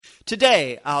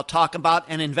Today, I'll talk about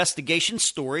an investigation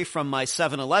story from my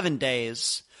 7-Eleven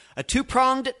days, a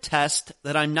two-pronged test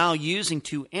that I'm now using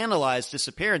to analyze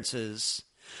disappearances.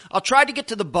 I'll try to get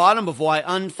to the bottom of why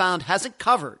Unfound hasn't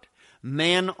covered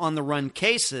man-on-the-run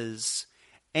cases,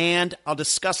 and I'll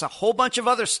discuss a whole bunch of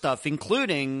other stuff,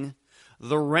 including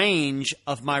the range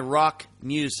of my rock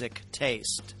music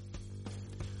taste.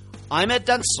 I'm Ed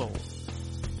Denzel,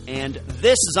 and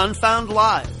this is Unfound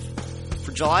Live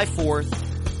for July 4th,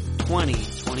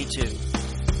 2022.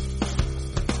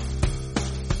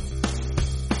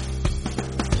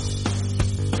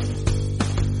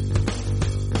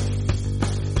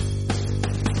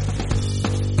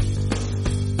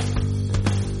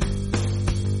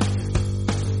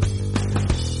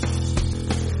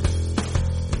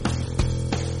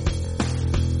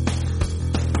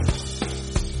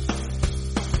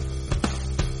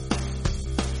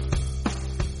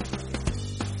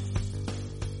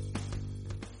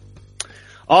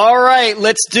 All right,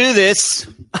 let's do this.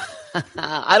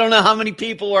 I don't know how many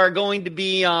people are going to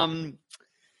be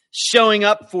showing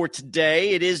up for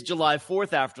today. It is July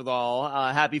 4th, after all.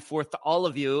 Happy 4th to all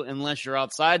of you, unless you're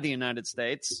outside the United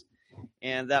States.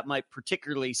 And that might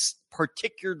particularly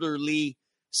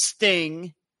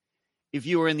sting if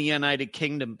you were in the United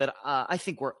Kingdom. But I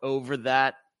think we're over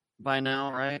that by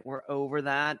now, right? We're over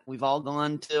that. We've all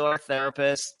gone to our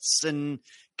therapists and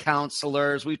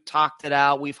counselors. We've talked it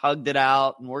out. We've hugged it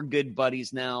out, and we're good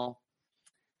buddies now.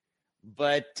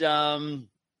 But I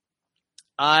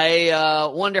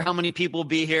wonder how many people will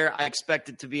be here. I expect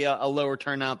it to be a lower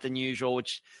turnout than usual,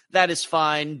 which that is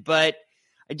fine. But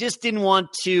I just didn't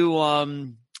want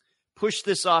to push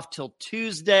this off till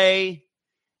Tuesday,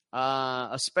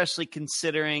 especially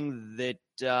considering that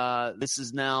this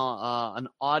is now an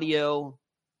audio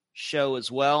show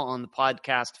as well on the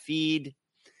podcast feed.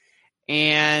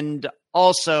 And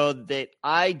also that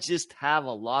I just have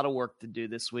a lot of work to do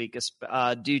this week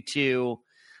due to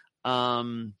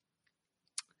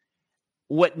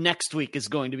what next week is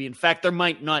going to be. In fact, there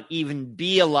might not even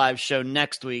be a live show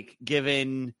next week,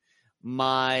 given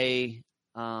my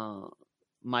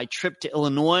my trip to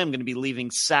Illinois. I'm going to be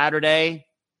leaving Saturday,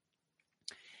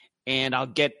 and I'll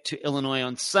get to Illinois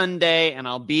on Sunday, and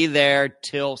I'll be there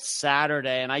till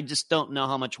Saturday. And I just don't know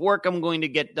how much work I'm going to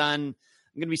get done.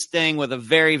 I'm going to be staying with a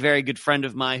very, very good friend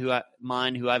of mine who I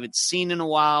haven't seen in a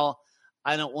while.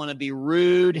 I don't want to be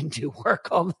rude and do work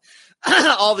all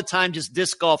the time, just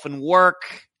disc golf and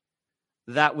work.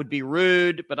 That would be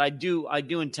rude, but I do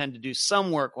intend to do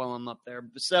some work while I'm up there.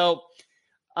 So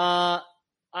I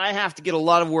have to get a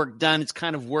lot of work done. It's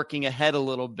kind of working ahead a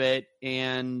little bit,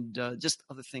 and just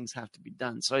other things have to be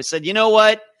done. So I said, you know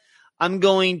what? I'm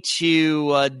going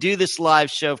to do this live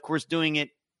show. Of course, doing it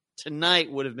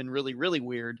tonight would have been really, really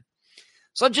weird.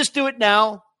 So I'll just do it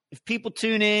now. If people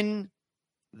tune in,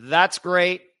 that's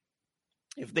great.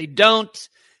 If they don't,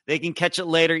 they can catch it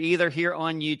later, either here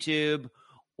on YouTube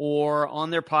or on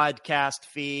their podcast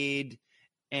feed.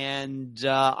 And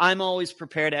I'm always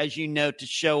prepared, as you know, to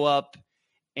show up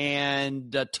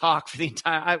and talk for the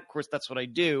entire, of course, that's what I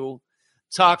do,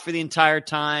 talk for the entire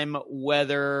time,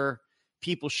 whether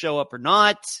people show up or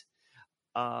not.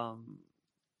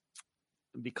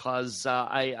 Because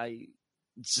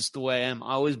it's just the way I am.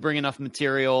 I always bring enough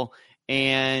material,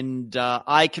 and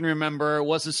I can remember it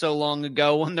wasn't so long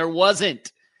ago when there wasn't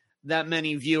that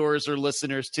many viewers or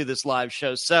listeners to this live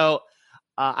show. So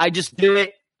I just do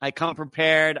it. I come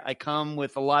prepared. I come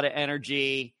with a lot of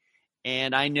energy,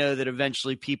 and I know that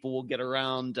eventually people will get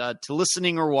around to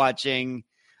listening or watching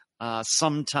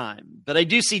sometime. But I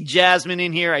do see Jasmine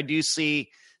in here. I do see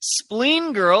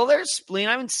Spleen Girl. There's Spleen.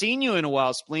 I haven't seen you in a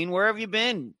while, Spleen. Where have you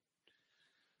been?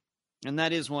 And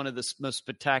that is one of the most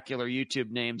spectacular YouTube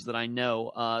names that I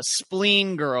know.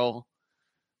 Spleen Girl.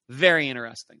 Very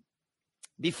interesting.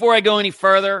 Before I go any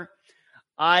further,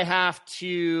 I have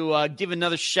to give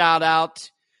another shout out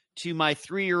to my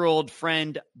 3-year-old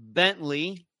friend,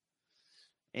 Bentley.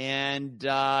 And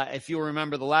if you'll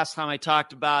remember the last time I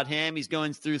talked about him, he's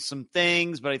going through some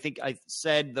things, but I think I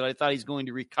said that I thought he's going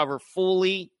to recover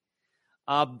fully.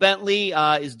 Bentley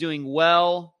is doing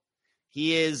well.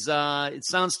 He is, it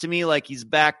sounds to me like he's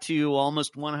back to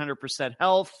almost 100%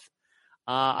 health.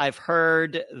 I've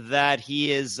heard that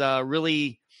he is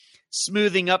really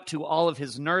smoothing up to all of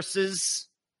his nurses,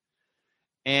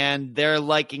 and they're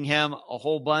liking him a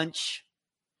whole bunch.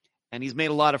 And he's made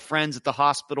a lot of friends at the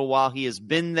hospital while he has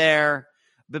been there.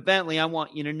 But Bentley, I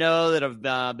want you to know that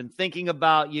I've been thinking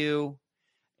about you,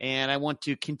 and I want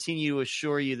to continue to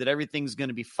assure you that everything's going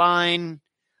to be fine.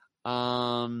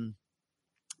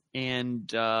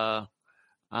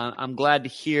 I'm glad to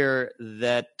hear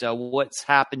that what's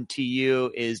happened to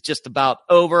you is just about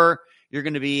over. You're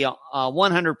going to be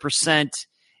 100%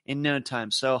 in no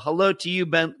time. So hello to you,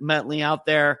 Bentley, out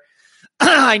there.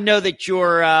 I know that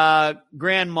your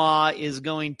grandma is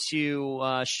going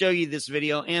to show you this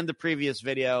video and the previous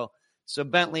video. So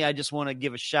Bentley, I just want to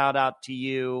give a shout out to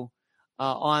you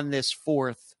on this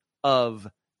 4th of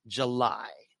July.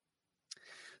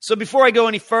 So before I go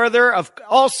any further,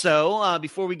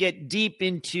 before we get deep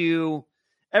into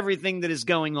everything that is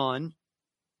going on,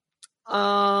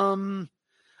 I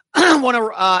want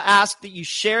to ask that you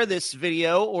share this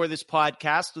video or this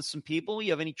podcast with some people.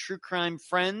 You have any true crime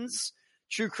friends,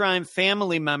 true crime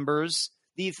family members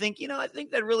that you think, I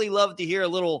think they'd really love to hear a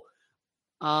little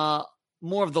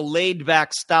more of the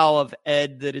laid-back style of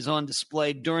Ed that is on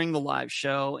display during the live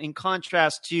show, in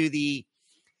contrast to the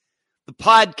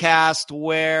podcast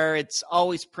where it's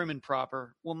always prim and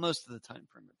proper. Well, most of the time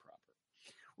prim and proper.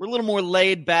 We're a little more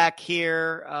laid back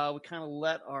here. We kind of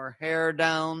let our hair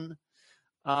down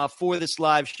for this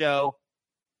live show.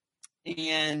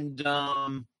 And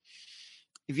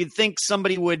if you think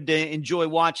somebody would enjoy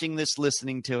watching this,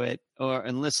 listening to it,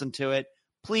 and listen to it,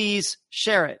 please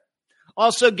share it.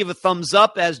 Also, give a thumbs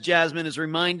up, as Jasmine is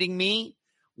reminding me.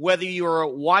 Whether you are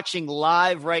watching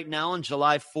live right now on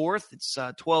July 4th, it's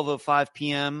 12:05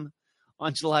 p.m.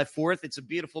 on July 4th. It's a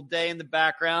beautiful day in the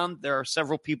background. There are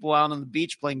several people out on the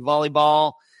beach playing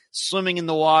volleyball, swimming in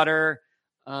the water,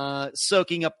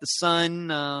 soaking up the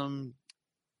sun.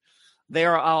 They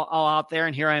are all out there,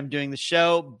 and here I am doing the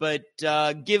show. But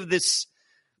give this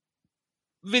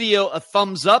video a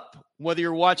thumbs up, whether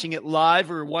you're watching it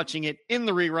live or watching it in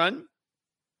the rerun.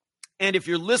 And if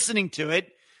you're listening to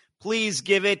it, please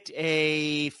give it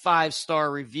a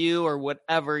 5-star review or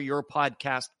whatever your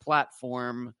podcast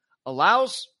platform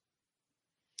allows.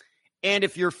 And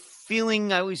if you're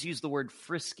feeling, I always use the word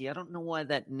frisky. I don't know why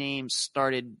that name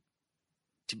started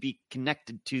to be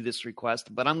connected to this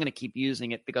request, but I'm going to keep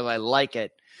using it because I like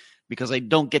it, because I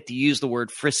don't get to use the word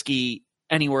frisky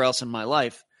anywhere else in my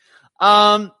life.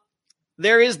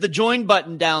 There is the join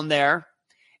button down there.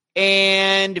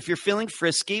 And if you're feeling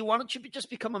frisky, why don't you just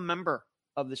become a member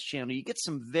of this channel? You get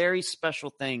some very special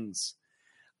things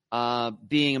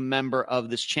being a member of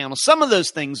this channel. Some of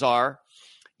those things are,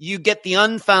 you get the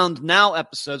Unfound Now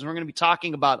episodes. We're going to be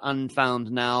talking about Unfound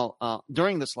Now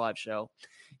during this live show.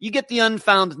 You get the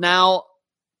Unfound Now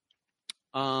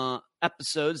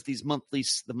episodes, the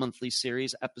monthly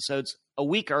series episodes, a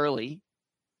week early.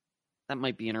 That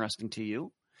might be interesting to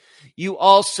you. You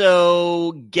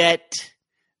also get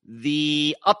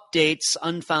the updates,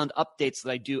 Unfound updates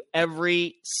that I do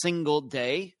every single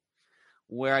day,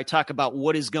 where I talk about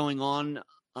what is going on,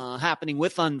 happening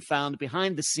with Unfound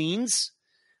behind the scenes,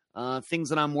 things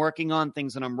that I'm working on,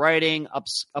 things that I'm writing,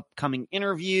 upcoming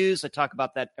interviews. I talk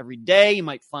about that every day. You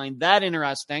might find that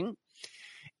interesting.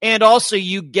 And also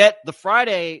you get the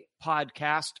Friday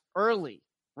podcast early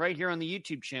right here on the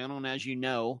YouTube channel. And as you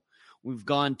know, we've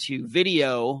gone to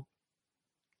video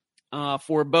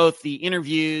for both the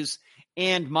interviews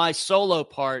and my solo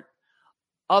part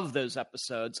of those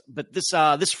episodes. But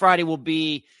this Friday will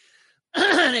be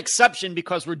an exception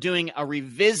because we're doing a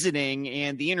revisiting,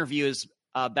 and the interview is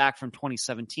back from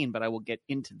 2017. But I will get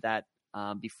into that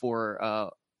before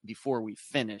we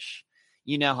finish.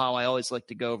 You know how I always like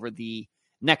to go over the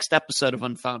next episode of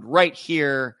Unfound right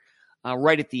here,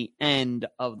 right at the end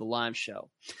of the live show.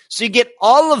 So you get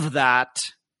all of that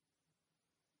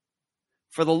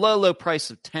for the low price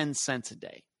of 10 cents a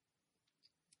day.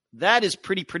 That is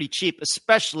pretty cheap,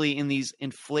 especially in these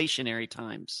inflationary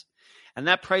times. And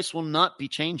that price will not be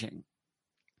changing.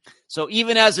 So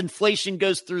even as inflation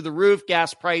goes through the roof,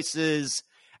 gas prices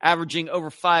averaging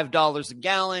over $5 a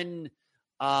gallon.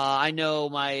 I know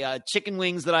my chicken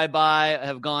wings that I buy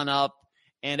have gone up,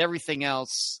 and everything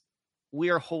else,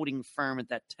 we are holding firm at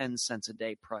that 10 cents a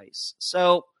day price.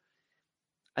 So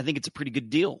I think it's a pretty good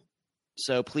deal.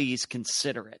 So please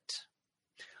consider it.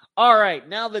 All right,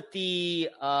 now that the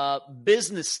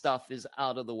business stuff is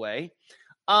out of the way,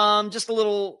 just a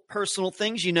little personal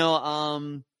things.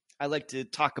 I like to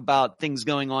talk about things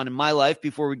going on in my life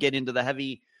before we get into the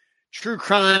heavy true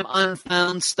crime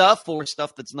Unfound stuff, or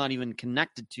stuff that's not even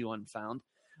connected to Unfound.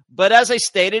 But as I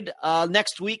stated,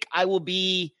 next week I will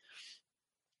be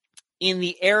in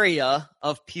the area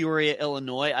of Peoria,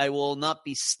 Illinois. I will not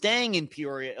be staying in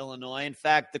Peoria, Illinois. In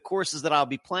fact, the courses that I'll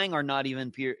be playing are not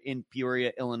even in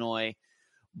Peoria, Illinois.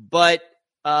 But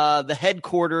the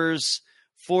headquarters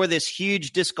for this huge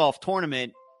disc golf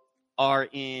tournament are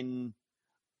in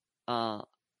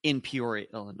Peoria,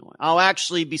 Illinois. I'll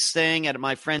actually be staying at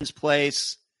my friend's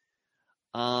place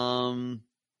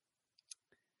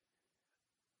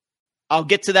I'll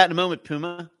get to that in a moment,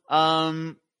 Puma.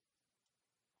 I'll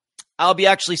be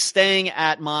actually staying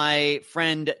at my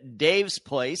friend Dave's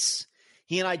place.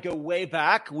 He and I go way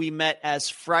back. We met as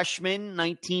freshmen,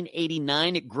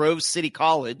 1989, at Grove City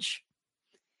College.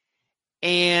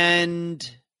 And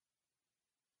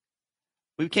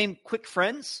we became quick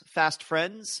friends, fast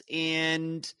friends.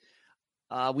 And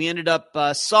we ended up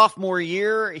sophomore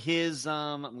year.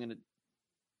 I'm going to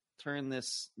turn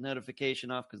this notification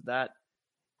off because that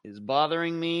is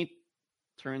bothering me.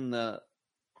 Turn the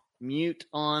mute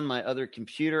on, my other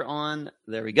computer on.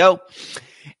 There we go.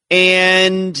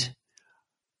 And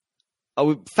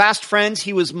fast friends.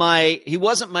 He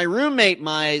wasn't my roommate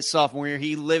my sophomore year.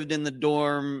 He lived in the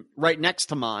dorm right next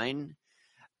to mine.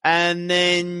 And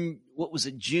then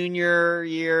junior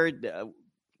year,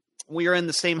 we were in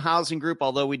the same housing group,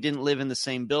 although we didn't live in the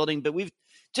same building, but we've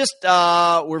just,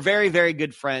 we're very, very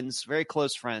good friends, very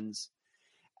close friends.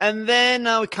 And then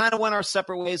we kind of went our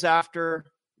separate ways after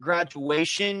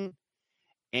graduation,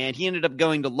 and he ended up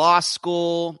going to law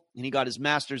school, and he got his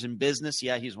master's in business.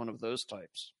 Yeah, he's one of those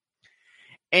types.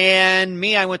 And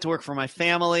me, I went to work for my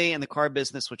family in the car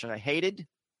business, which I hated.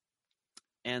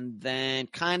 And then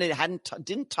kind of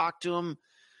didn't talk to him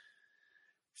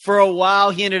for a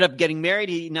while. He ended up getting married.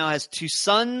 He now has 2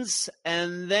 sons.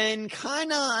 And then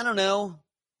kind of, I don't know,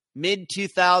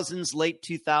 mid-2000s, late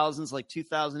 2000s, like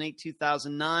 2008,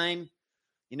 2009,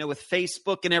 with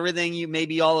Facebook and everything,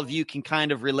 maybe all of you can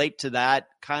kind of relate to that,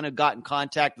 kind of got in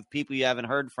contact with people you haven't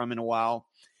heard from in a while.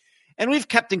 And we've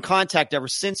kept in contact ever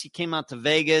since. He came out to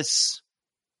Vegas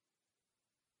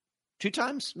 2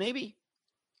 times, maybe.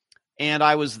 And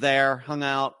I was there, hung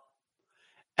out.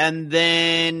 And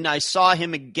then I saw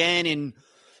him again in,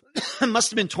 it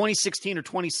must have been 2016 or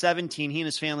 2017. He and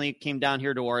his family came down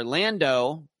here to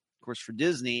Orlando, of course, for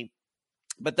Disney.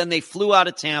 But then they flew out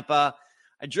of Tampa.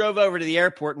 I drove over to the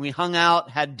airport, and we hung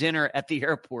out, had dinner at the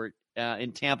airport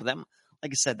in Tampa. That,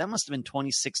 like I said, that must have been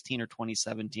 2016 or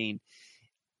 2017.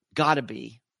 Gotta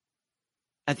be.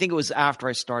 I think it was after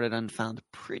I started Unfound,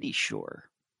 pretty sure.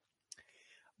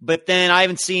 But then I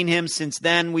haven't seen him since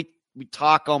then. We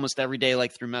talk almost every day,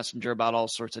 like through Messenger, about all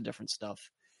sorts of different stuff.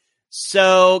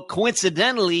 So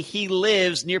coincidentally, he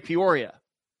lives near Peoria.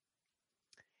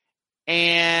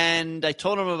 And I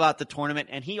told him about the tournament,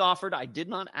 and he offered, I did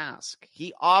not ask,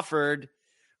 he offered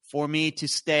for me to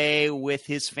stay with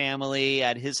his family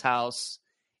at his house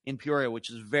in Peoria, which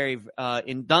is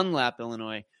in Dunlap,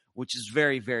 Illinois, which is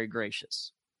very, very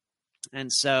gracious.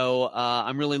 And so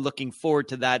I'm really looking forward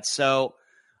to that. So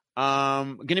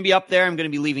I'm going to be up there. I'm going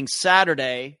to be leaving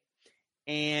Saturday.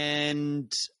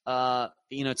 And,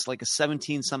 it's like a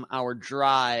 17-some hour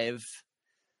drive.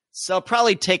 So I'll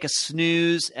probably take a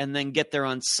snooze and then get there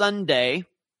on Sunday.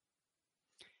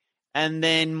 And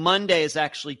then Monday is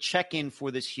actually check-in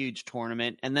for this huge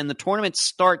tournament. And then the tournament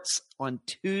starts on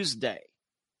Tuesday.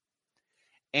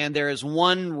 And there is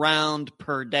 1 round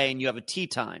per day, and you have a tee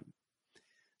time.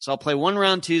 So I'll play 1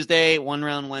 round Tuesday, 1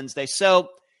 round Wednesday. So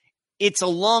it's a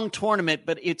long tournament,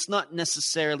 but it's not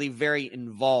necessarily very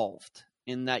involved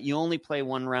in that you only play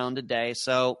 1 round a day.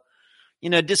 So,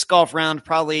 disc golf round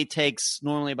probably takes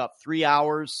normally about 3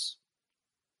 hours.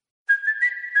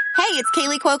 Hey, it's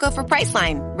Kaylee Cuoco for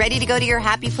Priceline. Ready to go to your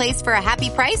happy place for a happy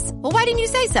price? Well, why didn't you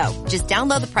say so? Just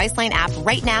download the Priceline app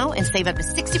right now and save up to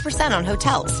 60% on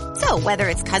hotels. So whether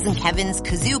it's Cousin Kevin's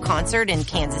Kazoo Concert in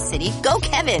Kansas City, go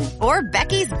Kevin, or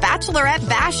Becky's Bachelorette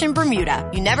Bash in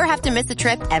Bermuda, you never have to miss a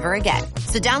trip ever again.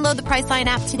 So download the Priceline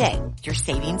app today. Your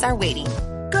savings are waiting.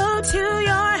 Go to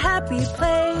your happy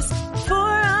place for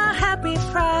a happy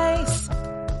price.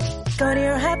 Go to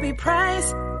your happy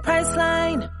price,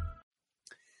 Priceline.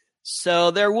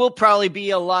 So there will probably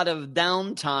be a lot of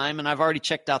downtime, and I've already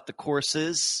checked out the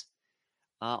courses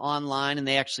online, and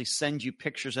they actually send you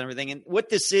pictures and everything. And what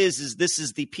this is this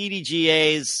is the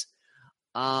PDGA's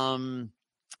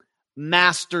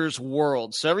Masters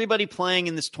World. So everybody playing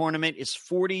in this tournament is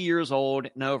 40 years old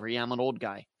and over. Yeah, I'm an old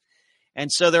guy. And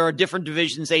so there are different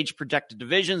divisions, age-protected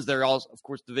divisions. There are also, of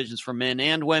course, divisions for men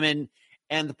and women.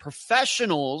 And the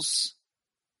professionals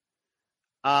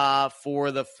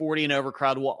for the 40 and over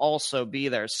crowd will also be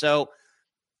there. So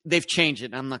they've changed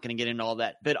it. I'm not going to get into all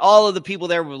that. But all of the people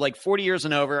there were like 40 years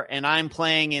and over, and I'm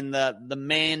playing in the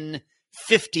men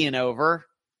 50 and over.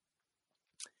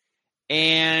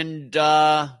 And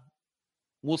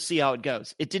we'll see how it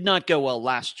goes. It did not go well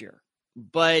last year,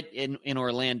 but in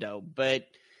Orlando. But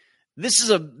this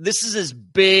is as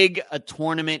big a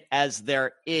tournament as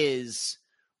there is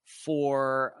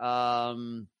for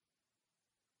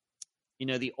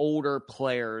the older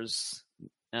players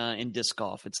in disc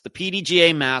golf. It's the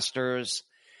PDGA Masters,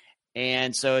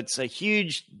 and so it's a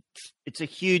huge It's a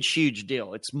huge, huge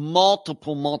deal. It's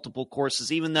multiple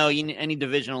courses, even though any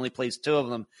division only plays 2 of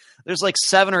them. There's like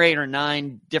 7 or 8 or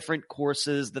 9 different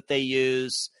courses that they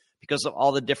use because of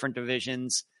all the different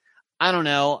divisions. I don't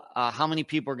know how many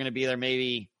people are going to be there,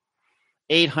 maybe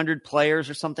 800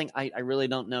 players or something. I really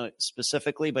don't know it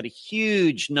specifically, but a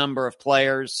huge number of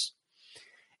players.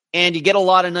 And you get a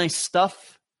lot of nice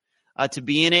stuff to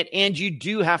be in it. And you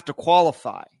do have to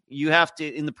qualify. You have to,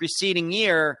 in the preceding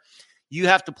year, you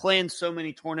have to play in so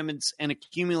many tournaments and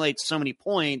accumulate so many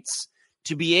points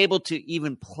to be able to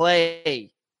even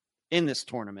play in this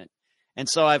tournament. And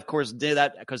so I, of course, did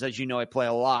that because, as you know, I play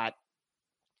a lot.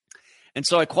 And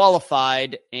so I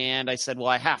qualified, and I said, well,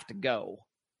 I have to go.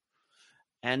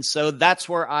 And so that's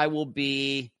where I will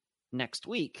be next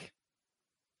week.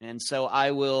 And so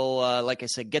I will, like I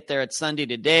said, get there at Sunday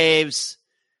to Dave's,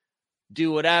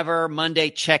 do whatever,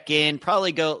 Monday check in,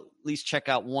 probably go at least check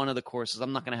out one of the courses.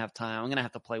 I'm not going to have time. I'm going to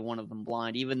have to play one of them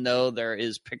blind, even though there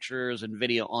is pictures and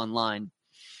video online.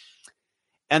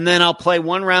 And then I'll play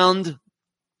one round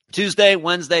Tuesday,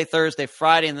 Wednesday, Thursday,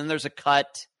 Friday, and then there's a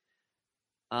cut.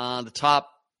 The top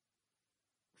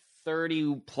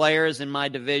 30 players in my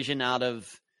division out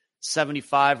of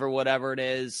 75 or whatever it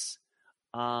is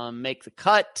make the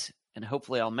cut, and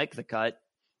hopefully I'll make the cut,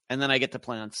 and then I get to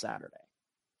play on Saturday.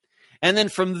 And then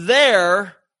from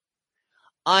there,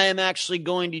 I am actually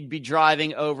going to be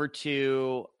driving over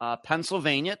to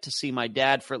Pennsylvania to see my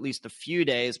dad for at least a few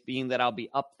days, being that I'll be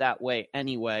up that way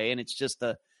anyway, and it's just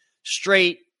a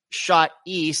straight shot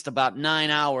east, about 9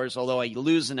 hours, although I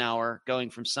lose an hour going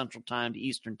from Central Time to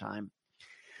Eastern Time.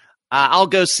 I'll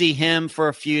go see him for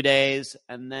a few days,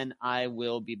 and then I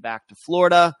will be back to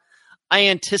Florida. I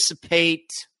anticipate,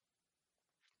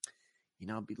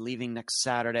 I'll be leaving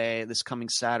this coming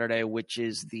Saturday, which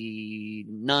is the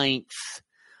 9th,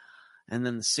 and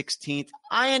then the 16th.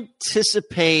 I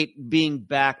anticipate being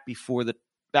back to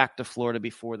Florida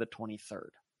before the 23rd.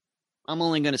 I'm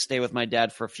only going to stay with my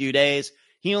dad for a few days.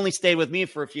 He only stayed with me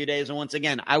for a few days. And once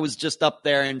again, I was just up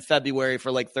there in February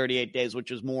for like 38 days, which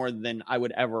is more than I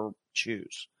would ever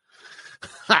choose.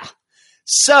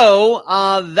 So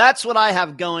that's what I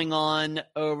have going on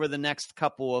over the next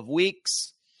couple of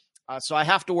weeks. So I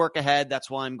have to work ahead. That's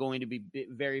why I'm going to be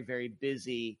very, very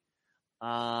busy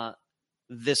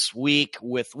this week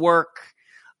with work,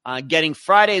 getting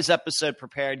Friday's episode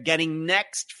prepared, getting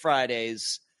next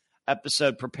Friday's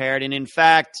episode prepared. And in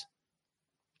fact,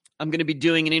 I'm going to be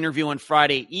doing an interview on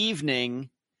Friday evening.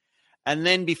 And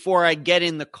then before I get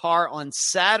in the car on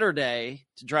Saturday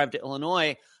to drive to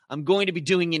Illinois, I'm going to be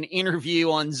doing an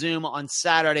interview on Zoom on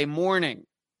Saturday morning.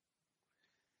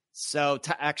 So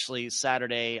actually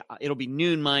Saturday, it'll be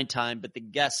noon my time, but the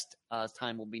guest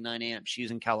time will be 9 a.m. She's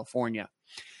in California.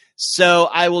 So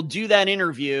I will do that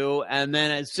interview. And then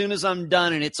as soon as I'm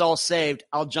done and it's all saved,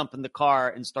 I'll jump in the car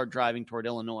and start driving toward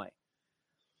Illinois.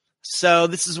 So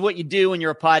this is what you do when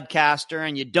you're a podcaster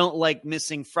and you don't like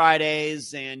missing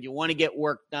Fridays and you want to get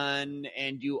work done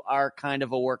and you are kind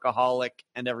of a workaholic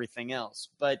and everything else.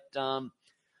 But I'm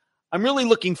really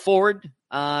looking forward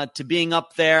to being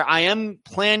up there. I am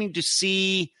planning to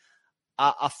see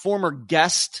a former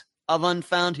guest of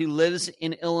Unfound who lives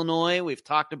in Illinois. We've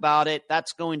talked about it.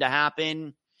 That's going to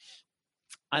happen.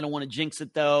 I don't want to jinx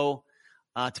it, though,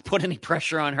 to put any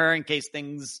pressure on her in case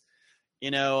things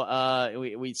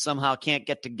we somehow can't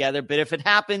get together. But if it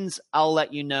happens, I'll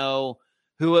let you know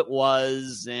who it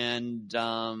was. And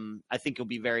I think you'll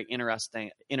be very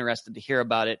interested to hear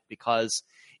about it because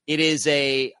it is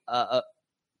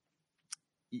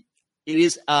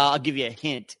I'll give you a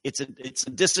hint. It's a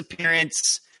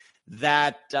disappearance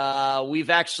that we've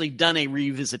actually done a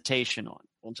revisitation on.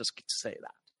 We'll just say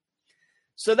that.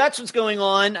 So that's what's going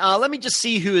on. Let me just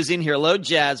see who is in here. Hello,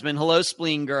 Jasmine. Hello,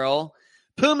 Spleen Girl.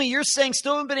 Puma, you're saying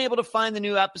still haven't been able to find the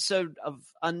new episode of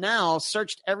Now,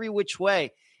 searched every which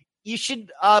way. You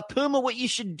should, Puma, what you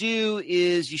should do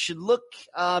is you should look,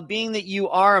 being that you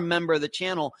are a member of the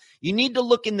channel, you need to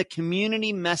look in the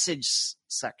community message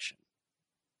section.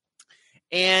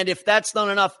 And if that's not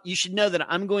enough, you should know that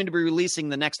I'm going to be releasing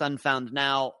the next Unfound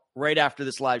Now right after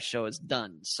this live show is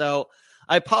done. So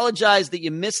I apologize that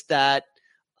you missed that.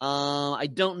 I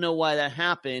don't know why that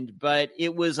happened, but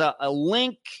it was a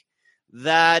link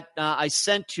that I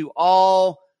sent to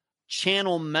all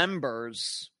channel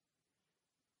members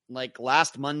like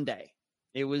last Monday.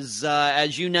 It was,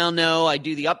 as you now know, I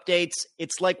do the updates.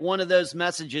 It's like one of those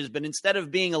messages, but instead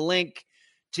of being a link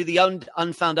to the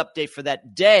Unfound update for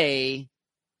that day,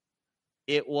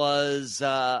 it was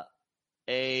a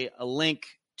link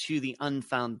to the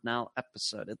Unfound Now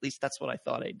episode. At least that's what I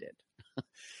thought I did.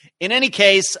 In any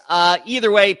case,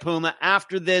 either way, Puma,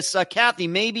 after this, Kathy,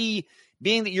 maybe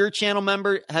being that you're a channel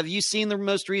member, have you seen the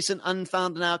most recent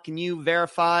Unfound Now? Can you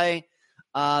verify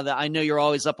that? I know you're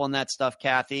always up on that stuff,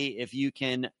 Kathy. If you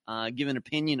can give an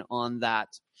opinion on that.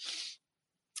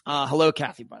 Hello,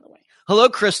 Kathy, by the way. Hello,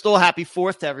 Crystal. Happy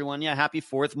 4th to everyone. Yeah, happy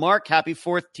 4th. Mark, happy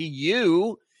 4th to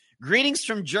you. Greetings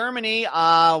from Germany.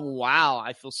 Wow,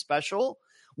 I feel special.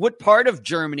 What part of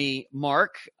Germany,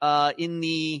 Mark? In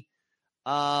the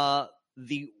of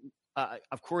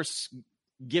course,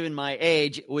 given my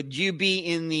age, would you be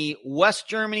in the West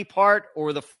Germany part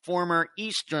or the former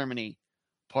East Germany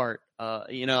part?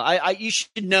 You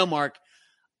should know, Mark,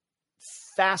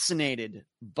 fascinated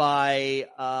by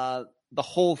the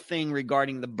whole thing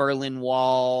regarding the Berlin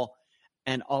Wall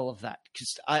and all of that.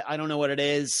 Because I don't know what it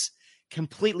is.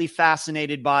 Completely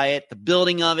fascinated by it, the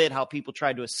building of it, how people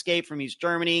tried to escape from East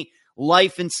Germany,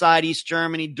 life inside East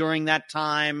Germany during that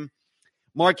time.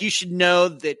 Mark, you should know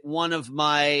that one of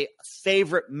my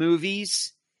favorite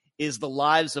movies is The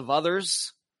Lives of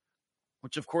Others,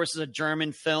 which, of course, is a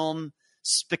German film.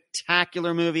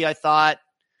 Spectacular movie, I thought.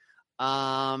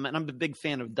 And I'm a big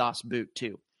fan of Das Boot,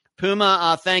 too.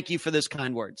 Puma, thank you for those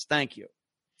kind words. Thank you.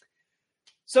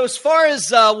 So as far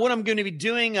as what I'm going to be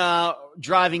doing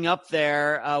driving up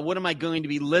there, what am I going to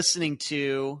be listening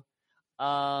to?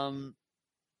 I'm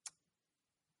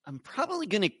probably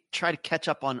going to try to catch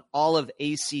up on all of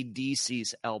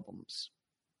AC/DC's albums.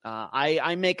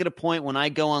 I make it a point when I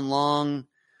go on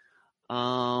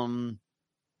long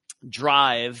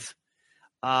drive.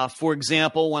 For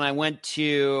example, when I went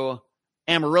to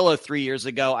Amarillo 3 years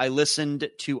ago, I listened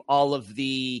to all of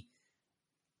the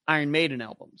Iron Maiden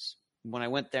albums when I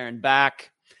went there and back.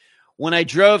 When I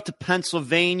drove to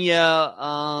Pennsylvania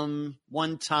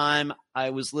one time,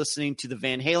 I was listening to the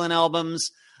Van Halen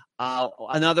albums.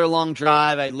 Another long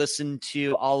drive, I listened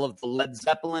to all of the Led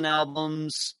Zeppelin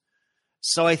albums.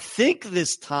 So I think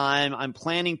this time I'm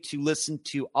planning to listen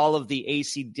to all of the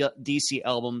AC/DC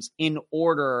albums in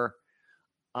order,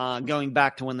 going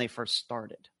back to when they first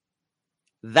started.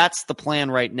 That's the plan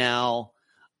right now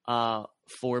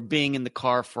for being in the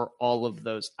car for all of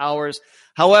those hours.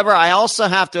 However, I also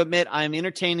have to admit I'm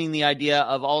entertaining the idea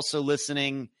of also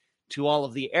listening to all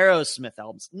of the Aerosmith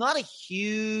albums. Not a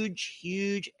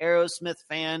huge Aerosmith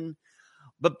fan,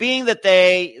 but being that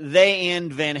they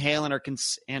and Van Halen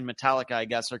and Metallica, I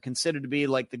guess, are considered to be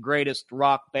like the greatest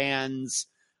rock bands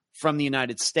from the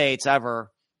United States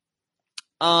ever.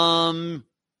 Maybe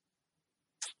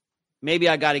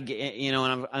I got to get,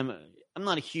 and I'm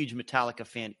not a huge Metallica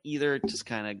fan either. It just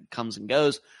kind of comes and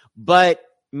goes. But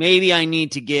maybe I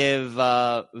need to give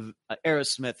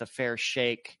Aerosmith a fair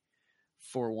shake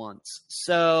for once.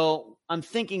 So I'm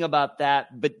thinking about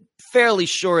that, but fairly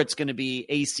sure it's going to be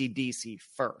AC/DC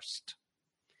first.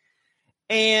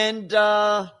 And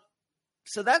so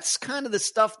that's kind of the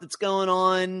stuff that's going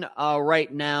on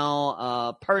right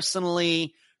now.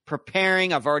 Personally,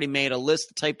 preparing. I've already made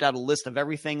typed out a list of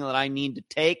everything that I need to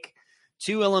take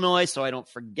to Illinois so I don't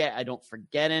forget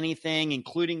anything,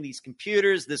 including these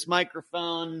computers, this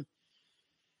microphone,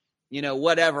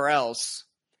 whatever else.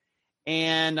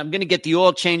 And I'm going to get the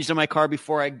oil changed in my car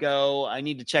before I go. I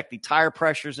need to check the tire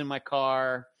pressures in my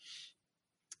car.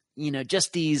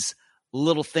 Just these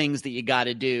little things that you got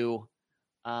to do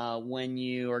when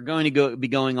you are going to be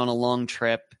going on a long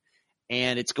trip.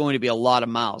 And it's going to be a lot of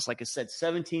miles. Like I said,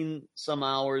 17 some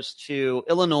hours to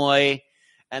Illinois,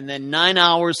 and then 9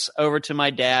 hours over to my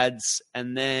dad's,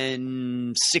 and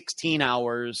then 16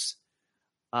 hours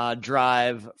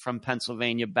drive from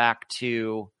Pennsylvania back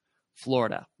to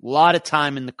Florida. A lot of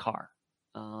time in the car.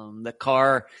 The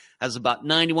car has about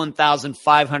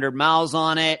 91,500 miles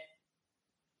on it.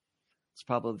 It's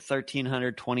probably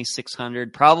 1,300,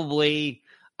 2,600. Probably,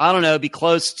 I don't know, be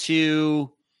close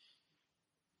to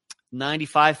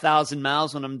 95,000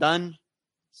 miles when I'm done.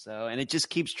 So, and it just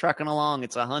keeps trucking along.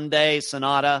 It's a Hyundai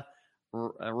Sonata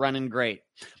running great.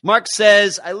 Mark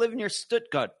says, I live near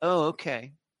Stuttgart. Oh,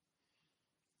 okay.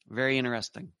 Very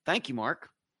interesting. Thank you, Mark.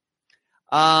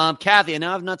 Kathy,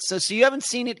 now I've not so you haven't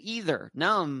seen it either.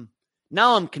 Now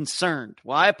I'm concerned.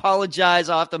 Well, I apologize.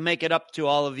 I'll have to make it up to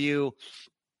all of you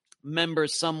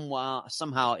members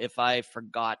somehow if I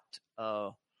forgot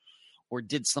or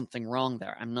did something wrong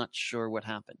there. I'm not sure what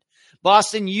happened.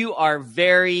 Boston, you are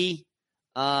very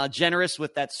generous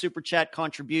with that super chat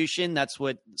contribution. That's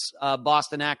what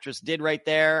Boston actress did right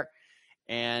there.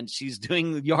 And she's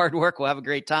doing the yard work. We'll have a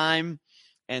great time.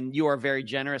 And you are very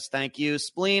generous. Thank you.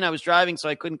 Spleen, I was driving, so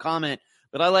I couldn't comment.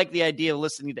 But I like the idea of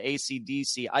listening to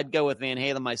AC/DC. I'd go with Van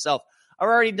Halen myself. I've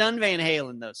already done Van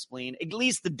Halen, though, Spleen. At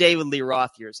least the David Lee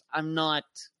Roth years. I'm not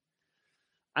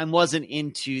I wasn't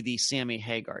into the Sammy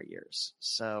Hagar years.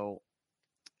 So,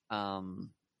 kind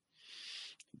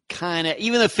of,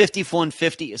 even though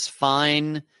 5150 is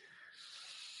fine,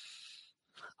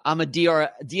 I'm a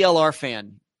DLR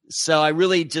fan. So I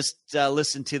really just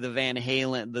listened to the Van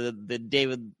Halen, the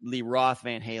David Lee Roth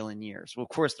Van Halen years. Well, of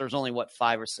course, there's only,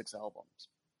 5 or 6 albums.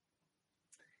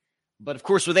 But, of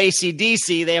course, with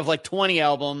AC/DC, they have like 20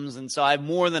 albums, and so I have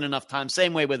more than enough time.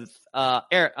 Same way with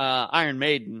Iron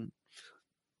Maiden.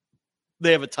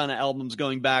 They have a ton of albums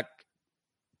going back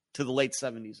to the late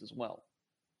 70s as well.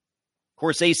 Of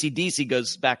course, AC/DC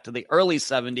goes back to the early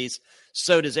 70s.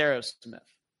 So does Aerosmith.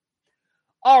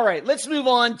 All right, let's move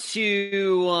on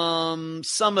to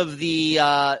some of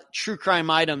the true crime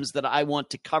items that I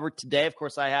want to cover today. Of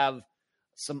course, I have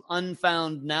some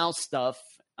unfound now stuff,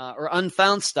 or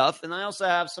unfound stuff, and I also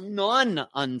have some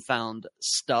non-unfound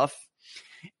stuff.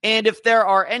 And if there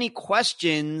are any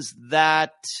questions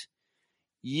that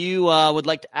you would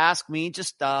like to ask me,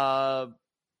 just about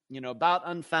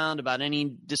unfound, about any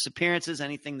disappearances,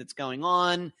 anything that's going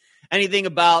on, anything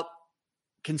about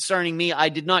concerning me. I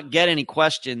did not get any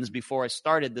questions before I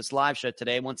started this live show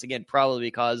today. Once again, probably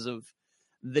because of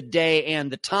the day and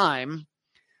the time.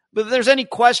 But if there's any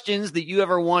questions that you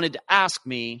ever wanted to ask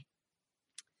me,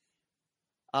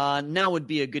 now would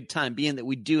be a good time, being that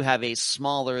we do have a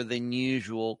smaller than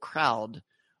usual crowd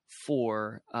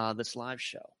for this live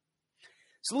show.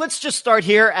 So let's just start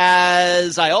here,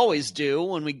 as I always do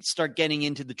when we start getting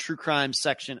into the true crime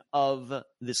section of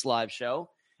this live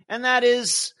show, and that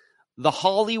is the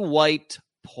Holly White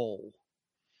poll.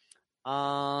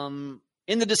 In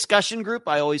the discussion group,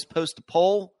 I always post a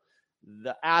poll,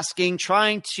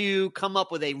 trying to come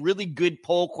up with a really good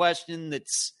poll question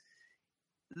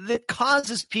that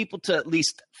causes people to at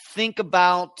least think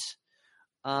about.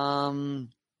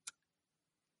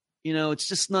 It's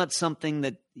just not something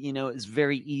that, is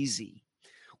very easy.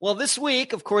 Well, this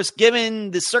week, of course,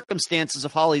 given the circumstances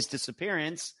of Holly's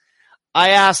disappearance,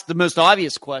 I asked the most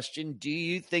obvious question: do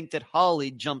you think that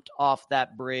Holly jumped off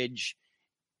that bridge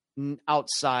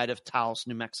outside of Taos,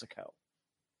 New Mexico?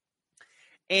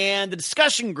 And the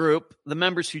discussion group, the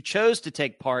members who chose to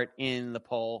take part in the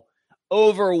poll,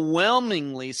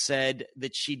 overwhelmingly said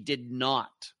that she did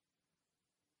not.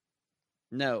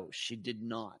 No, she did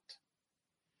not.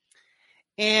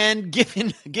 And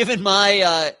given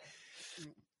my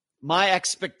my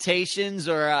expectations,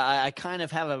 or I kind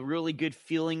of have a really good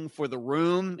feeling for the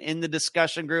room in the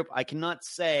discussion group, I cannot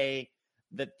say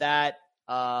that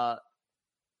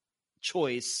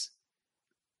choice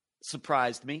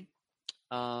surprised me.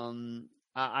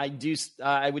 I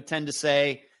would tend to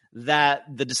say that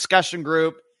the discussion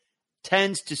group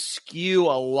tends to skew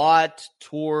a lot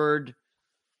toward,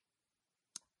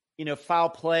 foul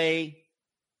play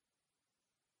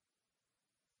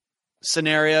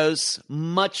scenarios,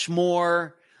 much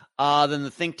more than the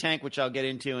think tank, which I'll get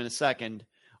into in a second.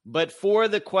 But for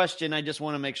the question, I just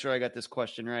want to make sure I got this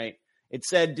question right. It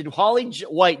said, did Holly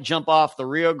White jump off the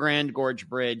Rio Grande Gorge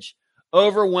Bridge?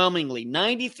 Overwhelmingly,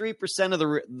 93% of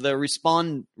the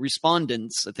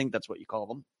respondents, I think that's what you call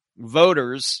them,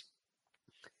 voters,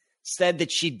 said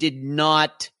that she did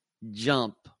not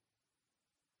jump.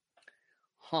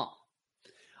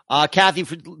 Kathy,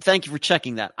 thank you for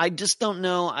checking that. I just don't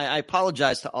know. I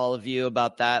apologize to all of you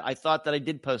about that. I thought that I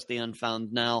did post the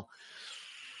unfound now.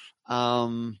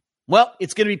 Well,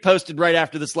 it's going to be posted right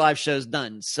after this live show is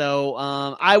done. So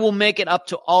I will make it up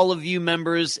to all of you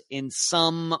members in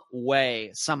some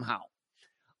way, somehow.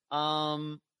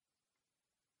 But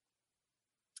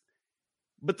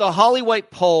the Holly White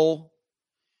poll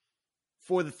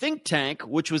for the think tank,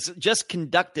 which was just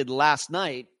conducted last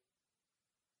night,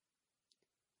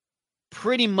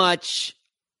 pretty much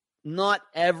not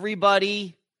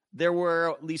everybody. There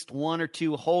were at least one or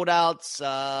two holdouts.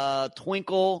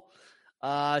 Twinkle,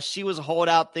 she was a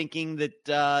holdout, thinking that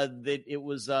it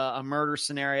was a murder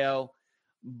scenario.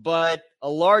 But a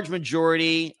large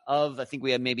majority of, I think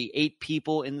we had maybe 8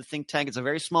 people in the think tank. It's a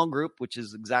very small group, which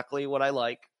is exactly what I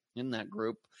like in that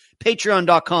group.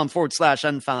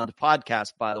 Patreon.com/unfound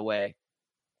podcast, by the way.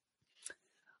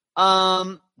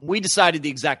 We decided the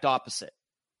exact opposite.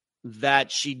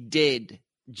 That she did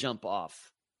jump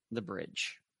off the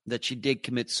bridge, that she did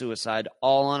commit suicide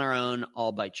all on her own,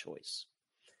 all by choice.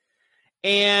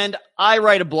 And I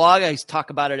write a blog. I talk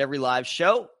about it every live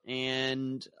show.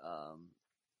 And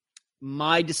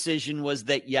my decision was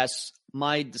that, yes,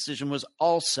 my decision was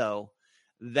also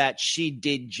that she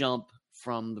did jump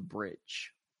from the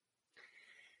bridge.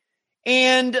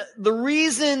 And the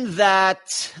reason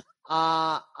that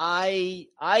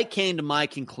I came to my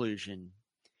conclusion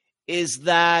is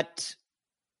that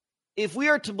if we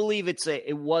are to believe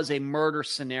it was a murder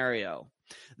scenario,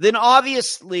 then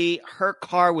obviously her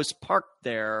car was parked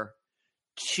there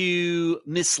to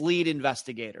mislead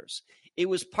investigators. It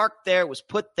was parked there, it was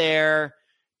put there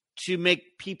to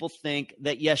make people think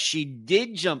that, yes, she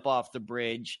did jump off the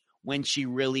bridge when she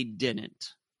really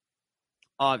didn't,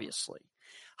 obviously.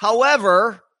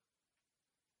 However,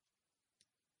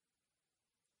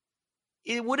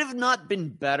 it would have not been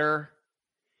better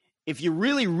if you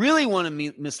really, really want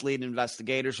to mislead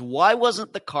investigators. Why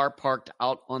wasn't the car parked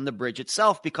out on the bridge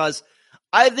itself? Because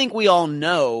I think we all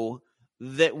know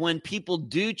that when people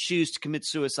do choose to commit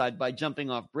suicide by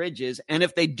jumping off bridges, and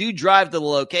if they do drive to the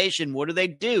location, what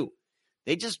do?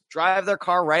 They just drive their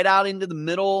car right out into the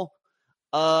middle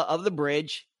of the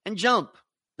bridge and jump.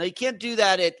 Now, you can't do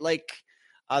that at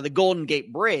the Golden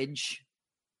Gate Bridge,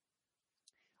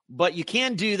 but you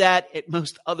can do that at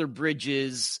most other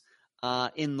bridges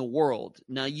in the world.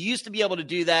 Now, you used to be able to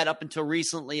do that up until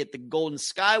recently at the Golden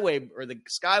Skyway, or the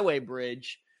Skyway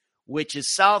Bridge, which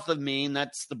is south of me. And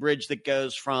that's the bridge that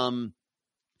goes from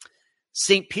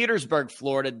St. Petersburg,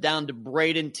 Florida, down to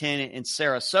Bradenton and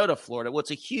Sarasota, Florida. Well,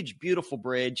 it's a huge, beautiful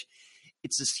bridge.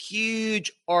 It's this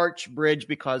huge arch bridge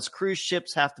because cruise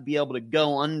ships have to be able to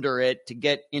go under it to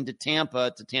get into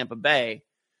Tampa, to Tampa Bay.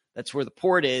 That's where the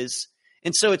port is.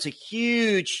 And so it's a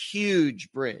huge,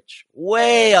 huge bridge,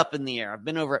 way up in the air. I've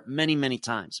been over it many, many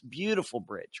times. Beautiful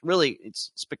bridge. Really,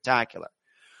 it's spectacular.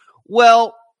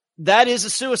 Well, that is a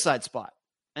suicide spot.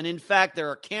 And in fact, there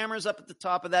are cameras up at the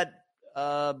top of that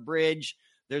bridge.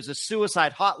 There's a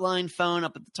suicide hotline phone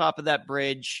up at the top of that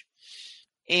bridge.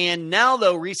 And now,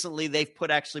 though, recently they've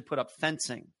actually put up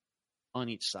fencing on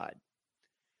each side.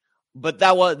 But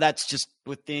that's just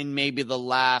within maybe the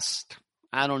last,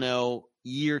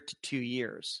 year to 2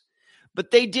 years. But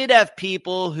they did have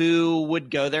people who would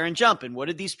go there and jump. And what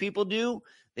did these people do?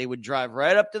 They would drive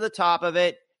right up to the top of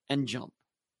it and jump.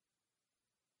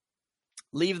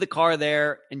 Leave the car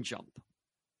there and jump.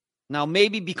 Now,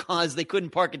 maybe because they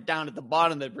couldn't park it down at the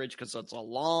bottom of the bridge because it's a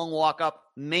long walk up,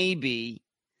 maybe.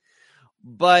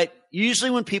 But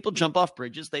usually when people jump off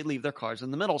bridges, they leave their cars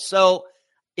in the middle. So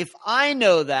if I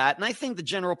know that, and I think the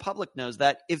general public knows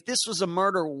that, if this was a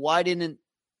murder, why didn't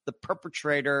the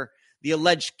perpetrator, the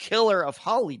alleged killer of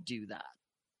Holly, do that?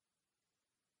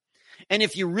 And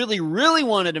if you really, really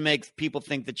wanted to make people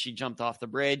think that she jumped off the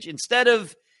bridge, instead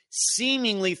of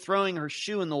seemingly throwing her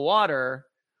shoe in the water,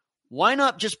 why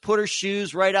not just put her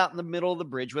shoes right out in the middle of the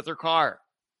bridge with her car?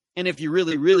 And if you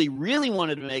really, really, really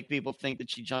wanted to make people think that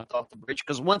she jumped off the bridge,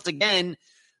 because once again,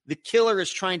 the killer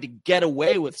is trying to get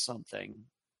away with something,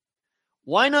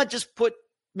 why not just put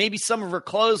maybe some of her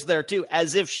clothes there too,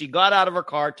 as if she got out of her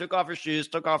car, took off her shoes,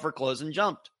 took off her clothes, and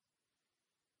jumped?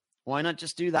 Why not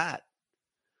just do that?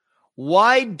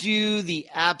 Why do the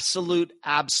absolute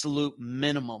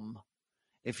minimum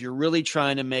if you're really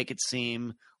trying to make it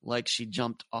seem like she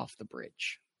jumped off the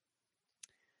bridge?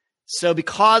 So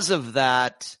because of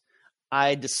that,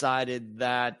 I decided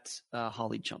that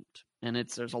Holly jumped. And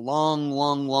there's a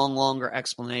longer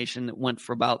explanation that went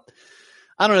for about,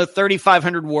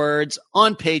 3,500 words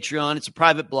on Patreon. It's a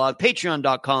private blog,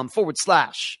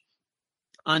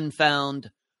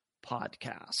 patreon.com/unfound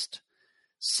podcast.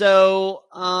 So,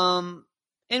 and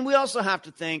we also have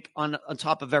to think on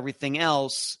top of everything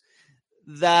else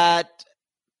that,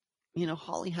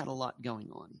 Holly had a lot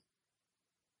going on.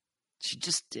 She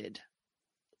just did.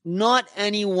 Not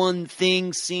any one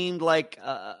thing seemed like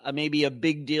maybe a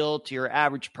big deal to your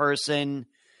average person.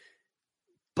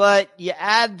 But you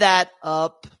add that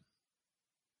up,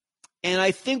 and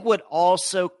I think what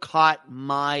also caught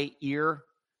my ear,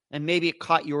 and maybe it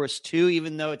caught yours too,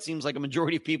 even though it seems like a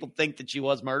majority of people think that she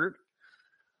was murdered,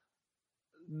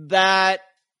 that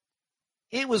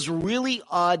it was really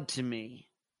odd to me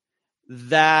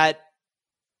that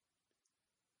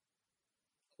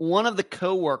one of the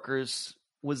coworkers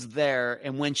was there,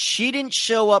 and when she didn't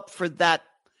show up for that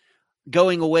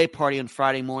going away party on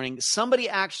Friday morning, somebody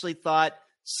actually thought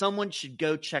someone should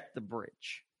go check the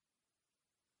bridge.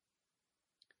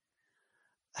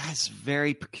 That's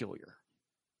very peculiar.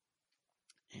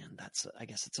 And I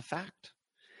guess it's a fact.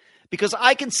 Because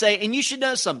I can say, and you should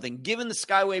know something, given the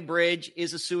Skyway Bridge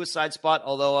is a suicide spot,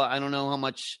 although I don't know how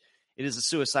much it is a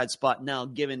suicide spot now,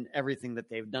 given everything that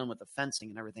they've done with the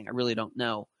fencing and everything. I really don't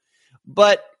know.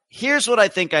 But here's what I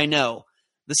think I know.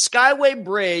 The Skyway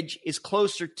Bridge is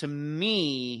closer to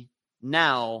me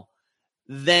now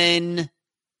than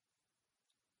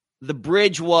the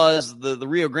bridge was, the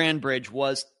Rio Grande Bridge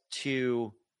was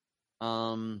to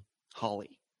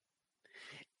Holly.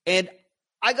 And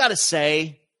I got to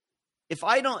say,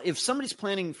 if somebody's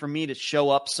planning for me to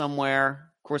show up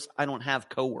somewhere, course, I don't have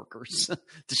coworkers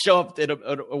to show up at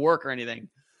a work or anything.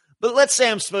 But let's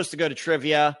say I'm supposed to go to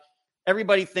trivia.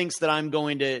 Everybody thinks that I'm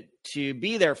going to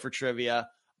be there for trivia,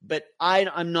 but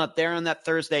I'm not there on that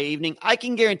Thursday evening. I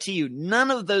can guarantee you none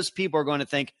of those people are going to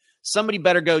think somebody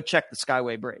better go check the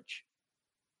Skyway Bridge.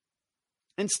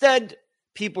 Instead,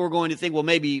 people are going to think, well,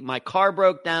 maybe my car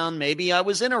broke down. Maybe I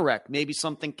was in a wreck. Maybe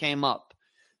something came up.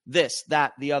 This,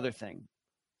 that, the other thing.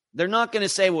 They're not going to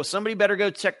say, well, somebody better go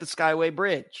check the Skyway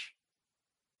Bridge.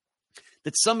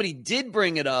 That somebody did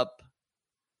bring it up,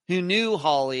 who knew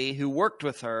Holly, who worked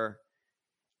with her,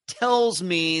 tells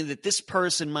me that this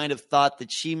person might have thought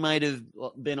that she might have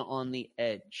been on the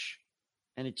edge.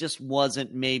 And it just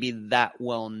wasn't maybe that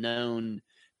well known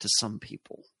to some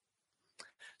people.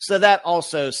 So that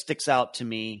also sticks out to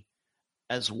me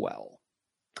as well.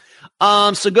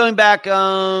 So going back,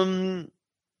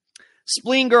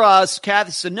 Spleen Girl,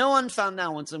 Kathy said, no Unfound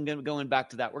Now. Once I'm going back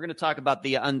to that, we're going to talk about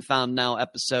the Unfound Now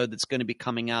episode that's going to be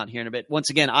coming out here in a bit. Once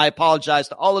again, I apologize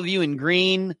to all of you in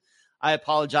green. I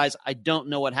apologize. I don't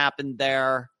know what happened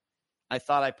there. I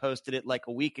thought I posted it like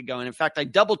a week ago. And in fact, I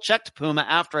double checked Puma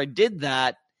after I did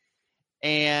that.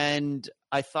 And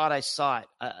I thought I saw it.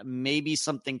 Maybe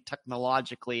something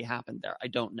technologically happened there. I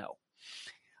don't know.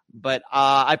 But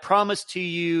I promise to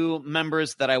you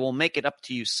members that I will make it up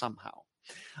to you somehow.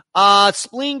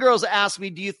 Spleen Girls asked me,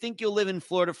 do you think you'll live in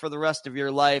Florida for the rest of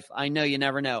your life? I know you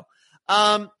never know.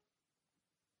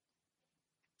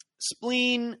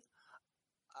 Spleen,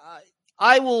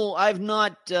 I've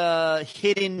not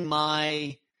hidden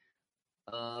my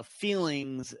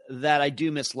feelings that I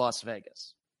do miss Las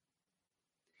Vegas.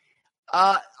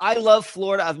 I love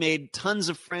Florida. I've made tons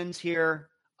of friends here.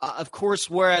 Of course,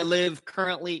 where I live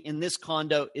currently in this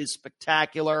condo is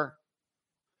spectacular.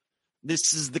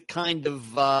 This is the kind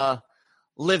of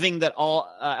living that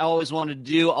I always wanted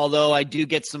to do, although I do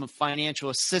get some financial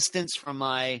assistance from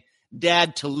my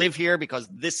dad to live here because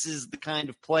this is the kind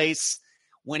of place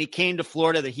when he came to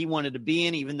Florida that he wanted to be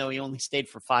in, even though he only stayed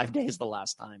for 5 days the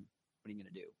last time. What are you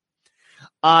going to do?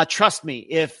 Trust me,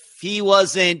 if he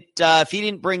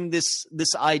didn't bring this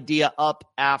idea up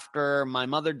after my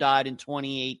mother died in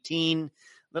 2018,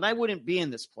 then I wouldn't be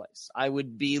in this place. I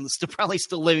would be probably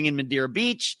still living in Madeira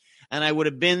Beach, and I would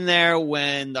have been there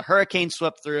when the hurricane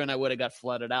swept through and I would have got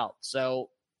flooded out. So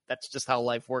that's just how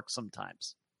life works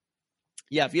sometimes.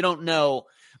 Yeah, if you don't know,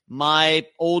 my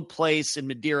old place in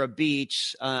Madeira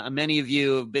Beach, many of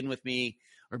you have been with me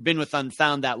or been with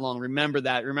Unfound that long. Remember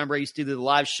that. Remember I used to do the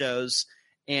live shows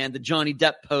and the Johnny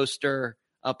Depp poster,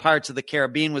 Pirates of the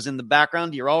Caribbean, was in the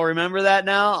background. Do you all remember that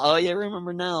now? Oh, yeah,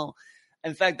 remember now.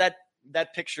 In fact,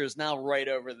 that picture is now right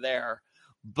over there.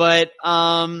 But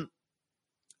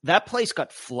that place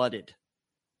got flooded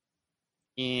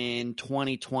in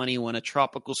 2020 when a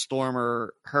tropical storm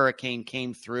or hurricane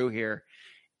came through here.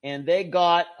 And they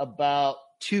got about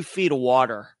 2 feet of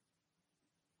water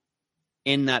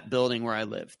in that building where I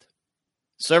lived.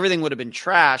 So everything would have been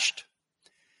trashed.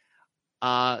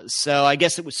 So I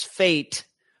guess it was fate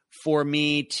for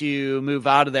me to move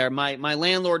out of there. My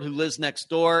landlord who lives next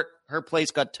door, her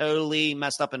place got totally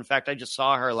messed up. In fact, I just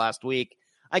saw her last week.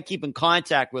 I keep in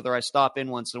contact with her. I stop in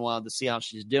once in a while to see how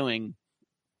she's doing.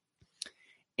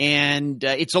 And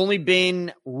it's only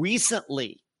been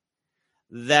recently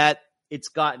that it's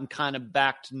gotten kind of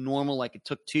back to normal. Like it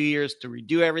took 2 years to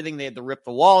redo everything. They had to rip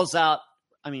the walls out.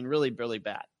 I mean, really, really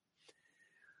bad.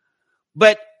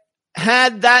 But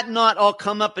had that not all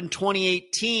come up in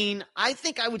 2018, I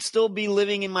think I would still be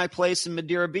living in my place in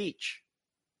Madeira Beach.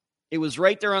 It was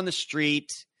right there on the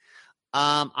street.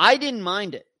 I didn't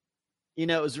mind it. You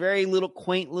know, it was a very little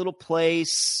quaint little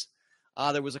place.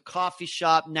 There was a coffee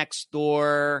shop next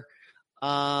door.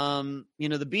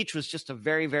 The beach was just a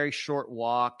very, very short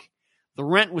walk. The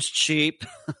rent was cheap.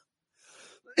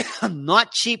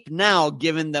 Not cheap now,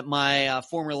 given that my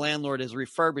former landlord has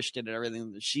refurbished it and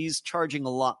everything. She's charging a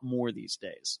lot more these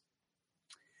days.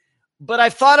 But I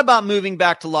thought about moving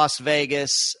back to Las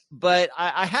Vegas, but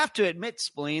I have to admit,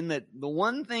 Spleen, that the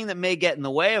one thing that may get in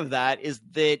the way of that is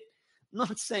that, I'm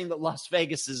not saying that Las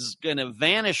Vegas is going to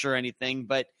vanish or anything,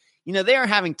 but, they are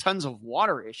having tons of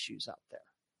water issues out there.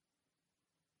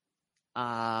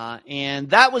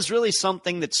 And that was really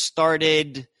something that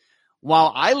started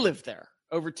while I lived there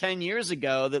over 10 years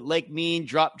ago, that Lake Mead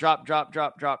drop.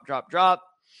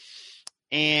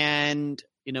 And,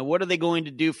 what are they going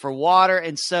to do for water?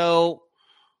 And so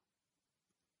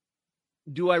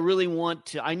do I really want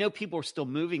to? I know people are still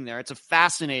moving there. It's a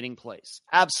fascinating place.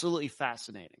 Absolutely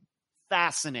fascinating.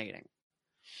 Fascinating.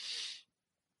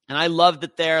 And I loved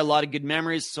it there. A lot of good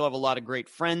memories. So I have a lot of great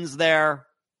friends there.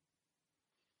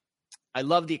 I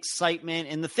love the excitement.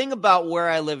 And the thing about where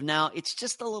I live now, it's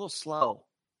just a little slow.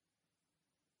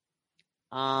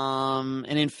 And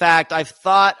in fact, I've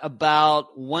thought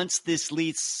about once this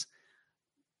lease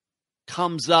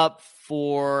comes up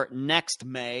for next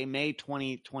May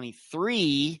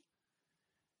 2023,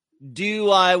 do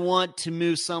I want to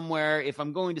move somewhere? If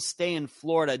I'm going to stay in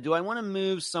Florida, do I want to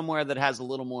move somewhere that has a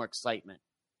little more excitement?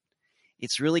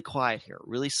 It's really quiet here,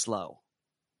 really slow.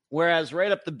 Whereas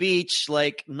right up the beach,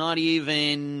 like not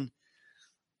even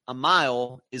a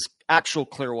mile, is actual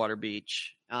Clearwater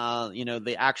Beach,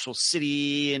 the actual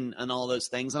city and all those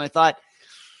things. And I thought,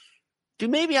 dude,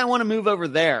 maybe I want to move over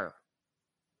there.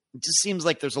 It just seems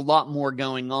like there's a lot more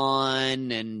going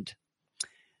on. And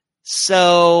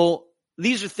so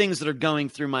these are things that are going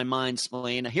through my mind,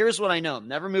 Spillane. Here's what I know. I'm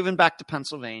never moving back to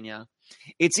Pennsylvania.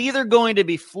 It's either going to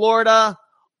be Florida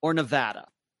or Nevada.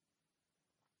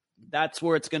 That's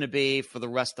where it's going to be for the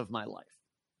rest of my life.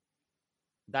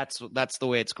 That's the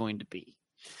way it's going to be.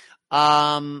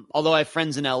 Although I have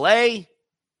friends in LA,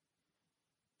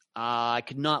 I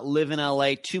could not live in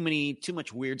LA. Too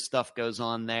much weird stuff goes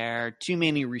on there. Too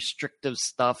many restrictive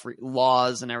stuff,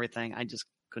 laws and everything. I just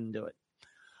couldn't do it.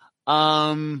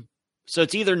 So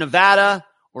it's either Nevada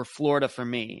or Florida for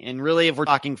me. And really, if we're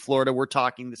talking Florida, we're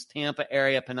talking this Tampa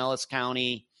area, Pinellas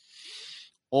County,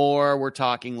 or we're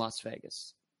talking Las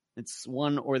Vegas. It's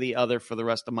one or the other for the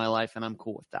rest of my life, and I'm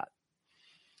cool with that.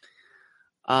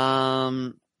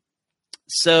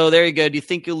 So there you go. Do you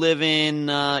think you'll live in,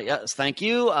 yes, thank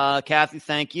you. Kathy,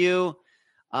 thank you.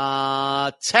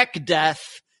 Tech Death,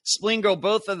 Spleen Girl,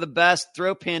 both are the best.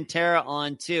 Throw Pantera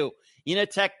on too.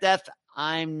 Tech Death,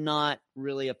 I'm not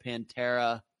really a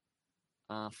Pantera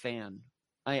fan.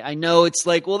 I know it's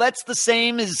like, well, that's the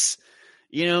same as,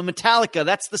 Metallica.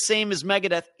 That's the same as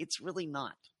Megadeth. It's really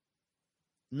not.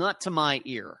 Not to my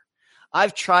ear.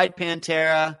 I've tried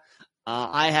Pantera.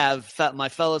 I have some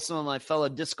of my fellow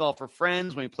disc golfer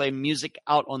friends when we play music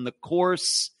out on the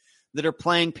course that are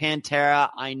playing Pantera.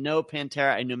 I know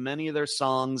Pantera. I know many of their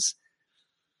songs.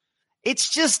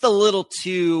 It's just a little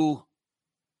too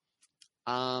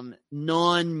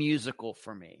non-musical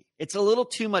for me. It's a little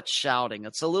too much shouting.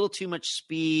 It's a little too much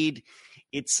speed.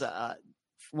 It's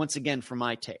once again for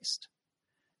my taste.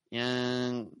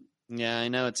 And yeah, I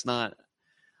know it's not.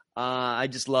 I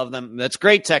just love them. That's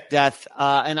great, Tech Death.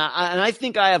 And I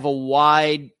think I have a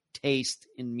wide taste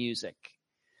in music.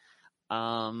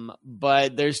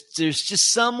 But there's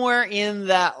just somewhere in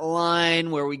that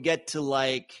line where we get to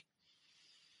like,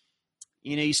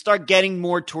 you start getting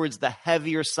more towards the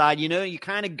heavier side. You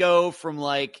kind of go from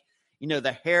like,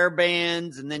 the hair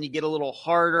bands, and then you get a little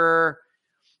harder.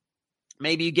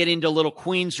 Maybe you get into a little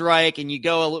Queensryche, and you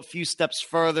go a few steps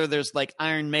further. There's like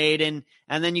Iron Maiden.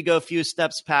 And then you go a few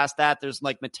steps past that. There's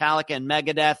like Metallica and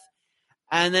Megadeth.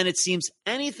 And then it seems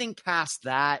anything past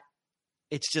that,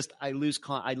 it's just I lose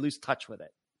touch with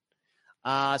it.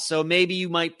 So maybe you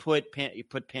might put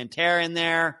Pantera in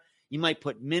there. You might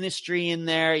put Ministry in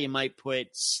there. You might put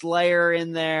Slayer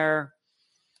in there.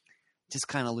 Just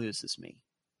kind of loses me.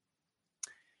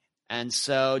 And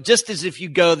so just as if you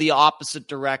go the opposite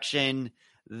direction,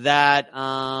 that,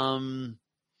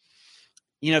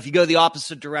 if you go the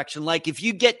opposite direction, like if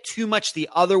you get too much the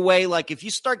other way, like if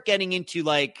you start getting into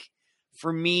like,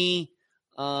 for me,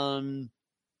 Tom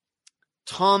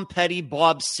Petty,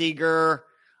 Bob Seger,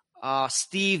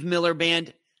 Steve Miller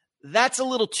Band, that's a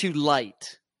little too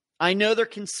light. I know they're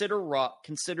considered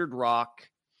rock.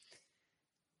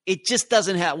 It just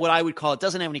doesn't have what I would call, it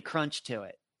doesn't have any crunch to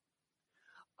it.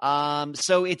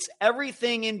 So it's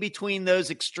everything in between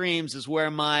those extremes is where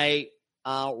my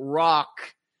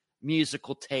rock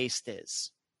musical taste is.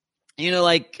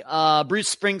 Like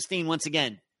Bruce Springsteen, once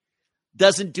again,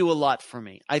 doesn't do a lot for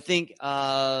me. I think,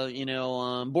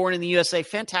 Born in the USA,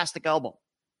 fantastic album.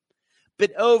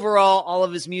 But overall, all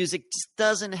of his music just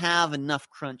doesn't have enough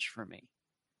crunch for me.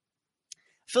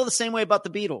 I feel the same way about the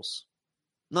Beatles.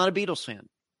 Not a Beatles fan.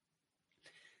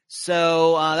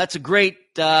 So that's a great,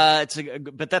 but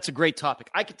that's a great topic.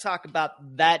 I could talk about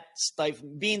that stuff.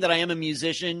 Being that I am a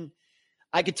musician,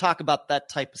 I could talk about that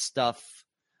type of stuff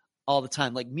all the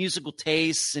time, like musical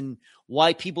tastes and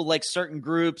why people like certain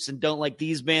groups and don't like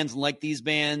these bands and like these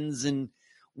bands, and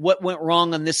what went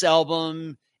wrong on this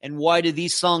album and why do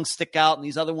these songs stick out and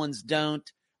these other ones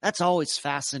don't. That's always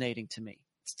fascinating to me.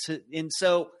 And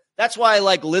so that's why I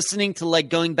like listening to, like,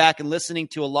 going back and listening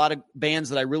to a lot of bands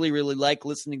that I really, really like,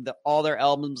 listening to all their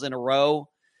albums in a row.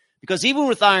 Because even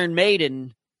with Iron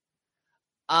Maiden,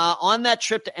 on that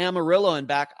trip to Amarillo and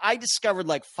back, I discovered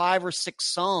like 5 or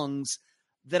 6 songs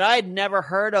that I had never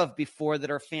heard of before that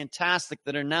are fantastic,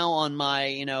 that are now on my,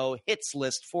 hits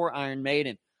list for Iron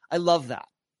Maiden. I love that.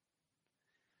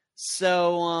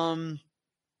 So,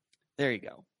 there you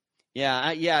go.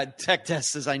 Yeah. Tech Test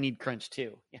says I need crunch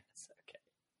too. Yes. Okay.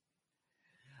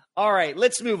 All right,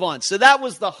 let's move on. So that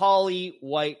was the Holly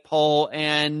White poll.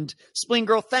 And Spleen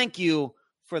Girl, thank you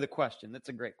for the question. That's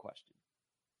a great question.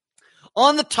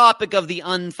 On the topic of the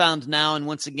Unfound Now, and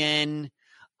once again,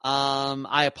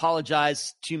 I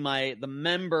apologize to the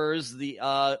members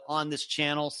on this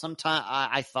channel. Sometime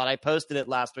I thought I posted it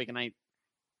last week, and I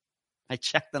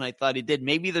checked and I thought it did.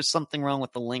 Maybe there's something wrong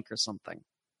with the link or something.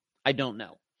 I don't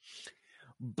know.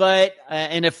 But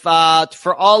and if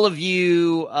for all of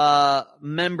you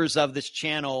members of this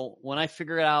channel, when I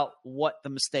figure out what the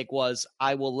mistake was,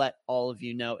 I will let all of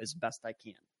you know as best I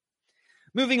can.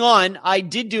 Moving on, I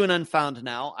did do an Unfound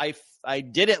Now. I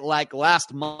did it like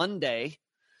last Monday,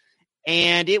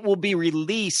 and it will be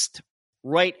released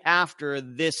right after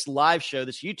this live show,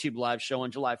 this YouTube live show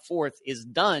on July 4th is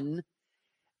done.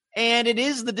 And it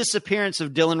is the disappearance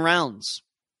of Dylan Rounds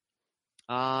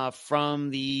from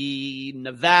the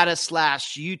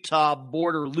Nevada/Utah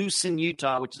border, Lucin,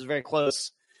 Utah, which is very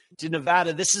close to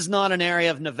Nevada. This is not an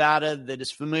area of Nevada that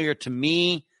is familiar to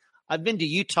me. I've been to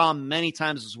Utah many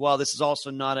times as well. This is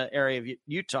also not an area of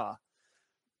Utah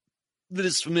that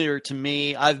is familiar to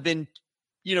me. I've been,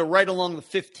 right along the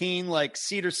 15, like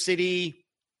Cedar City,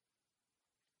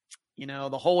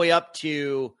 the whole way up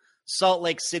to Salt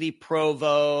Lake City,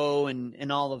 Provo,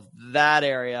 and all of that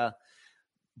area.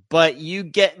 But you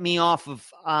get me off of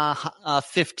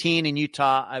 15 in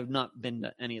Utah, I've not been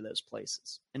to any of those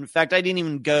places. In fact, I didn't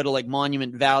even go to like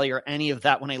Monument Valley or any of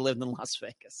that when I lived in Las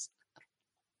Vegas.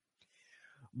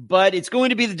 But it's going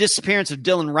to be the disappearance of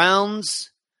Dylan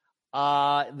Rounds.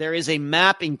 There is a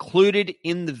map included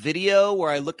in the video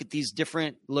where I look at these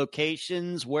different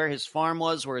locations, where his farm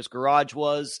was, where his garage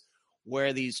was,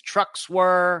 where these trucks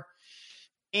were.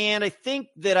 And I think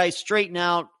that I straighten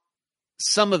out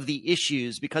some of the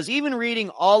issues because even reading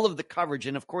all of the coverage,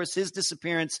 and of course his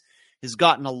disappearance has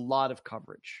gotten a lot of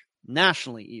coverage,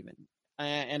 nationally even.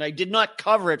 And I did not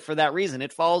cover it for that reason.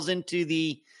 It falls into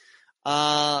the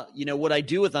what I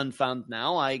do with Unfound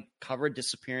Now. I cover a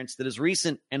disappearance that is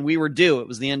recent, and we were due. It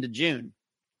was the end of June.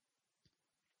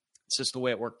 It's just the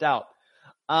way it worked out.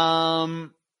 But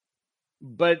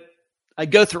I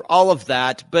go through all of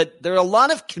that, but there are a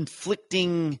lot of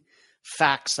conflicting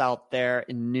facts out there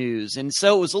in news. And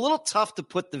so it was a little tough to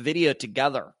put the video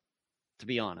together, to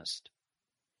be honest,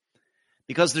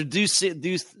 because there do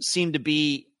seem to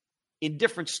be, in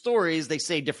different stories, they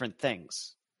say different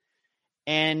things.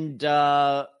 And,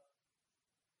 of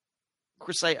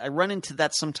course, I run into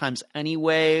that sometimes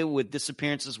anyway with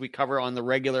disappearances we cover on the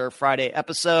regular Friday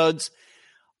episodes.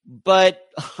 But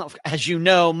as you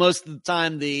know, most of the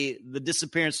time, the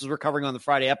disappearances we're covering on the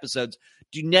Friday episodes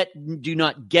do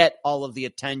not get all of the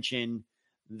attention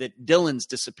that Dylan's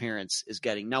disappearance is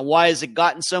getting. Now, why has it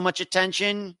gotten so much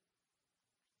attention?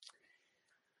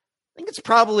 I think it's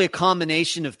probably a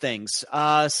combination of things.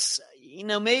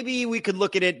 Maybe we could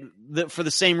look at it for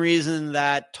the same reason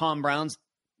that Tom Brown's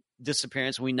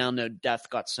disappearance, we now know death,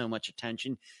 got so much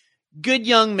attention. Good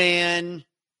young man,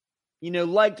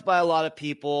 liked by a lot of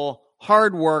people,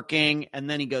 hardworking, and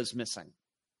then he goes missing.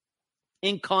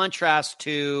 In contrast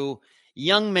to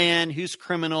young man who's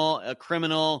a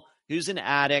criminal, who's an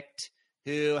addict,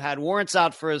 who had warrants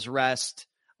out for his arrest,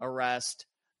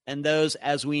 and those,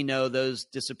 as we know, those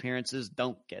disappearances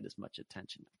don't get as much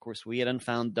attention. Of course, we at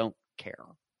Unfound don't care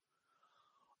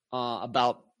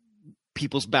about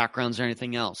people's backgrounds or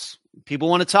anything else. People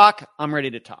want to talk, I'm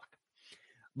ready to talk.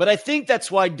 But I think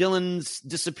that's why Dylan's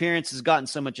disappearance has gotten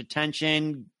so much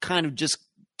attention, kind of just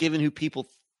given who people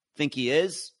think he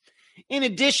is. In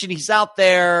addition, he's out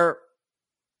there,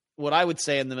 what I would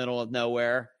say, in the middle of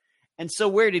nowhere. And so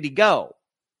where did he go?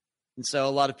 And so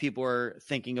a lot of people are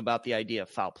thinking about the idea of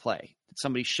foul play. Did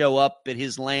somebody show up at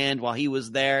his land while he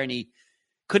was there and he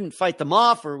couldn't fight them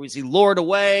off, or was he lured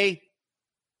away?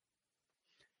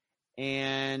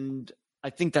 And I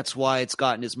think that's why it's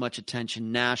gotten as much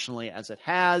attention nationally as it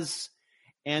has.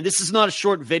 And this is not a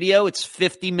short video. It's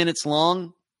 50 minutes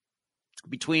long.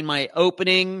 Between my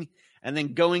opening and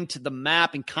then going to the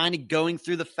map and kind of going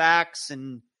through the facts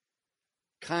and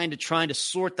kind of trying to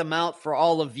sort them out for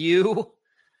all of you.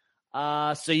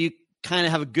 So you kind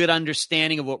of have a good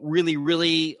understanding of what really,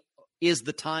 really is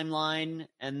the timeline.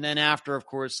 And then after, of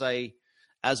course,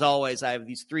 as always, I have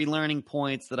these 3 learning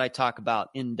points that I talk about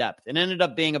in depth. It ended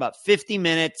up being about 50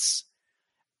 minutes,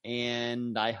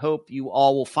 and I hope you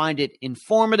all will find it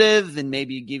informative and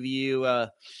maybe give you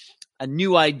a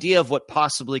new idea of what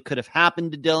possibly could have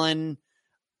happened to Dylan.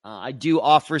 I do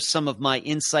offer some of my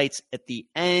insights at the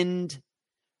end.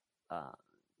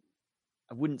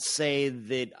 wouldn't say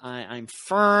that I'm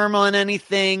firm on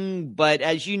anything, but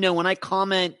as you know, when I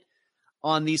comment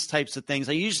on these types of things,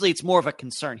 it's more of a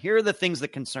concern. Here are the things that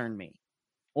concern me.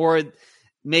 Or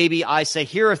maybe I say,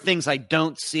 here are things I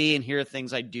don't see and here are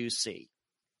things I do see.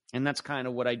 And that's kind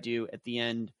of what I do at the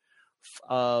end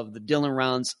of the Dylan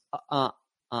Rounds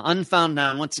Unfound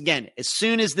Noun. Once again, as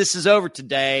soon as this is over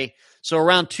today, so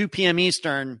around 2 p.m.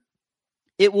 Eastern,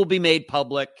 it will be made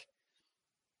public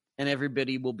and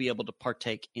everybody will be able to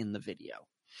partake in the video.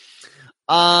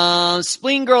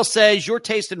 Spleen Girl says, your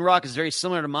taste in rock is very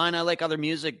similar to mine. I like other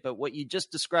music, but what you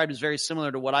just described is very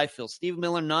similar to what I feel. Steve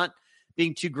Miller not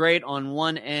being too great on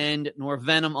one end, nor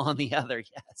Venom on the other.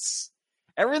 Yes.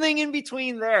 Everything in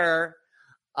between there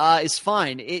is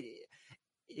fine.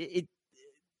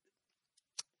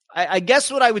 I guess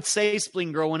what I would say,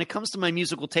 Spleen Girl, when it comes to my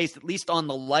musical taste, at least on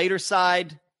the lighter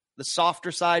side, the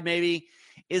softer side maybe,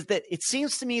 is that it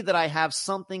seems to me that I have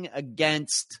something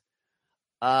against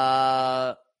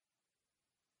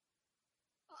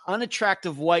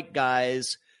unattractive white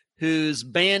guys whose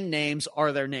band names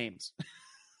are their names.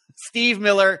 Steve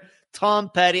Miller,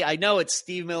 Tom Petty. I know it's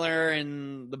Steve Miller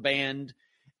and the band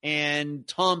and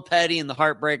Tom Petty and the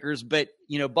Heartbreakers, but,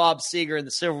 Bob Seger and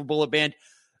the Silver Bullet Band.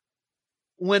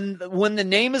 When the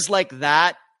name is like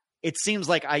that, it seems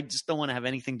like I just don't want to have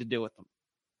anything to do with them.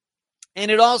 And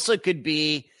it also could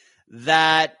be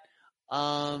that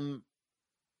that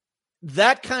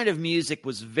kind of music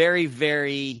was very,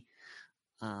 very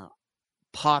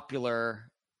popular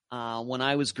when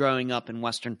I was growing up in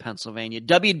Western Pennsylvania.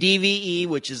 WDVE,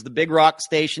 which is the big rock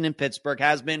station in Pittsburgh,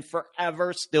 has been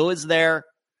forever, still is there.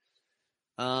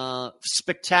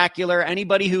 Spectacular.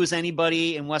 Anybody who was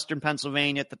anybody in Western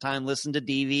Pennsylvania at the time listened to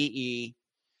DVE.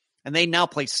 And they now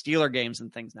play Steeler games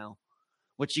and things now,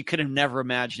 which you could have never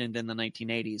imagined in the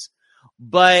 1980s.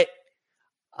 But,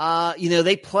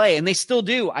 they play, and they still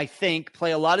do, I think,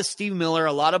 play a lot of Steve Miller,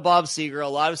 a lot of Bob Seger, a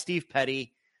lot of Steve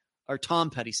Petty, or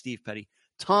Tom Petty,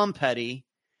 Tom Petty.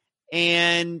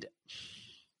 And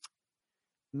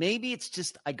maybe it's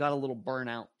just I got a little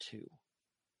burnout too.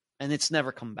 And it's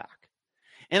never come back.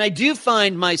 And I do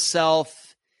find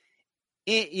myself,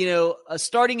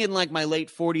 starting in like my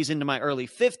late 40s into my early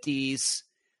 50s,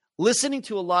 listening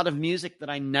to a lot of music that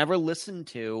I never listened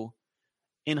to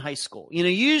in high school.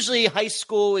 Usually high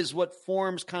school is what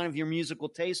forms kind of your musical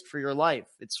taste for your life.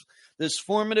 It's those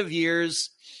formative years,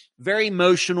 very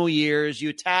emotional years.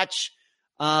 You attach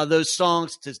those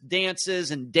songs to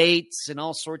dances and dates and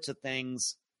all sorts of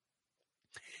things.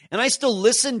 And I still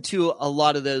listen to a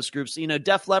lot of those groups.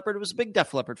 Def Leppard, was a big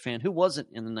Def Leppard fan. Who wasn't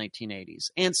in the 1980s?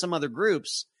 And some other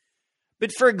groups.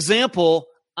 But for example,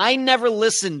 I never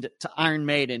listened to Iron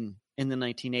Maiden in the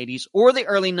 1980s or the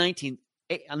early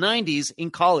 90s in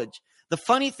college. The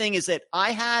funny thing is that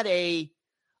I had a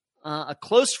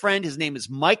close friend. His name is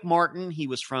Mike Martin. He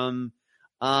was from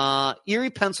Erie,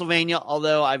 Pennsylvania,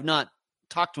 although I've not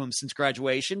talked to him since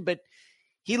graduation. But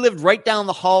he lived right down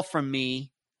the hall from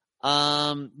me.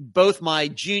 Both my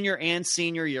junior and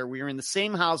senior year, we were in the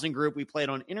same housing group. We played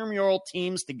on intramural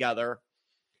teams together.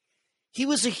 He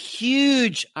was a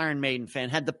huge Iron Maiden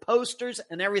fan, had the posters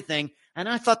and everything. And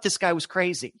I thought this guy was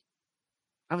crazy.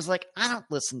 I was like, I don't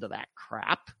listen to that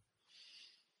crap.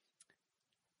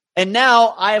 And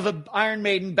now I have an Iron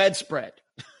Maiden bedspread.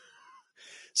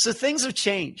 So things have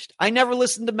changed. I never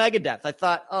listened to Megadeth. I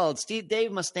thought, it's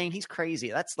Dave Mustaine. He's crazy.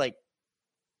 That's like,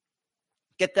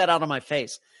 get that out of my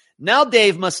face. Now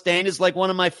Dave Mustaine is like one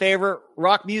of my favorite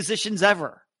rock musicians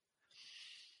ever.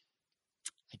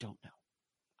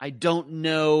 I don't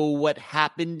know what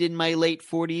happened in my late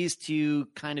 40s to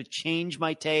kind of change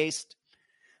my taste.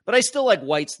 But I still like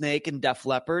Whitesnake and Def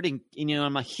Leppard. And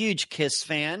I'm a huge Kiss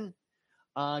fan.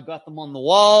 Got them on the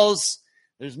walls.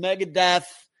 There's Megadeth.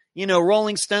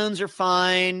 Rolling Stones are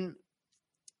fine.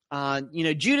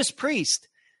 Judas Priest.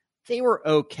 They were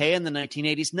okay in the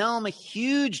 1980s. Now I'm a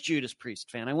huge Judas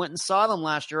Priest fan. I went and saw them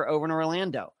last year over in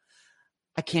Orlando.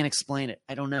 I can't explain it.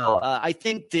 I don't know. I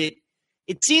think that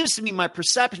it seems to me my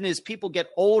perception is people get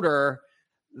older,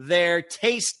 their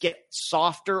taste gets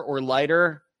softer or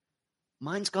lighter.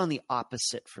 Mine's gone the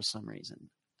opposite for some reason.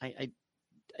 I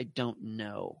don't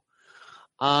know.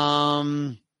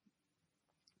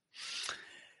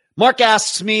 Mark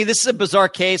asks me, this is a bizarre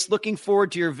case. Looking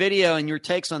forward to your video and your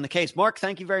takes on the case. Mark,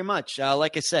 thank you very much.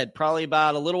 Like I said, probably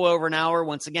about a little over an hour.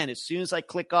 Once again, as soon as I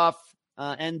click off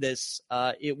end this,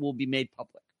 it will be made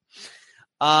public.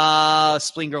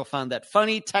 Spleen Girl found that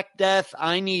funny. Tech Death,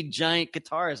 I need giant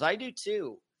guitars. I do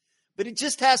too. But it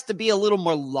just has to be a little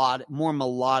more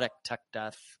melodic Tech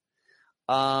Death.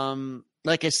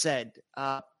 Like I said,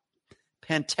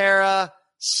 Pantera,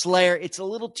 Slayer, it's a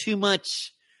little too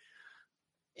much,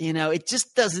 it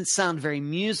just doesn't sound very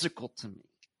musical to me.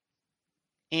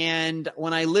 And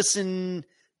when I listen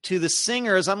to the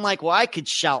singers, I'm like, well, I could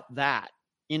shout that,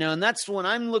 and that's when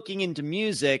I'm looking into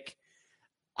music.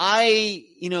 I,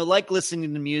 like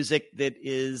listening to music that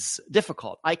is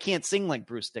difficult. I can't sing like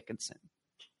Bruce Dickinson.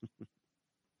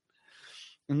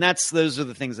 And those are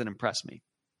the things that impress me.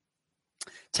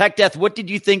 Tech Death, what did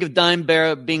you think of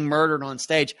Dimebag being murdered on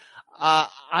stage?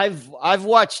 I've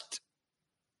watched,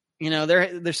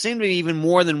 there seemed to be even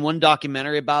more than one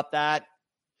documentary about that.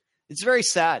 It's very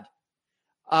sad.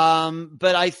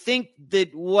 But I think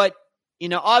that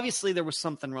obviously there was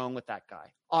something wrong with that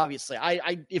guy. Obviously,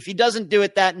 if he doesn't do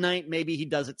it that night, maybe he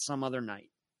does it some other night.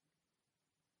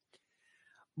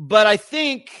 But I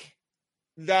think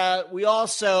that we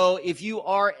also, if you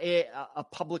are a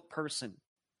public person,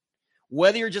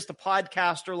 whether you're just a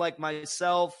podcaster like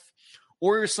myself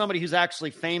or you're somebody who's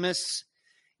actually famous,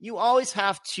 you always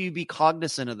have to be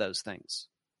cognizant of those things.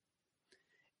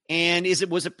 And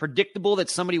was it predictable that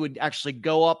somebody would actually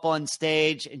go up on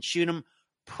stage and shoot him?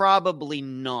 Probably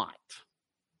not.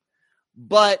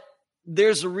 But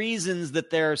there's reasons that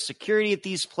there are security at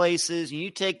these places. You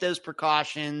take those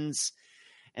precautions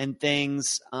and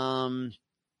things. I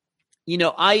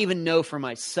even know for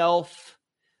myself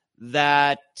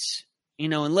that,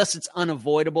 unless it's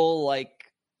unavoidable,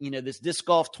 like, this disc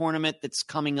golf tournament that's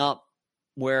coming up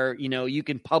where, you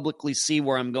can publicly see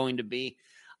where I'm going to be.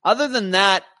 Other than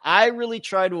that, I really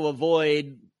try to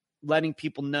avoid letting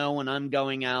people know when I'm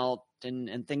going out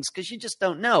and things, because you just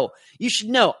don't know. You should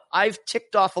know, I've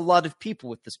ticked off a lot of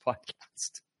people with this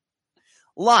podcast.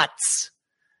 Lots.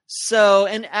 So,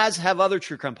 and as have other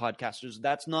true crime podcasters,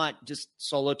 that's not just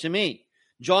solo to me.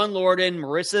 John Lorden,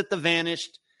 Marissa at The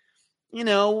Vanished,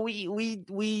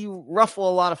 we ruffle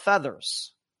a lot of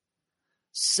feathers.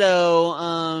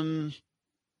 So,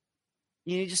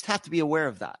 you just have to be aware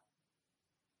of that.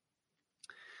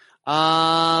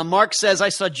 Mark says, I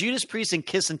saw Judas Priest and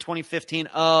Kiss in 2015.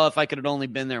 Oh, if I could have only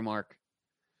been there, Mark.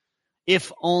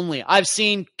 If only. I've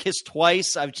seen Kiss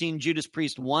twice. I've seen Judas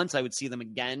Priest once. I would see them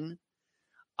again.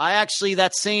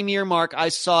 That same year, Mark, I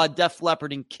saw Def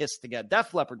Leppard and Kiss together.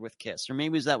 Def Leppard with Kiss, or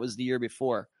maybe that was the year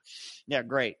before. Yeah,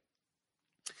 great.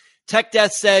 Tech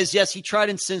Death says, yes, he tried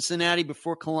in Cincinnati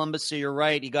before Columbus, so you're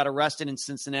right. He got arrested in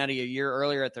Cincinnati a year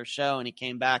earlier at their show, and he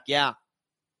came back. Yeah.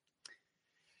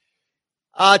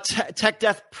 Tech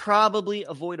Death, probably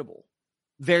avoidable.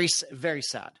 Very, very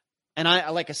sad. And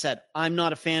like I said, I'm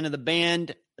not a fan of the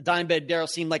band. Dimebag Darrell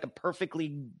seemed like a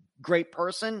perfectly great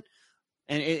person,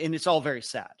 and it's all very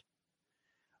sad.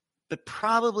 But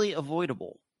probably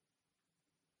avoidable.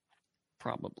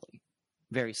 Probably.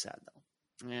 Very sad,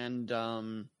 though.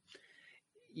 And,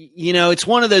 it's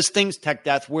one of those things, Tech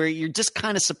Death, where you're just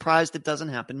kind of surprised it doesn't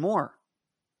happen more.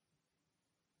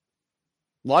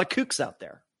 A lot of kooks out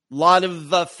there. A lot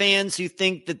of fans who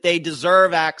think that they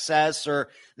deserve access, or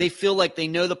they feel like they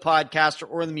know the podcaster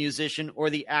or the musician or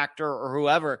the actor or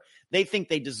whoever. They think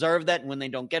they deserve that, and when they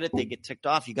don't get it, they get ticked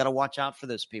off. You got to watch out for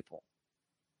those people.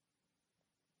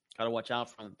 Got to watch out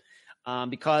for them.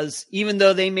 Because even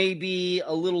though they may be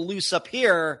a little loose up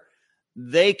here,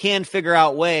 they can figure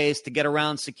out ways to get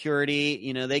around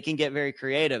security. They can get very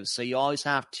creative. So you always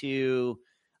have to,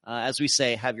 as we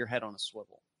say, have your head on a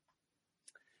swivel.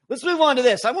 Let's move on to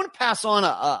this. I want to pass on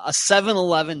a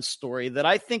 7-Eleven story that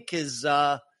I think has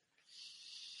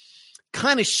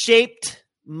kind of shaped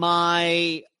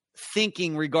my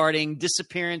thinking regarding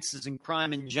disappearances and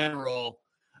crime in general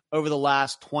over the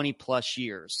last 20 plus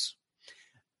years.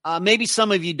 Maybe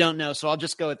some of you don't know, so I'll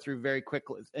just go through very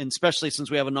quickly, and especially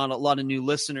since we have not a lot of new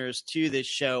listeners to this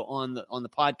show on the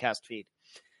podcast feed.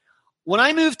 When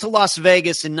I moved to Las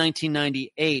Vegas in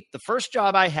 1998, the first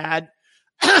job I had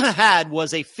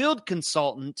was a field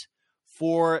consultant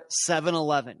for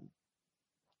 7-Eleven.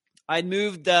 I'd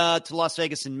moved to Las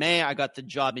Vegas in May. I got the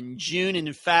job in June. And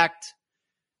in fact,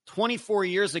 24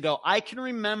 years ago, I can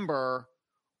remember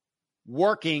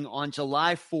working on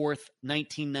July 4th,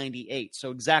 1998. So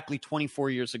exactly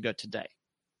 24 years ago today.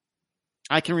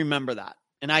 I can remember that.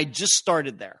 And I just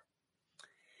started there.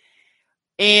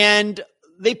 And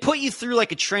they put you through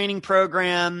like a training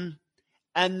program.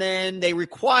 And then they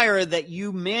require that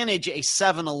you manage a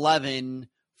 7-Eleven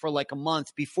for like a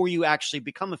month before you actually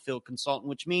become a field consultant,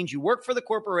 which means you work for the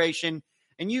corporation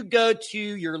and you go to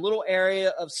your little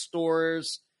area of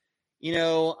stores,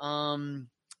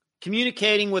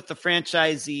 communicating with the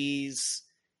franchisees,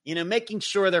 making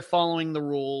sure they're following the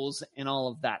rules and all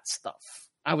of that stuff.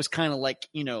 I was kind of like,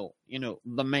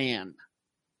 the man,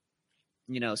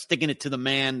 sticking it to the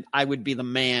man. I would be the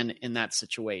man in that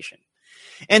situation.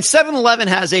 And 7-Eleven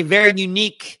has a very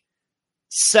unique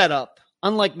setup,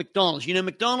 unlike McDonald's.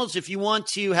 McDonald's, if you want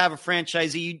to have a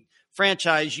franchise, you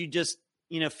just,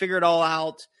 figure it all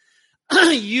out.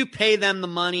 You pay them the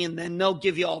money and then they'll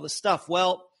give you all the stuff.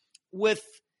 Well, with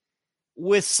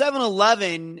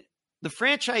 7-Eleven, the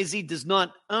franchisee does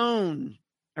not own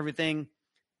everything.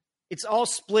 It's all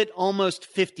split almost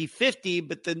 50-50.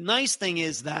 But the nice thing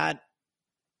is that,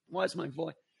 why is my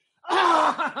voice?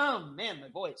 Oh, man, my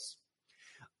voice.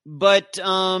 But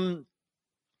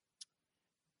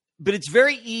it's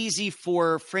very easy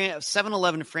for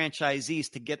 7-Eleven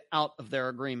franchisees to get out of their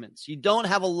agreements. You don't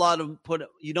have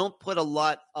you don't put a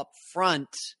lot up front.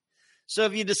 So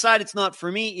if you decide it's not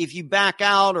for me, if you back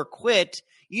out or quit,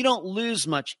 you don't lose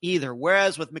much either.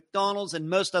 Whereas with McDonald's and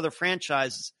most other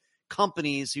franchise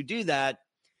companies who do that,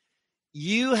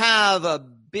 you have a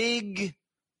big,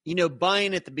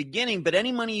 buy-in at the beginning, but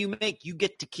any money you make, you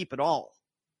get to keep it all.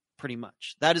 Pretty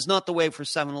much. That is not the way for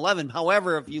 7-Eleven.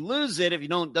 However, if you lose it, if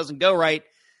it doesn't go right,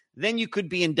 then you could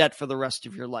be in debt for the rest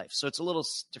of your life. So it's a little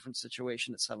different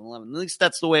situation at 7-Eleven. At least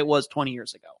that's the way it was 20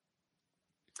 years ago.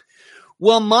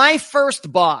 Well, my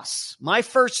first boss, my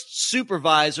first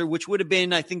supervisor, which would have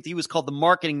been, I think he was called the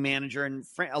marketing manager, and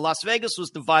Las Vegas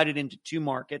was divided into two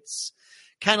markets,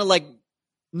 kind of like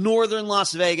northern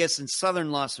Las Vegas and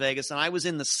southern Las Vegas, and I was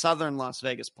in the southern Las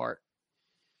Vegas part.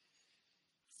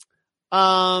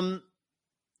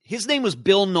 His name was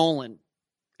Bill Nolan,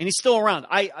 and he's still around.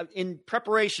 In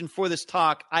preparation for this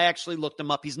talk, I actually looked him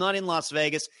up. He's not in Las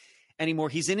Vegas anymore.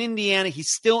 He's in Indiana.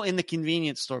 He's still in the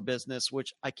convenience store business,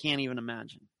 which I can't even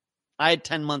imagine. I had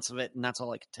 10 months of it, and that's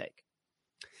all I could take.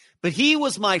 But he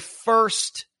was my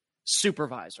first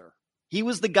supervisor. He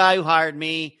was the guy who hired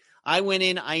me. I went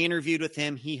in, I interviewed with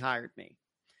him. He hired me.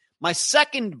 My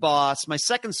second boss, my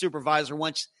second supervisor,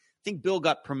 once I think Bill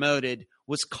got promoted,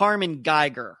 was Carmen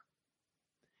Geiger.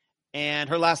 And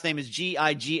her last name is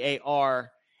Gigar.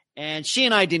 And she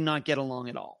and I did not get along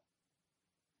at all.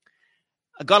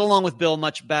 I got along with Bill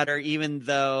much better, even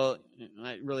though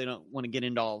I really don't want to get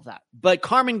into all of that. But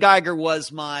Carmen Geiger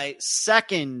was my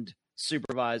second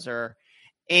supervisor.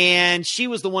 And she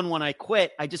was the one when I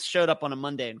quit. I just showed up on a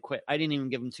Monday and quit. I didn't even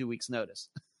give them 2 weeks notice.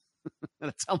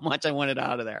 That's how much I wanted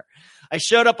out of there. I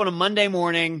showed up on a Monday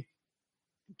morning,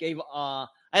 I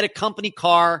had a company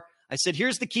car. I said,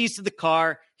 here's the keys to the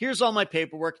car. Here's all my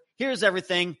paperwork. Here's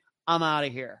everything. I'm out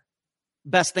of here.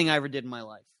 Best thing I ever did in my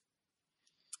life.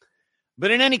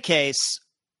 But in any case,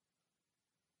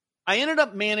 I ended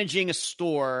up managing a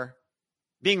store,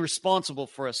 being responsible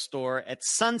for a store at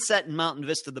Sunset and Mountain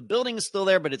Vista. The building is still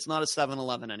there, but it's not a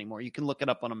 7-Eleven anymore. You can look it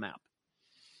up on a map.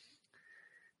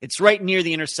 It's right near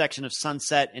the intersection of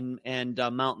Sunset and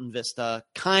Mountain Vista,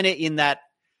 kind of in that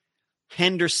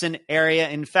Henderson area.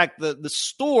 In fact, the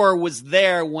store was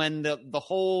there when the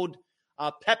whole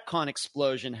Pepcon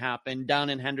explosion happened down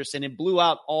in Henderson. It blew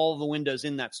out all the windows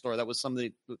in that store. That was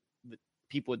something that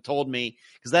people had told me,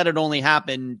 because that had only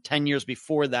happened 10 years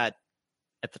before that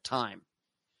at the time.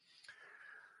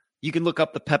 You can look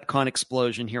up the Pepcon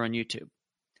explosion here on YouTube.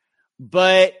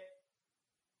 But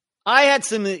I had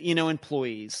some,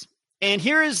 employees. And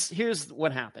here's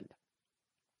what happened.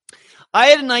 I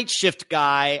had a night shift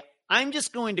guy. I'm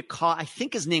just going to call, I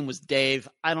think his name was Dave.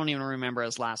 I don't even remember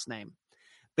his last name.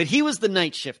 But he was the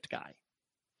night shift guy.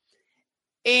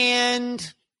 And,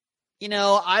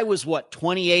 I was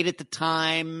 28 at the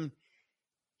time.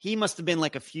 He must have been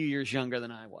like a few years younger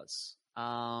than I was.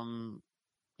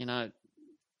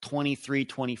 23,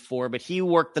 24. But he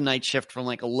worked the night shift from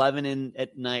like 11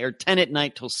 at night or 10 at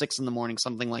night till 6 in the morning,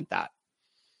 something like that.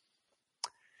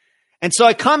 And so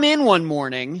I come in one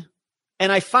morning,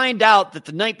 and I find out that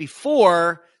the night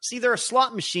before, there are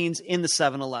slot machines in the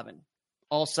 7-Eleven,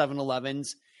 all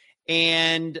 7-Elevens,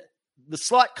 and the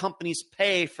slot companies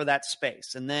pay for that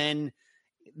space. And then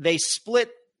they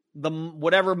split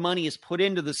whatever money is put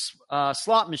into the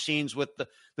slot machines with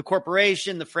the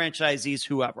corporation, the franchisees,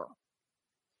 whoever.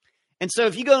 And so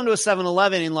if you go into a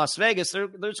 7-Eleven in Las Vegas,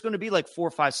 there's going to be like 4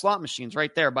 or 5 slot machines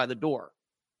right there by the door.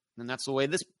 And that's the way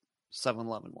this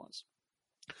 7-Eleven was.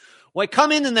 Well, I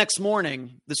come in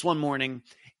this one morning,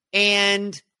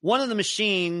 and one of the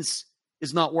machines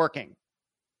is not working.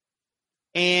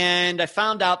 And I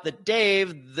found out that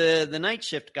Dave, the night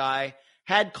shift guy,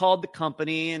 had called the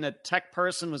company, and a tech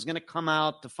person was going to come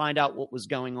out to find out what was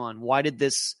going on. Why did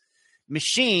this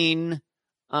machine,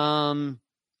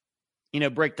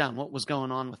 break down? What was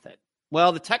going on with it?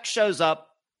 Well, the tech shows up,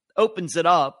 opens it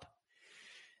up,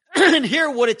 and here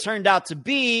what it turned out to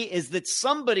be is that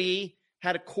somebody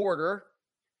had a quarter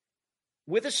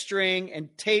with a string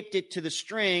and taped it to the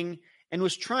string and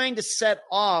was trying to set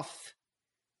off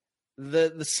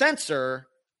the sensor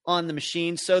on the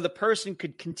machine so the person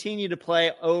could continue to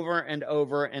play over and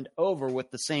over and over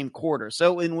with the same quarter.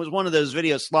 So it was one of those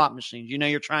video slot machines.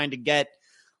 You're trying to get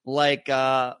like,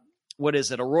 what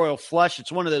is it, a royal flush?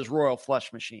 It's one of those royal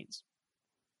flush machines.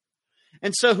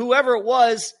 And so whoever it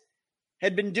was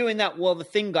had been doing that. Well, the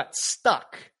thing got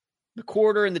stuck. The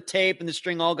quarter and the tape and the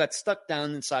string all got stuck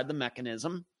down inside the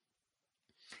mechanism.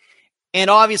 And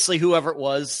obviously whoever it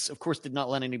was, of course, did not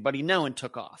let anybody know and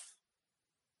took off.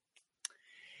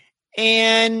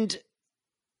 And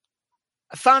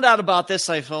I found out about this.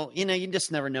 I felt, you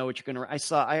just never know what you're going to. I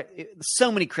saw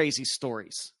so many crazy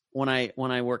stories when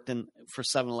I worked for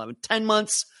 7-Eleven. 10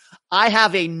 months, I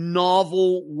have a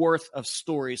novel worth of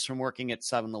stories from working at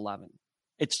 7-Eleven.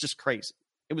 It's just crazy.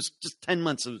 It was just 10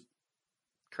 months of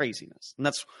craziness. And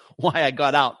that's why I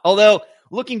got out. Although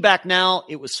looking back now,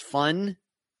 it was fun.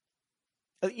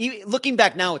 Looking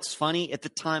back now, it's funny. At the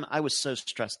time, I was so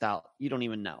stressed out. You don't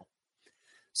even know.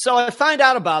 So I find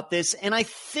out about this, and I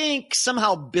think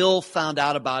somehow Bill found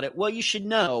out about it. Well, you should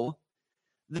know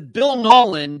that Bill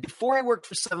Nolan, before he worked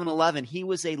for 7-Eleven, he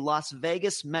was a Las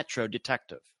Vegas Metro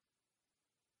detective.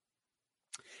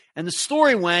 And the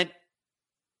story went,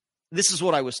 this is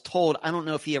what I was told. I don't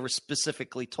know if he ever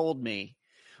specifically told me,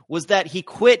 was that he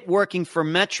quit working for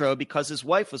Metro because his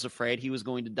wife was afraid he was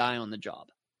going to die on the job.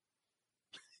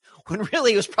 When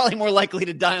really he was probably more likely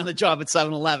to die on the job at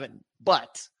 7-Eleven.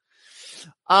 But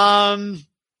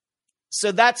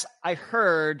so that's, I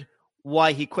heard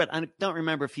why he quit. I don't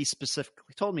remember if he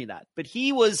specifically told me that, but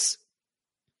he was,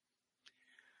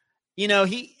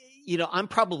 I'm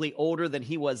probably older than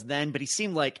he was then, but he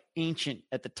seemed like ancient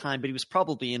at the time, but he was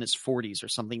probably in his 40s or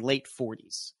something, late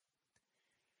 40s.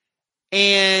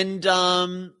 And,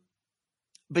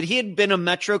 but he had been a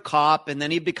Metro cop and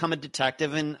then he'd become a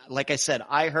detective. And like I said,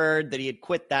 I heard that he had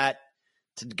quit that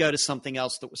to go to something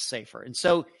else that was safer. And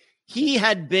so he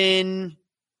had been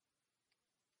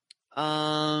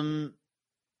a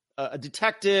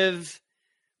detective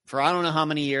for I don't know how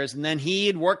many years. And then he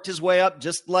had worked his way up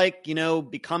just like,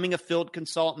 becoming a field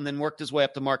consultant, then worked his way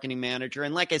up to marketing manager.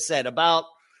 And like I said, about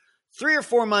 3 or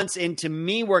 4 months into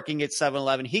me working at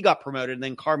 7-Eleven, he got promoted. And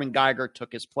then Carmen Geiger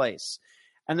took his place.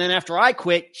 And then after I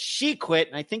quit, she quit.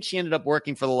 And I think she ended up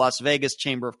working for the Las Vegas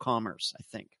Chamber of Commerce, I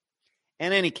think.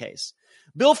 In any case,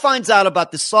 Bill finds out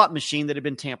about the slot machine that had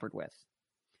been tampered with.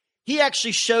 He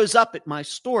actually shows up at my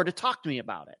store to talk to me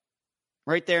about it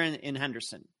right there in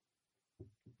Henderson.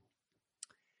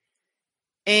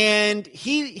 And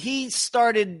he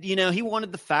started, he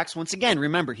wanted the facts. Once again,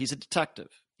 remember, he's a detective.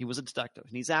 He was a detective.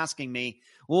 And he's asking me,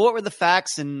 well, what were the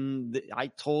facts? And I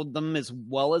told them as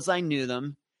well as I knew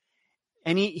them.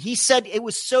 And he said it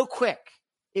was so quick.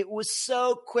 It was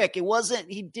so quick.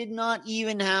 He did not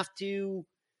even have to,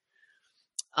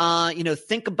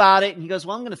 think about it. And he goes,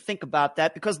 well, I'm going to think about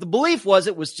that, because the belief was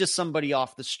it was just somebody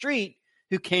off the street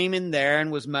who came in there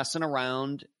and was messing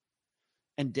around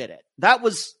and did it. That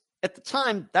was, at the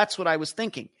time, that's what I was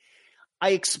thinking. I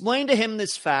explained to him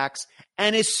this facts.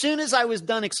 And as soon as I was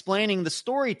done explaining the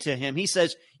story to him, he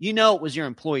says, it was your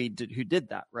employee who did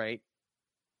that, right?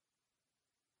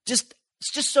 It's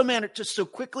just so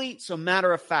quickly, so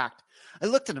matter of fact. I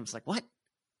looked at him, I was like, what?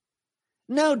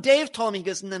 No, Dave told me. He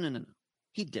goes, no.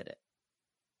 He did it.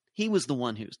 He was the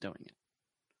one who was doing it.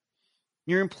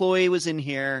 Your employee was in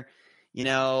here,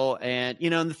 and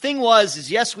the thing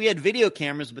was, yes, we had video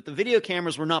cameras, but the video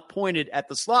cameras were not pointed at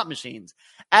the slot machines,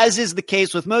 as is the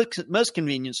case with most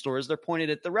convenience stores. They're pointed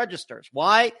at the registers.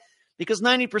 Why? Because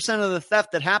 90% of the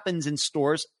theft that happens in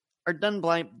stores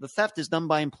the theft is done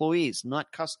by employees,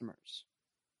 not customers.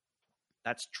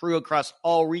 That's true across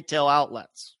all retail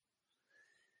outlets.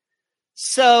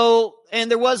 So,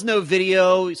 and there was no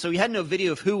video. So we had no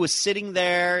video of who was sitting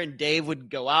there, and Dave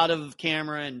would go out of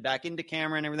camera and back into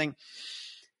camera and everything.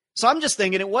 So I'm just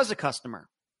thinking it was a customer.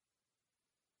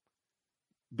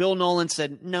 Bill Nolan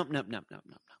said, no.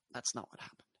 That's not what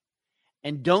happened.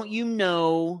 And don't you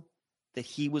know that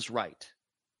he was right?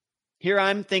 Here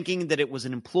I'm thinking that it was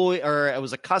an employee or it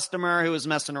was a customer who was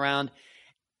messing around.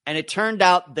 And it turned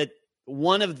out that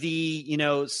one of the,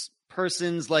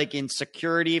 persons like in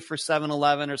security for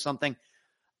 7-Eleven or something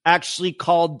actually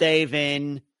called Dave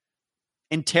in,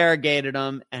 interrogated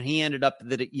him, and he ended up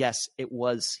that yes, it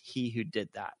was he who did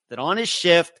that. That on his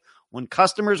shift, when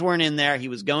customers weren't in there, he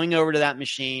was going over to that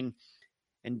machine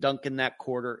and dunking that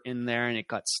quarter in there, and it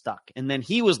got stuck. And then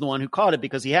he was the one who caught it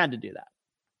because he had to do that.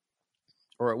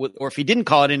 Or if he didn't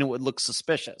call it in, it would look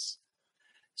suspicious.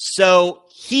 So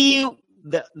the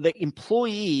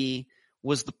employee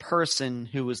was the person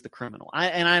who was the criminal.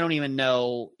 I don't even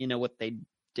know, what they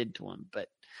did to him, but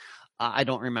I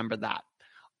don't remember that.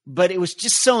 But it was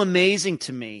just so amazing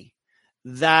to me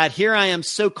that here I am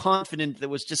so confident that it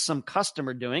was just some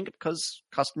customer doing it, because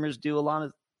customers do a lot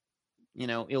of,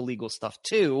 illegal stuff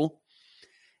too.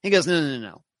 He goes,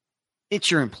 no. It's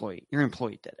your employee. Your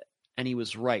employee did it. And he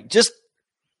was right. Just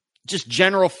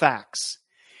general facts.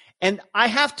 And I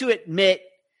have to admit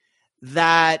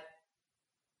that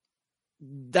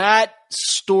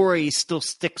story still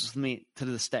sticks with me to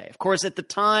this day. Of course, at the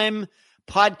time,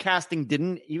 podcasting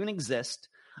didn't even exist.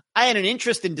 I had an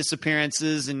interest in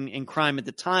disappearances and crime at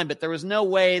the time, but there was no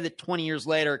way that 20 years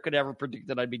later I could ever predict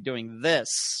that I'd be doing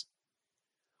this.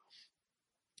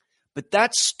 But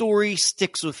that story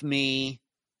sticks with me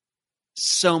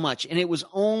so much. And it was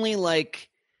only like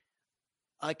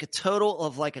a total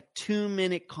of like a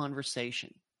 2-minute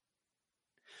conversation.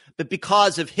 But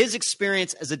because of his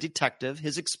experience as a detective,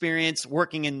 his experience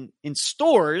working in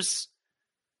stores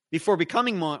before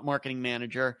becoming marketing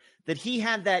manager, that he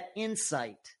had that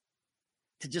insight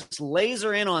to just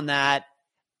laser in on that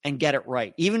and get it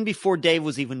right, even before Dave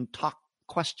was even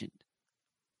questioned.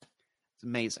 It's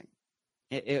amazing.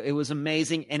 It was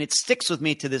amazing, and it sticks with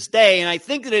me to this day. And I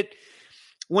think that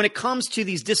when it comes to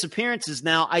these disappearances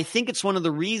now, I think it's one of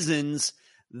the reasons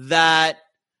that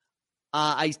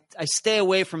I stay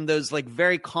away from those like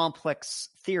very complex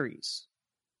theories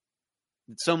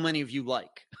that so many of you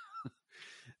like.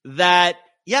 That,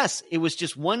 yes, it was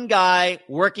just one guy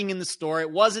working in the store. It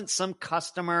wasn't some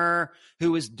customer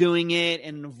who was doing it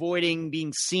and avoiding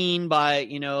being seen by,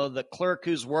 the clerk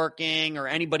who's working or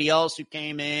anybody else who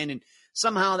came in. And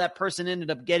somehow that person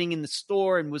ended up getting in the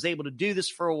store and was able to do this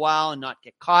for a while and not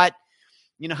get caught.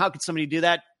 How could somebody do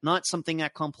that? Not something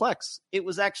that complex. It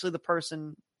was actually the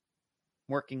person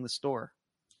working the store.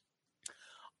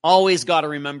 Always got to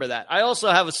remember that. I also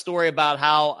have a story about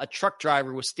how a truck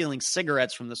driver was stealing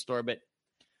cigarettes from the store, but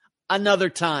another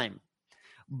time.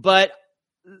 But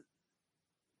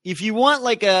if you want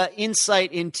like a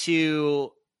insight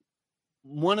into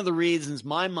one of the reasons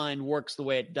my mind works the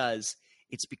way it does,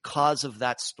 it's because of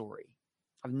that story.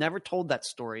 I've never told that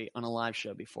story on a live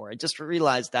show before. I just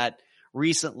realized that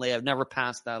recently. I've never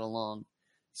passed that along.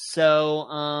 So,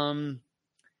 I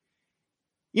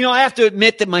have to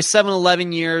admit that my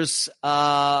 7-Eleven years,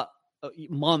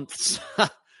 months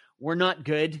were not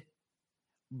good,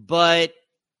 but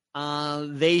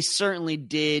they certainly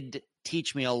did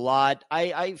teach me a lot.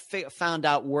 I found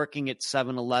out working at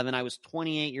 7-Eleven. I was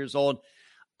 28 years old,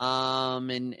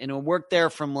 and I worked there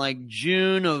from like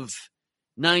June of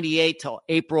 98 till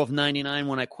April of 99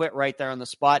 when I quit right there on the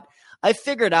spot. I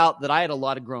figured out that I had a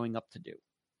lot of growing up to do.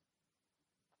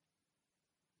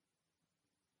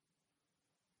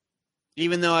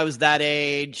 Even though I was that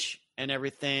age and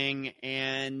everything,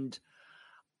 and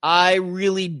I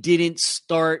really didn't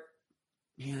start,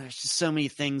 there's just so many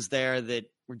things there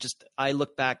that were just, I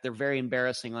look back, they're very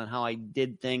embarrassing on how I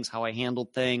did things, how I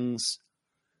handled things.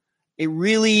 I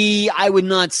would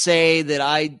not say that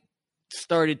I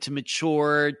started to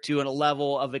mature to a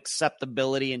level of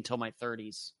acceptability until my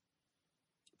 30s.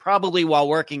 Probably while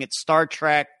working at Star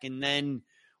Trek and then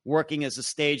working as a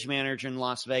stage manager in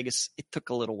Las Vegas, it took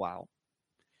a little while.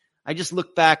 I just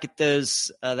look back at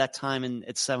those that time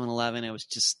at 7-Eleven. It was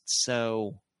just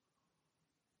so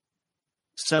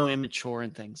immature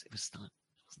and things. It was not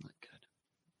good.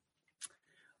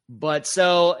 But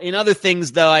so in other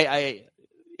things though,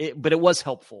 but it was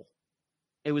helpful.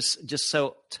 It was just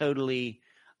so totally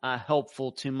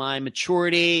helpful to my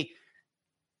maturity.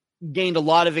 Gained a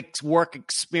lot of work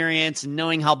experience and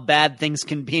knowing how bad things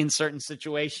can be in certain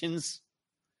situations.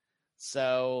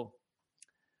 So.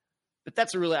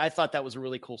 But I thought that was a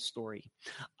really cool story.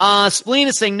 Spleen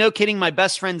is saying, no kidding, my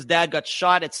best friend's dad got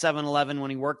shot at 7-Eleven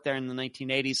when he worked there in the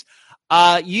 1980s.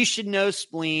 You should know,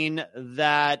 Spleen,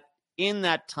 that in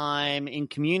that time, in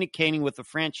communicating with the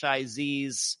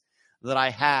franchisees that I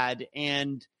had,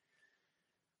 and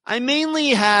I mainly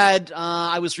had,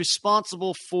 I was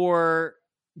responsible for,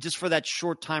 just for that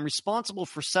short time, responsible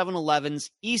for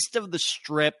 7-Elevens east of the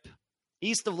Strip,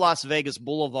 east of Las Vegas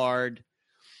Boulevard,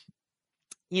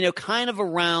 kind of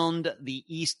around the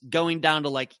east, going down to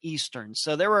like Eastern.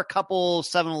 So there were a couple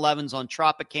 7-Elevens on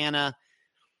Tropicana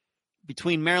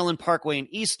between Maryland Parkway and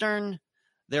Eastern.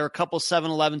 There were a couple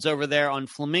 7-Elevens over there on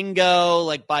Flamingo,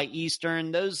 like by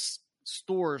Eastern. Those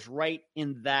stores right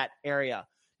in that area.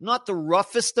 Not the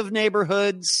roughest of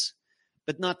neighborhoods,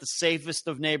 but not the safest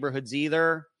of neighborhoods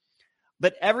either.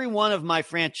 But every one of my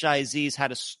franchisees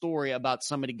had a story about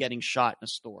somebody getting shot in a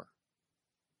store.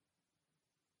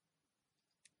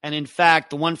 And in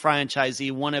fact, the one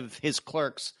franchisee, one of his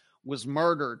clerks, was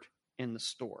murdered in the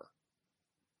store.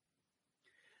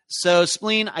 So,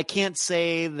 Spleen, I can't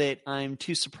say that I'm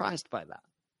too surprised by that.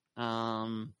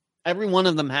 Every one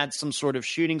of them had some sort of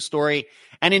shooting story.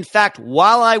 And in fact,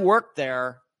 while I worked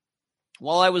there,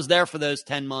 while I was there for those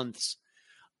 10 months,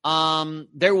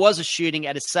 there was a shooting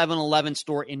at a 7-Eleven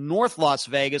store in North Las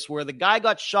Vegas where the guy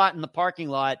got shot in the parking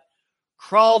lot,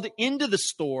 crawled into the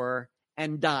store,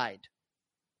 and died.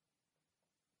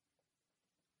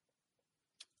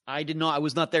 I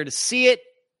was not there to see it,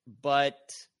 but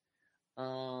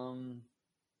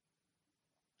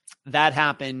that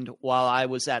happened while I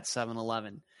was at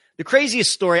 7-Eleven. The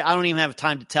craziest story, I don't even have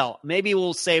time to tell. Maybe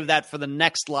we'll save that for the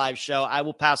next live show. I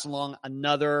will pass along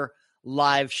another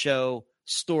live show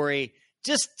story,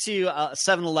 just to a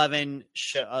 7-Eleven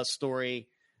story,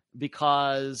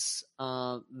 because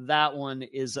that one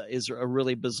is a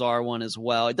really bizarre one as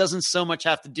well. It doesn't so much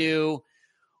have to do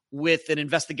with an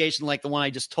investigation like the one I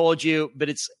just told you,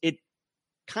 but it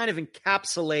kind of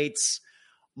encapsulates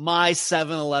my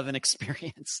 7-Eleven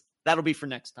experience. That'll be for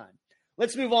next time.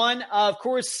 Let's move on. Of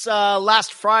course,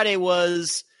 last Friday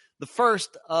was the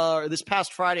first, this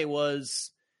past Friday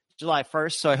was July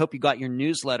 1st, so I hope you got your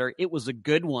newsletter. It was a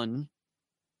good one.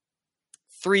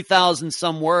 3,000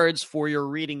 some words for your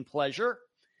reading pleasure.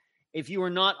 If you are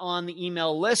not on the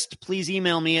email list, please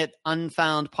email me at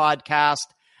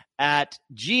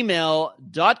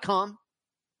unfoundpodcast@gmail.com.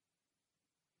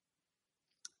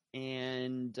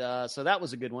 And so that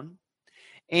was a good one.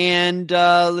 And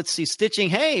let's see, Stitching.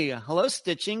 Hey, hello,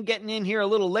 Stitching. Getting in here a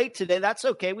little late today. That's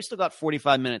okay. We still got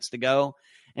 45 minutes to go.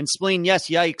 And Spleen, yes,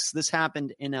 yikes. This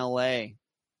happened in L.A.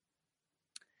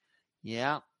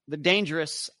 Yeah, the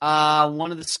dangerous.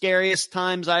 One of the scariest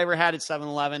times I ever had at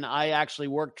 7-Eleven. I actually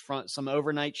worked some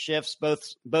overnight shifts,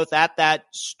 both at that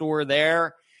store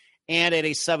there and at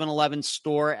a 7-Eleven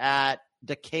store at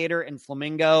Decatur and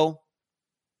Flamingo.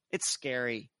 It's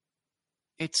scary.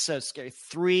 It's so scary.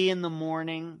 3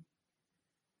 a.m.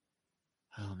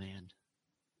 Oh man.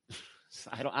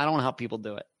 I don't know how people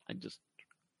do it.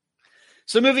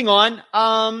 So moving on.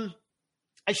 I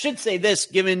should say this,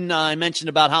 given I mentioned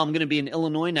about how I'm going to be in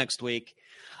Illinois next week.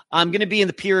 I'm going to be in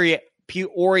the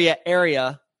Peoria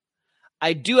area.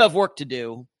 I do have work to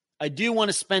do. I do want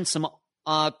to spend some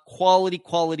quality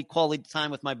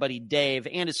time with my buddy Dave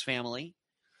and his family.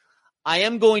 I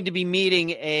am going to be meeting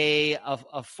a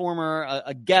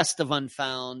guest of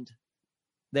Unfound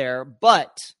there,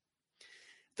 but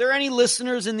if there are any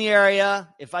listeners in the area,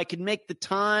 if I could make the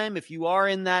time, if you are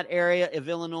in that area of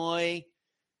Illinois,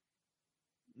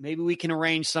 maybe we can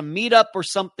arrange some meetup or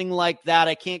something like that.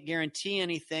 I can't guarantee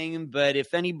anything, but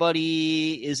if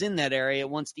anybody is in that area,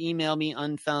 wants to email me,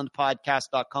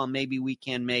 unfoundpodcast.com, maybe we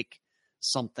can make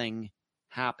something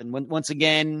happen. Once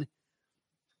again,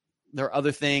 there are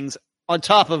other things on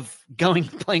top of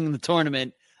playing in the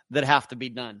tournament that have to be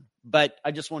done. But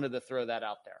I just wanted to throw that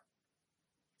out there.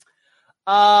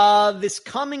 This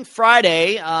coming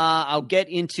Friday, I'll get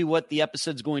into what the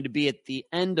episode's going to be at the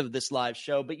end of this live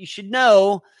show, but you should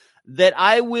know that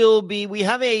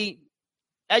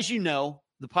as you know,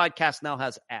 the podcast now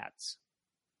has ads.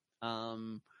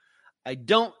 I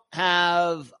don't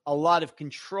have a lot of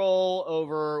control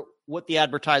over what the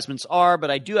advertisements are, but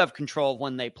I do have control of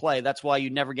when they play. That's why you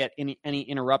never get any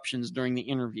interruptions during the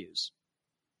interviews.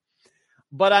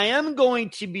 But I am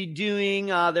going to be doing,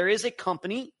 there is a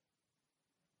company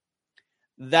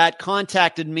that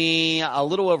contacted me a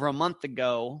little over a month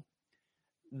ago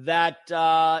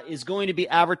that is going to be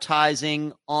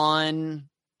advertising on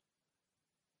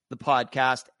the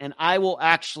podcast, and I will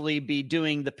actually be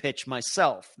doing the pitch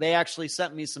myself. They actually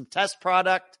sent me some test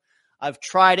product. I've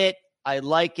tried it. I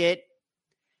like it.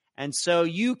 And so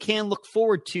you can look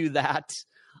forward to that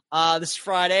this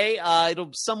Friday.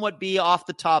 It'll somewhat be off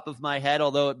the top of my head,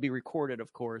 although it'd be recorded,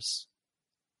 of course.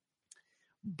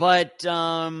 But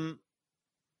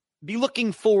be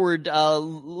looking forward,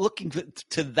 looking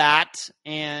to that.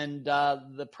 And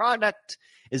the product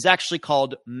is actually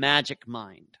called Magic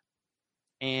Mind.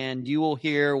 And you will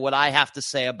hear what I have to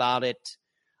say about it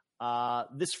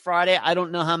this Friday. I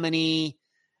don't know how many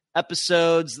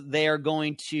episodes they are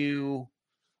going to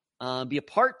be a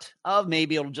part of.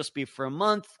 Maybe it'll just be for a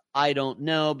month. I don't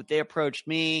know, but they approached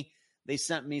me. They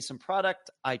sent me some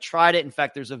product. I tried it. In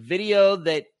fact, there's a video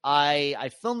that I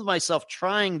filmed myself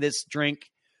trying this drink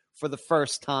for the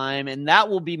first time, and that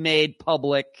will be made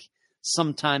public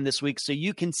sometime this week. So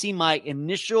you can see my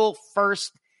initial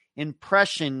first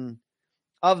impression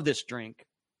of this drink.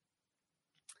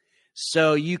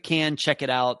 So you can check it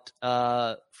out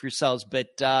for yourselves,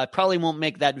 but probably won't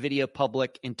make that video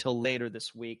public until later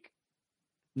this week,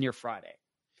 near Friday.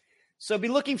 So be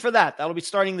looking for that. That'll be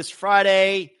starting this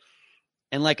Friday.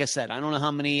 And like I said, I don't know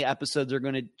how many episodes they're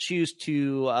going to choose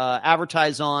to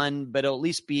advertise on, but it'll at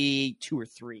least be 2 or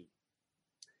 3.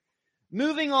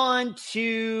 Moving on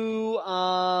to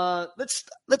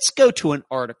let's go to an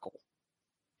article.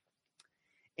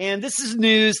 And this is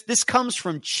news. This comes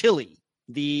from Chile,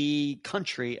 the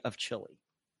country of Chile.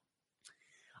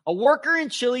 A worker in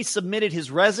Chile submitted his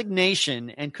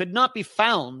resignation and could not be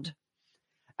found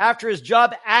after his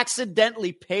job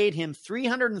accidentally paid him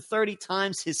 330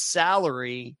 times his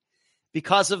salary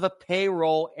because of a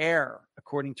payroll error,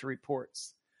 according to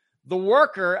reports. The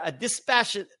worker, a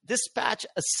dispatch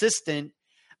assistant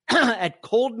at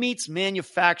cold meats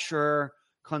manufacturer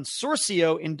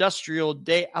Consorcio Industrial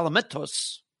de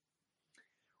Alimentos,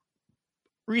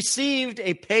 received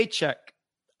a paycheck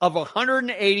of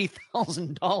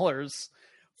 $180,000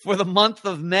 for the month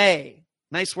of May.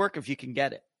 Nice work if you can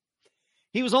get it.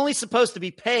 He was only supposed to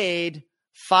be paid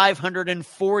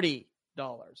 $540.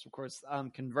 Of course, I'm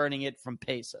converting it from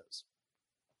pesos.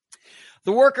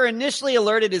 The worker initially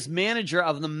alerted his manager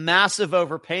of the massive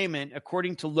overpayment,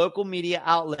 according to local media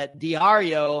outlet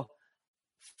Diario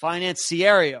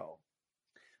Financiero.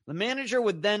 The manager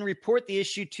would then report the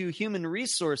issue to Human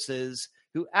Resources,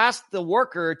 who asked the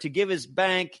worker to go to his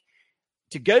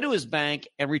bank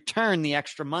and return the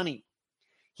extra money.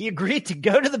 He agreed to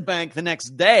go to the bank the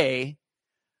next day,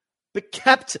 but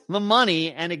kept the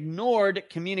money and ignored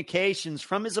communications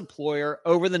from his employer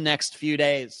over the next few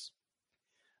days.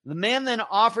 The man then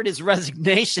offered his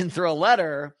resignation through a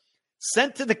letter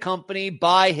sent to the company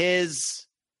by his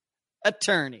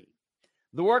attorney.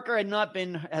 The worker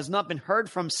has not been heard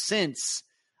from since,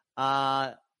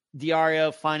 Diario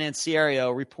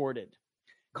Financiero reported.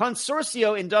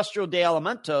 Consorcio Industrial de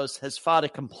Alimentos has filed a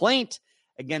complaint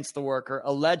against the worker,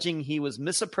 alleging he was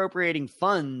misappropriating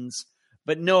funds,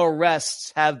 but no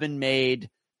arrests have been made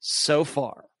so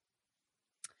far.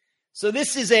 So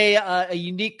this is a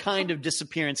unique kind of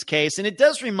disappearance case, and it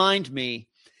does remind me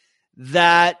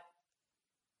that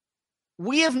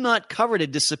we have not covered a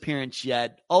disappearance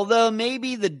yet, although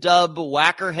maybe the Dub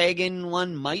Wackerhagen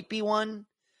one might be one.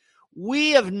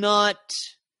 We have not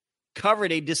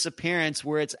covered a disappearance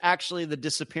where it's actually the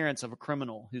disappearance of a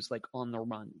criminal who's like on the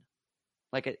run.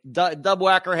 Like a Dub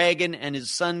Wackerhagen and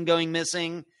his son going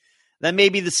missing. That may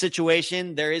be the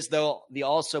situation. There is, though, the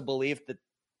also belief that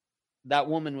that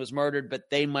woman was murdered, but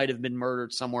they might have been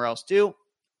murdered somewhere else too.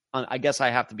 I guess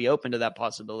I have to be open to that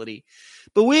possibility.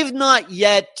 But we've not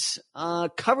yet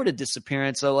covered a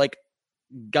disappearance of like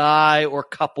guy or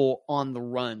couple on the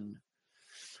run.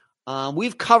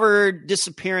 We've covered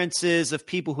disappearances of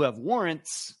people who have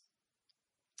warrants,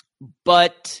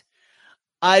 but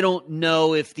I don't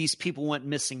know if these people went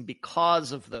missing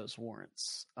because of those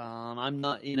warrants. I'm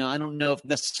not, I don't know if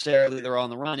necessarily they're on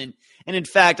the run. And in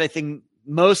fact, I think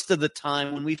most of the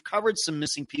time when we've covered some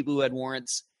missing people who had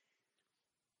warrants,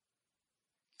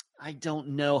 I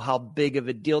don't know how big of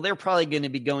a deal. They're probably going to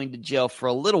be going to jail for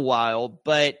a little while,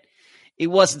 but it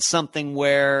wasn't something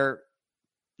where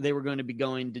they were going to be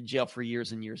going to jail for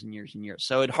years and years and years and years.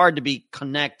 So it's hard to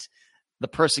connect the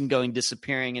person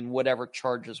disappearing and whatever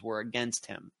charges were against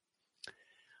him.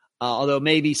 Although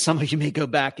maybe some of you may go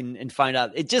back and find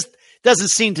out. It just doesn't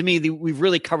seem to me that we've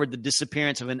really covered the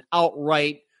disappearance of an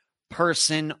outright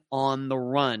person on the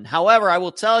run. However, I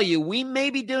will tell you, we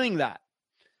may be doing that.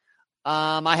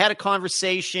 I had a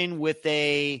conversation with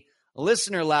a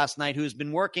listener last night who's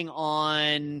been working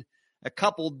on a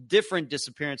couple different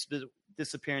disappearances,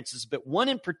 but one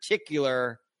in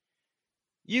particular,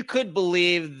 you could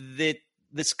believe that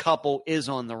this couple is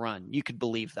on the run. You could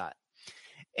believe that.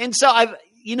 And so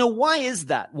why is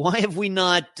that? Why have we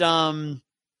not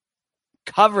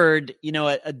covered,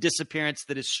 a disappearance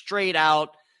that is straight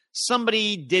out?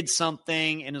 Somebody did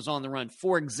something and is on the run.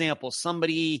 For example,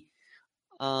 somebody,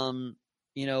 committed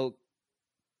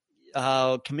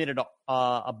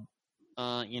a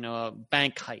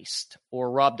bank heist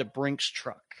or robbed a Brinks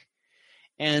truck,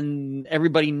 and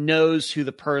everybody knows who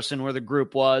the person or the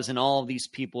group was, and all of these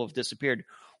people have disappeared.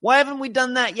 Why haven't we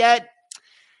done that yet?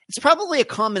 It's probably a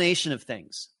combination of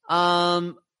things.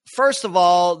 First of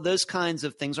all, those kinds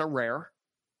of things are rare.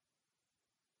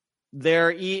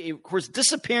 Of course,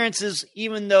 disappearances,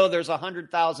 even though there's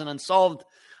 100,000 unsolved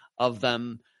of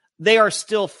them, they are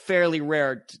still fairly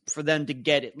rare for them to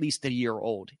get at least a year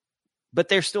old. But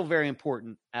they're still very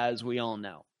important, as we all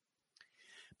know.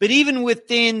 But even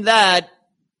within that,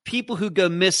 people who go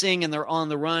missing and they're on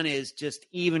the run is just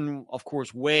even, of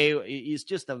course, is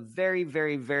just a very,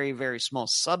 very, very, very small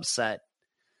subset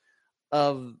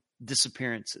of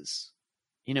disappearances.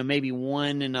 Maybe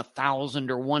 1 in 1,000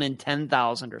 or 1 in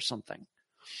 10,000 or something.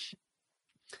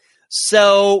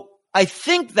 So I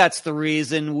think that's the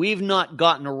reason we've not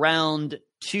gotten around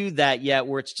to that yet,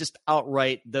 where it's just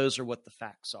outright, those are what the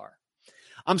facts are.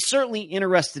 I'm certainly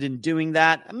interested in doing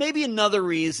that. Maybe another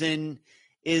reason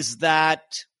is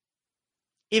that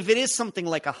if it is something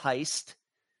like a heist,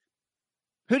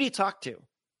 who do you talk to?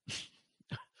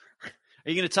 Are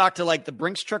you going to talk to like the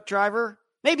Brinks truck driver?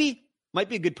 Maybe. Might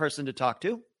be a good person to talk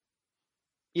to.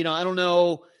 You know, I don't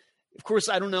know. Of course,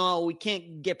 I don't know. We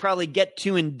can't probably get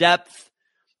too in depth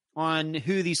on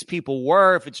who these people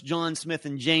were. If it's John Smith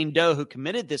and Jane Doe who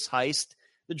committed this heist,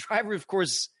 the driver, of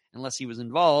course, unless he was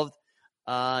involved,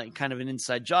 kind of an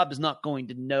inside job, is not going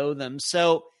to know them.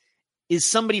 So is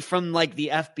somebody from like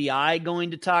the FBI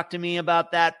going to talk to me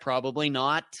about that? Probably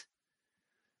not.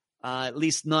 At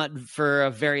least not for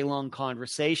a very long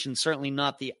conversation. Certainly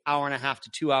not the 1.5 to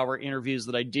 2 hour interviews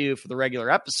that I do for the regular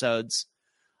episodes.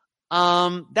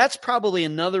 That's probably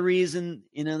another reason,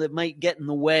 you know, that might get in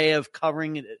the way of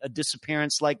covering a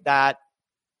disappearance like that.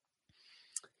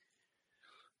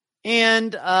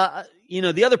 And, you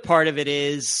know, the other part of it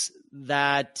is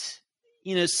that,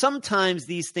 you know, sometimes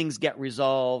these things get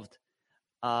resolved,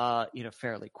 you know,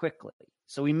 fairly quickly.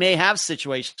 So we may have a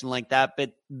situation like that,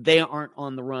 but they aren't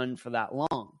on the run for that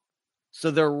long. So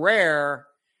they're rare,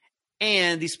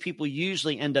 and these people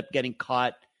usually end up getting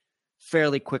caught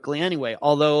fairly quickly anyway.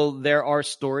 Although there are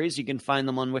stories, you can find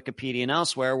them on Wikipedia and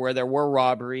elsewhere, where there were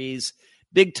robberies,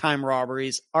 big-time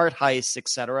robberies, art heists,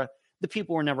 etc. The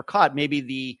people were never caught. Maybe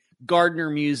the Gardner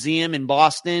Museum in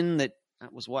Boston, that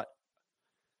was what,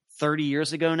 30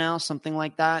 years ago now, something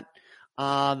like that.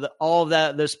 All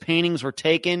of those paintings were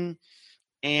taken,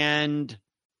 and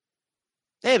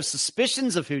they have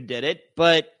suspicions of who did it,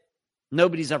 but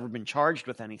nobody's ever been charged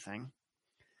with anything.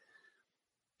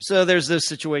 So there's those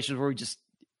situations where we just,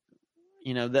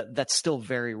 you know, that's still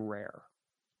very rare.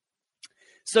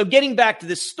 So getting back to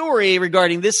this story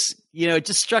regarding this, you know, it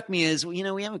just struck me as, you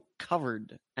know, we haven't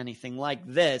covered anything like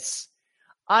this.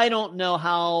 I don't know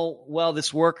how well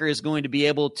this worker is going to be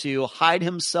able to hide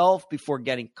himself before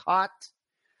getting caught.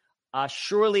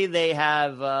 Surely they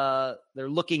have, they're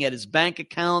looking at his bank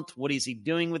account. What is he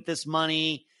doing with this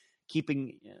money?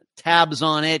 Keeping tabs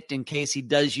on it in case he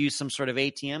does use some sort of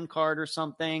ATM card or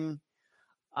something.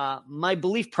 My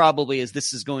belief probably is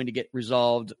this is going to get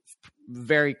resolved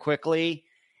very quickly.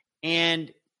 And,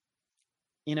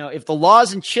 you know, if the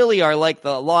laws in Chile are like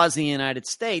the laws in the United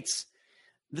States,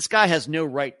 this guy has no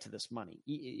right to this money.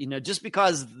 You know, just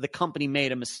because the company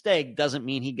made a mistake doesn't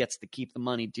mean he gets to keep the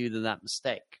money due to that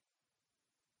mistake.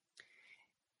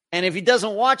 And if he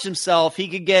doesn't watch himself, he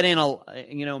could get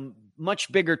in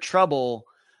much bigger trouble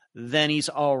than he's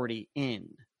already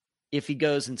in if he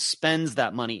goes and spends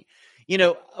that money. You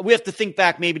know, we have to think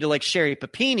back maybe to like Sherry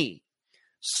Papini.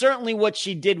 Certainly what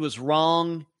she did was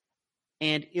wrong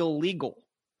and illegal.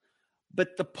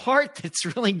 But the part that's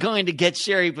really going to get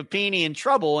Sherry Papini in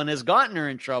trouble and has gotten her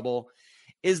in trouble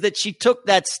is that she took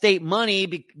that state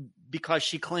money because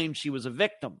she claimed she was a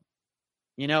victim.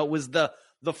 You know, it was the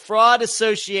fraud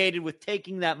associated with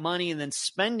taking that money and then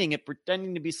spending it,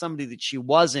 pretending to be somebody that she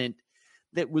wasn't,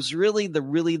 that was really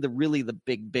the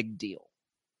big deal.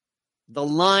 The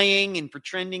lying and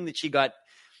pretending that she got,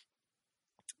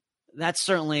 that's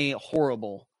certainly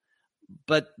horrible.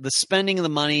 But the spending of the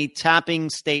money, tapping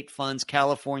state funds,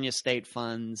 California state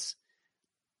funds,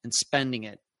 and spending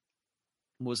it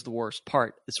was the worst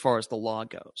part as far as the law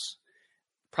goes.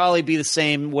 Probably be the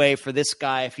same way for this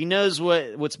guy. If he knows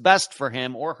what's best for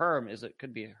him or her, it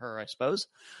could be her, I suppose.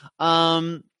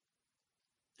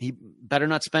 He better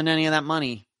not spend any of that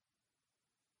money,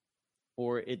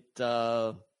 or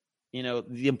the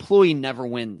employee never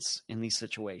wins in these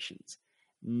situations.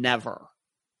 Never.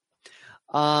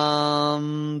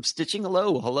 Stitching,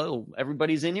 hello.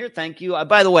 Everybody's in here. Thank you.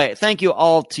 By the way, thank you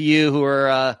all to you who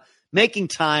are making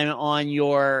time on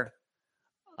your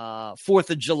 4th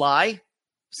of July.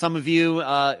 Some of you,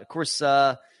 of course,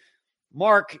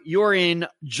 Mark, you're in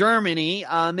Germany.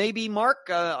 Maybe, Mark,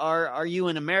 are you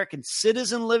an American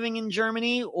citizen living in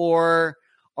Germany, or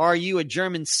are you a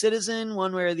German citizen,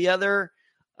 one way or the other?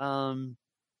 But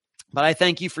I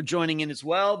thank you for joining in as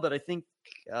well. But I think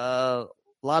a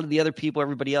lot of the other people,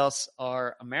 everybody else,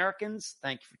 are Americans.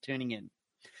 Thank you for tuning in.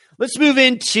 Let's move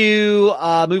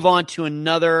on to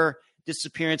another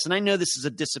disappearance. And I know this is a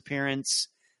disappearance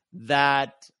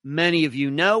that many of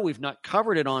you know. We've not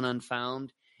covered it on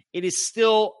Unfound. It is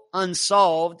still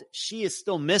unsolved. She is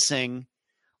still missing.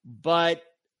 But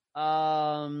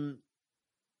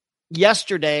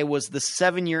yesterday was the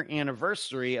 7-year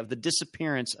anniversary of the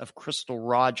disappearance of Crystal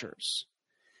Rogers.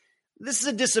 This is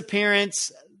a disappearance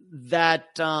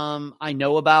that I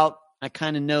know about. I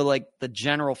kind of know like the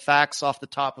general facts off the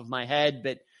top of my head,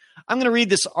 but I'm going to read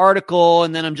this article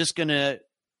and then I'm just going to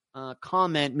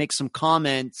make some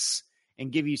comments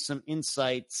and give you some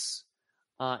insights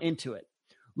into it.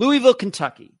 Louisville,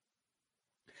 Kentucky.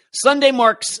 Sunday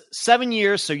marks 7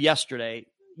 years, so yesterday,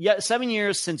 7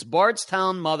 years since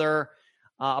Bardstown mother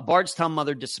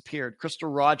disappeared. Crystal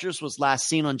Rogers was last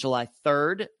seen on July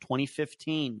 3rd,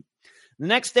 2015. The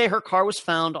next day, her car was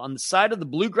found on the side of the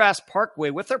Bluegrass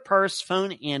Parkway with her purse,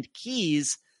 phone, and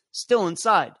keys still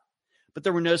inside. But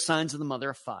there were no signs of the mother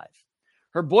of five.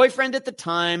 Her boyfriend at the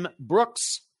time,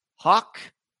 Brooks Hawk,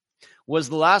 was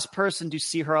the last person to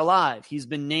see her alive. He's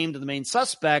been named the main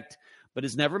suspect, but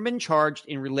has never been charged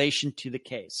in relation to the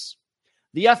case.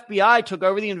 The FBI took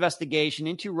over the investigation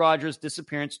into Rogers'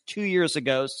 disappearance 2 years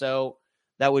ago, so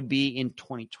that would be in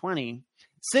 2020.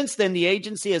 Since then, the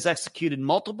agency has executed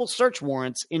multiple search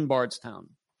warrants in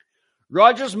Bardstown.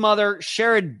 Rogers' mother,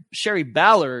 Sherry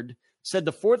Ballard, said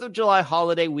the 4th of July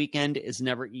holiday weekend is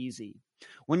never easy.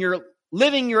 When you're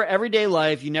living your everyday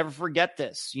life, you never forget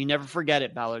this. You never forget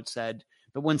it, Ballard said.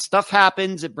 But when stuff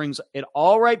happens, it brings it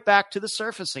all right back to the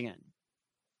surface again.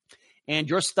 And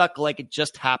you're stuck like it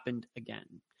just happened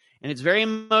again. And it's very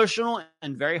emotional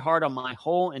and very hard on my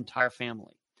whole entire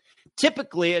family.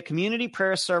 Typically, a community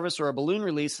prayer service or a balloon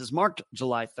release is marked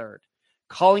July 3rd,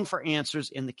 calling for answers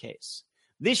in the case.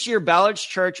 This year, Ballard's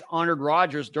church honored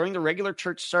Rogers during the regular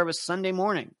church service Sunday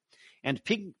morning, and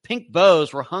pink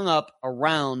bows were hung up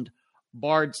around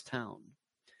Bardstown.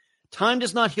 Time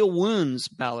does not heal wounds,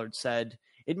 Ballard said.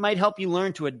 It might help you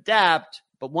learn to adapt,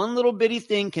 but one little bitty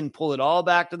thing can pull it all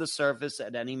back to the surface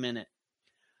at any minute.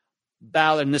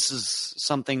 Ballard, and this is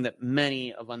something that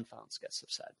many of Unfound's guests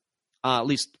have said, at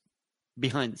least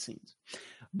behind the scenes.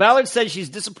 Ballard said she's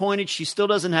disappointed. She still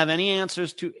doesn't have any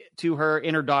answers to her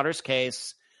in her daughter's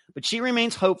case, but she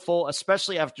remains hopeful,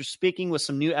 especially after speaking with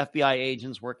some new FBI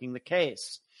agents working the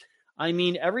case. I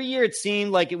mean, every year it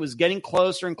seemed like it was getting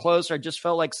closer and closer. I just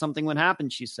felt like something would happen,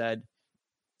 she said.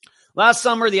 Last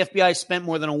summer, the FBI spent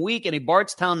more than a week in a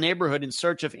Bardstown neighborhood in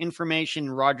search of information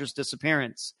in Rogers'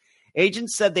 disappearance.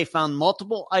 Agents said they found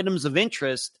multiple items of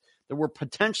interest that were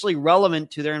potentially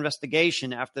relevant to their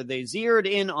investigation after they zeroed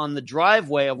in on the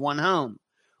driveway of one home,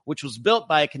 which was built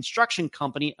by a construction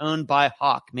company owned by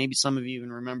Hawk. Maybe some of you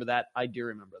even remember that. I do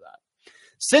remember that.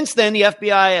 Since then, the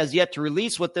FBI has yet to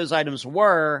release what those items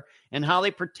were and how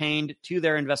they pertained to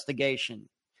their investigation.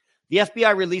 The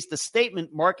FBI released a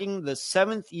statement marking the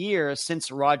 7th year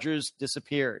since Rogers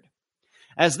disappeared.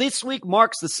 As this week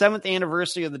marks the 7th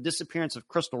anniversary of the disappearance of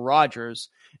Crystal Rogers,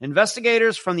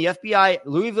 investigators from the FBI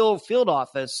Louisville field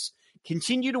office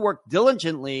continue to work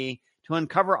diligently to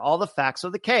uncover all the facts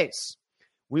of the case.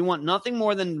 We want nothing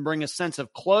more than to bring a sense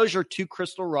of closure to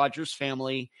Crystal Rogers'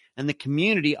 family and the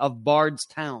community of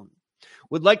Bardstown.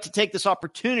 We'd like to take this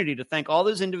opportunity to thank all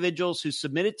those individuals who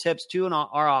submitted tips to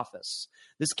our office.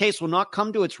 This case will not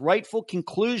come to its rightful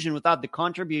conclusion without the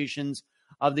contributions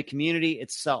of the community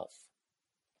itself.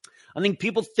 I think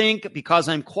people think because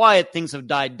I'm quiet, things have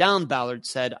died down, Ballard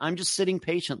said. I'm just sitting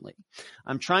patiently.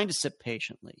 I'm trying to sit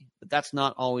patiently, but that's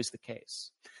not always the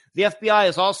case. The FBI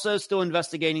is also still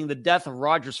investigating the death of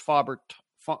Rogers' father,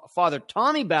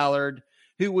 Tommy Ballard,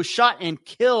 who was shot and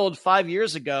killed 5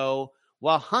 years ago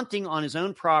while hunting on his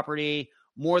own property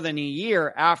more than a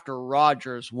year after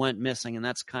Rogers went missing. And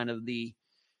that's kind of the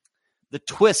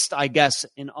twist, I guess,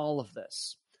 in all of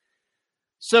this.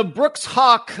 So Brooks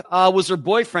Hawk was her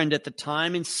boyfriend at the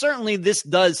time, and certainly this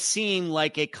does seem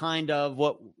like a kind of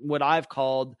what I've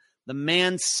called the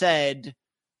man said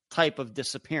type of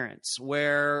disappearance,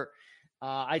 where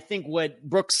I think what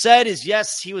Brooks said is,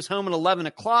 yes, he was home at 11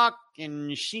 o'clock,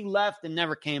 and she left and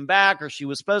never came back, or she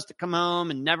was supposed to come home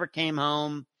and never came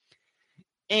home.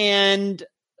 And,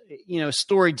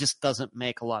 story just doesn't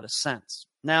make a lot of sense.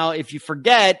 Now, if you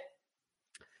forget,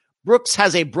 Brooks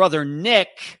has a brother,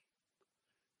 Nick,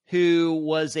 who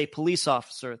was a police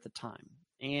officer at the time.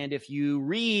 And if you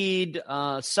read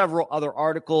several other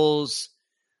articles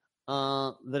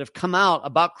that have come out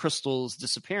about Crystal's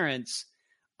disappearance,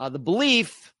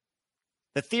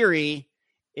 the theory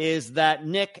is that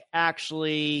Nick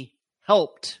actually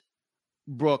helped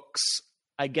Brooks,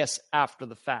 I guess, after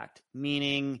the fact,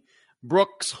 meaning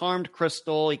Brooks harmed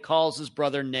Crystal. He calls his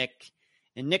brother Nick,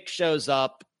 and Nick shows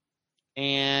up,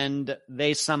 and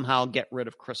they somehow get rid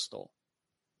of Crystal.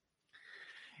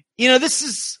 This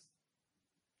is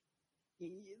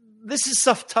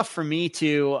stuff tough for me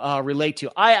to relate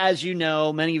to. As you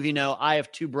know, many of you know, I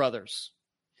have two brothers.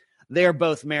 They are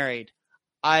both married.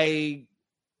 I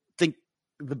think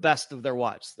the best of their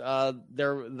wives. I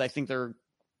think they're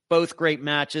both great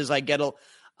matches. I get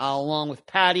along with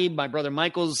Patty, my brother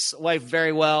Michael's wife,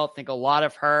 very well. Think a lot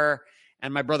of her.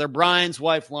 And my brother Brian's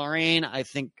wife, Lorraine, I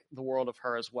think the world of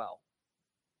her as well.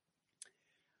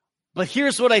 But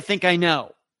here's what I think I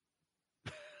know.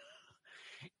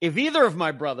 If either of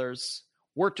my brothers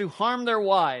were to harm their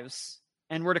wives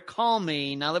and were to call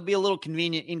me, now that'd be a little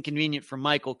inconvenient for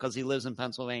Michael because he lives in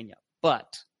Pennsylvania.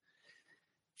 But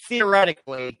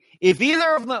theoretically, if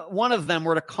one of them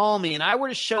were to call me and I were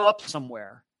to show up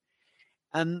somewhere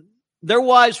and their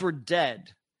wives were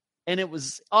dead, and it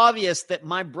was obvious that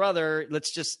my brother,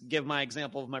 let's just give my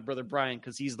example of my brother Brian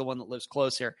because he's the one that lives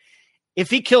close here. If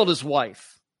he killed his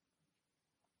wife,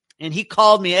 and he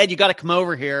called me, Ed, you got to come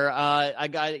over here.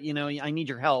 I need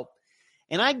your help.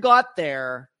 And I got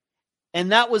there,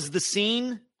 and that was the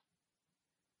scene.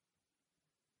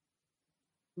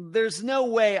 There's no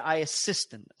way I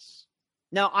assist in this.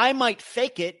 Now, I might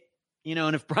fake it,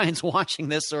 and if Brian's watching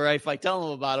this or if I tell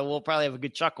him about it, we'll probably have a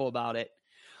good chuckle about it.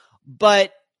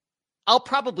 But I'll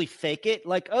probably fake it.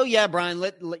 Like, oh, yeah, Brian,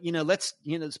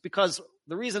 it's because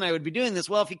the reason I would be doing this,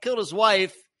 well, if he killed his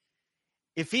wife,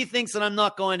 if he thinks that I'm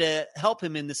not going to help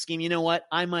him in the scheme, you know what?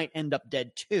 I might end up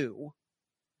dead too.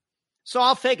 So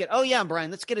I'll fake it. Oh, yeah,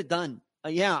 Brian, let's get it done.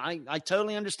 I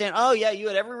totally understand. Oh, yeah, you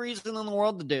had every reason in the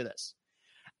world to do this.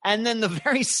 And then the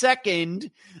very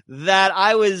second that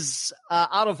I was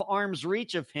out of arm's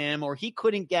reach of him or he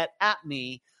couldn't get at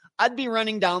me, I'd be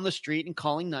running down the street and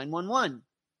calling 911.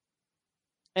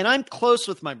 And I'm close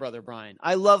with my brother Brian.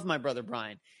 I love my brother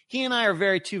Brian. He and I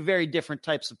are two very different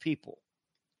types of people.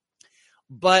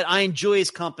 But I enjoy his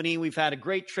company. We've had a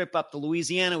great trip up to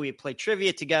Louisiana. We played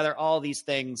trivia together, all these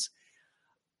things.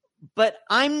 But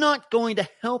I'm not going to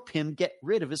help him get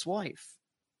rid of his wife.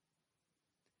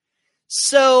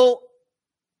 So,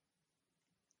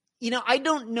 I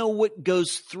don't know what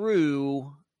goes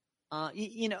through,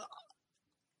 in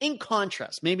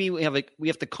contrast. Maybe we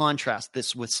have to contrast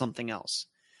this with something else.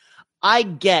 I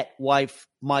get why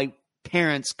my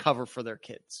parents cover for their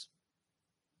kids.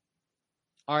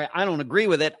 All right, I don't agree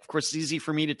with it. Of course, it's easy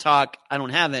for me to talk. I don't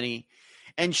have any.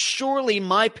 And surely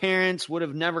my parents would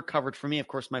have never covered for me. Of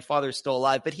course, my father is still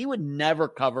alive, but he would never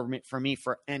cover for me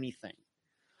for anything.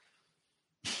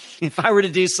 If I were to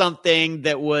do something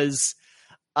that was,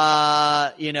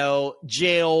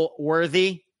 jail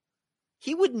worthy,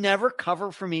 he would never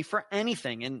cover for me for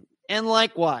anything. And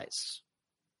likewise.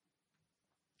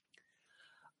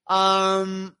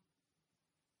 But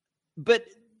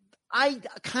I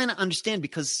kind of understand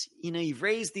because, you've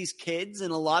raised these kids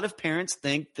and a lot of parents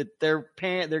think that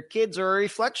their kids are a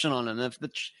reflection on them. If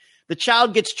the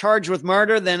child gets charged with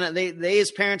murder, then they as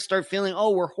parents start feeling,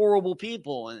 oh, we're horrible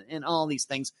people and all these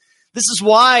things. This is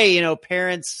why,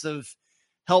 parents have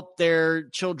helped their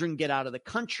children get out of the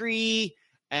country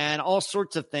and all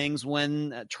sorts of things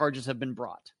when charges have been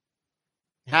brought.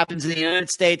 It happens in the United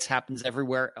States, happens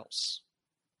everywhere else.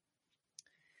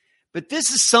 But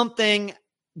this is something,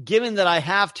 given that I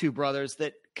have two brothers,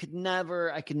 that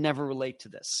I could never relate to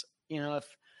this.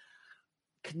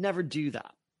 Could never do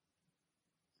that.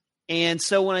 And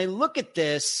so when I look at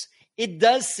this, it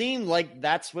does seem like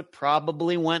that's what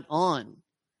probably went on.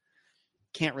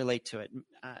 Can't relate to it.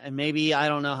 And maybe I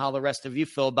don't know how the rest of you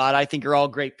feel about it. I think you're all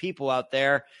great people out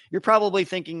there. You're probably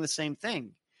thinking the same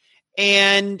thing.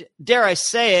 And dare I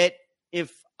say it,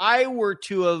 if I were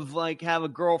to have a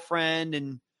girlfriend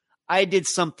and I did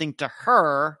something to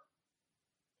her,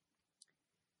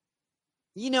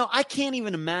 I can't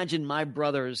even imagine my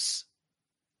brothers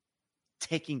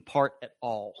taking part at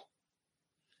all.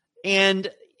 And,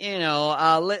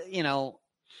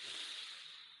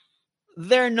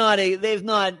 they're not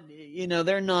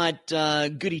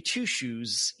goody two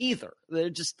shoes either.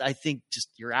 They're I think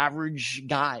your average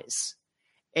guys.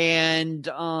 And,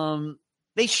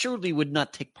 they surely would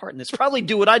not take part in this. Probably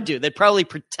do what I do. They'd probably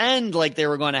pretend like they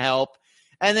were going to help.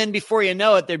 And then before you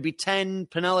know it, there'd be 10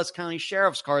 Pinellas County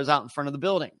Sheriff's cars out in front of the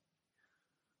building.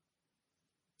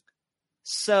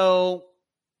 So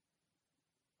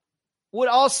what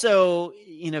also,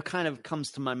 kind of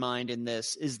comes to my mind in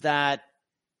this is that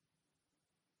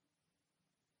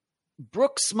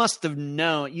Brooks must have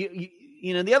known.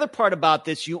 The other part about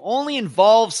this, you only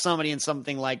involve somebody in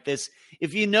something like this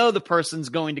if you know the person's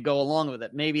going to go along with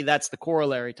it. Maybe that's the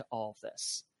corollary to all of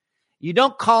this. You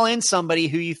don't call in somebody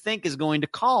who you think is going to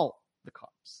call the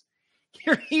cops.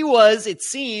 Here he was, it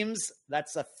seems,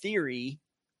 that's a theory,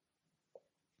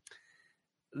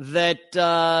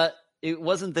 that it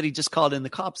wasn't that he just called in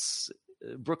the cops.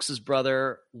 Brooks's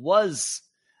brother was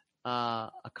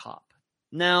a cop.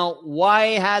 Now,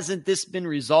 why hasn't this been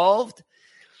resolved?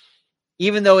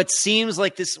 Even though it seems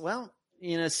like this, well,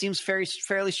 seems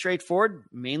fairly straightforward,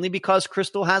 mainly because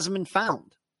Crystal hasn't been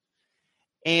found.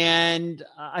 And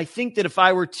I think that if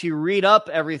I were to read up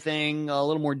everything a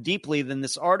little more deeply than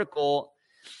this article,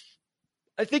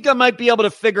 I think I might be able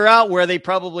to figure out where they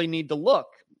probably need to look.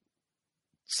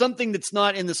 Something that's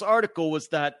not in this article was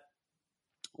that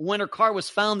when her car was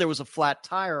found, there was a flat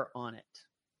tire on it.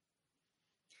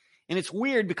 And it's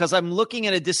weird because I'm looking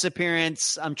at a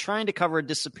disappearance. I'm trying to cover a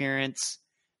disappearance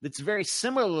that's very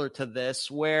similar to this,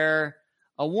 where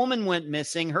a woman went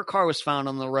missing. Her car was found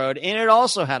on the road, and it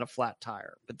also had a flat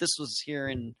tire. But this was here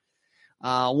in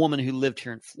a woman who lived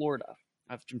here in Florida.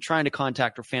 I'm trying to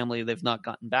contact her family. They've not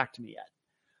gotten back to me yet.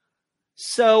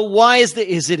 So why is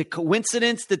it a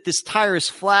coincidence that this tire is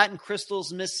flat and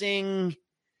Crystal's missing?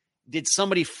 Did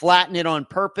somebody flatten it on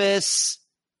purpose?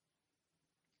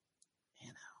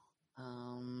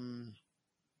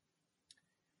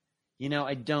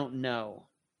 I don't know.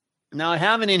 Now, I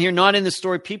have it in here, not in the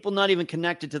story, people not even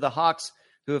connected to the Hawks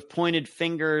who have pointed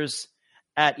fingers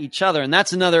at each other. And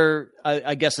that's another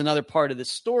part of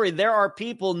this story. There are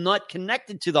people not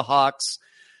connected to the Hawks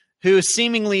who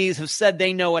seemingly have said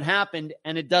they know what happened,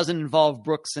 and it doesn't involve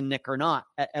Brooks and Nick or not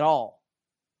at all.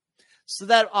 So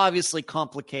that obviously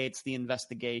complicates the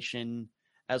investigation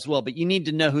as well. But you need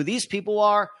to know who these people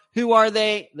are. Who are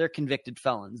they? They're convicted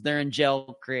felons. They're in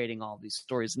jail creating all these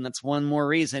stories. And that's one more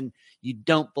reason you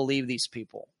don't believe these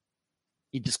people.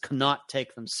 You just cannot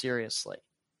take them seriously.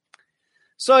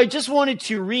 So I just wanted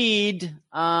to read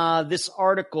this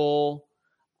article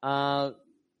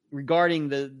regarding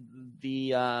the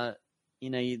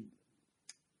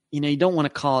you don't want to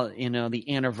call it,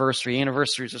 the anniversary.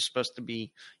 Anniversaries are supposed to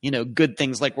be, good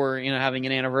things, like we're, having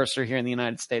an anniversary here in the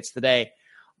United States today.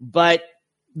 But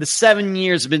the 7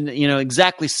 years have been,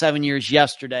 exactly 7 years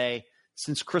yesterday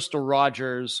since Crystal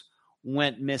Rogers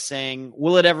went missing.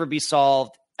 Will it ever be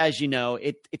solved? As you know,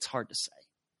 it's hard to say.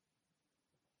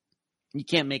 You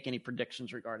can't make any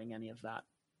predictions regarding any of that.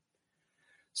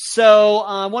 So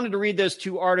I wanted to read those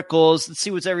two articles. Let's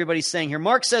see what everybody's saying here.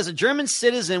 Mark says, a German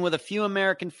citizen with a few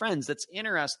American friends. That's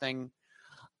interesting.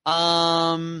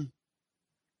 Okay,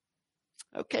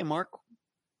 Mark.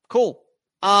 Cool.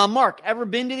 Mark, ever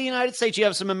been to the United States? You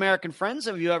have some American friends.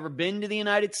 Have you ever been to the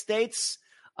United States?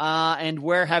 And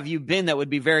where have you been? That would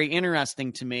be very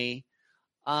interesting to me.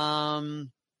 I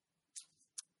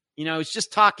was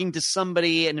just talking to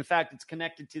somebody, and in fact, it's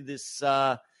connected to this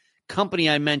company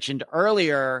I mentioned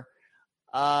earlier.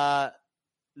 The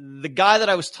guy that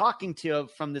I was talking to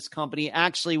from this company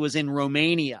actually was in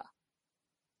Romania.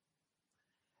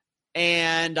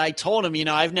 And I told him,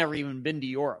 I've never even been to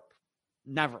Europe.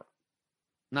 Never.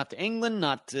 Not to England,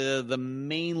 not to the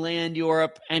mainland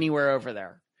Europe, anywhere over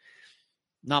there.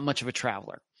 Not much of a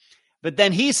traveler. But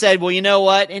then he said, well, you know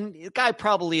what? And the guy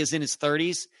probably is in his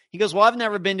 30s. He goes, well, I've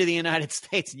never been to the United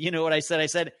States. You know what I said? I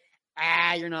said,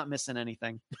 you're not missing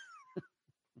anything.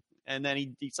 And then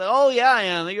he said, oh, yeah, I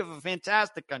am. You have a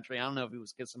fantastic country. I don't know if he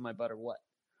was kissing my butt or what.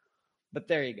 But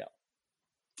there you go.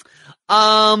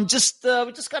 We just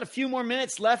got a few more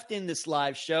minutes left in this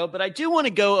live show, but I do want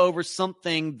to go over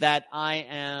something that I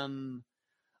am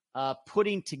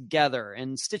putting together.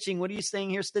 And Stitching, what are you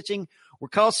saying here, Stitching? We're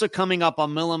also coming up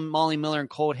on Molly Miller and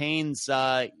Colt Haynes,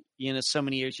 so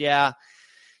many years. Yeah.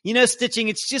 Stitching,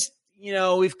 it's just,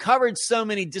 we've covered so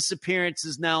many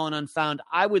disappearances now and unfound.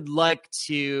 I would like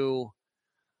to,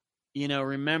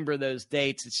 remember those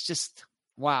dates. It's just,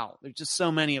 wow, there's just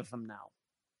so many of them now.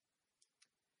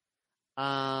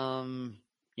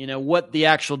 What the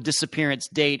actual disappearance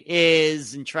date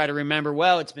is, and try to remember,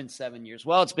 well, it's been 7 years.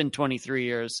 Well, it's been 23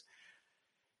 years.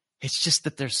 It's just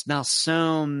that there's now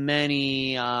so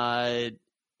many,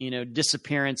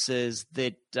 disappearances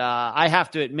that I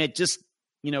have to admit, just,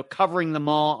 covering them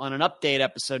all on an update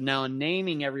episode now and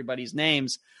naming everybody's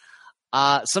names.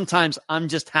 Sometimes I'm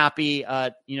just happy,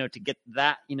 to get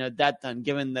that, that done,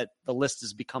 given that the list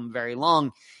has become very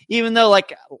long, even though,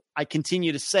 like I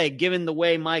continue to say, given the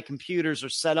way my computers are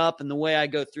set up and the way I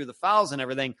go through the files and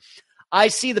everything, I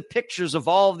see the pictures of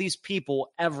all of these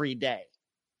people every day.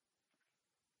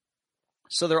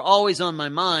 So they're always on my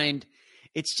mind.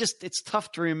 It's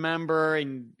tough to remember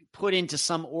and put into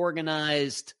some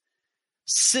organized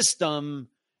system,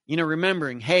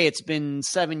 remembering, hey, it's been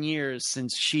 7 years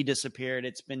since she disappeared.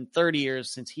 It's been 30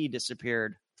 years since he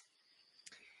disappeared.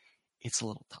 It's a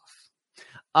little tough.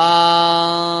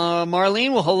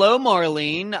 Marlene, well, hello,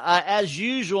 Marlene. As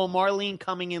usual, Marlene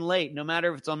coming in late. No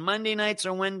matter if it's on Monday nights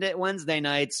or Wednesday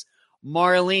nights,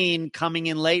 Marlene coming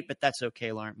in late, but that's okay,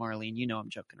 Marlene. I'm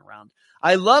joking around.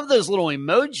 I love those little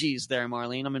emojis there,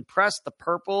 Marlene. I'm impressed. The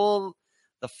purple,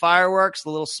 the fireworks, the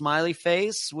little smiley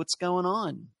face. What's going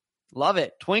on? Love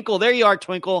it. Twinkle, there you are,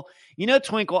 Twinkle. You know,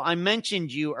 Twinkle, I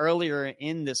mentioned you earlier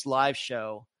in this live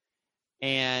show,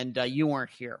 and you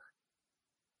weren't here.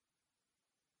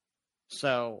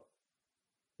 So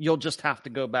you'll just have to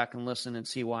go back and listen and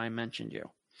see why I mentioned you.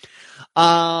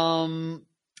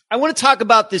 I want to talk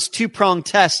about this two-pronged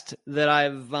test that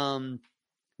I've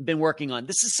been working on.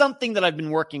 This is something that I've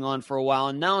been working on for a while,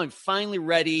 and now I'm finally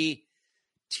ready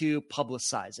to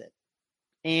publicize it.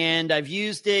 And I've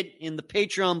used it in the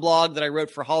Patreon blog that I wrote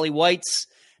for Holly White's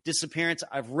disappearance.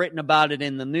 I've written about it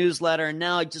in the newsletter, and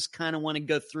now I just kind of want to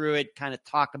go through it, kind of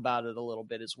talk about it a little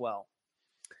bit as well.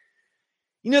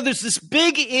 You know, there's this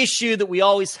big issue that we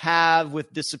always have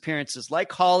with disappearances,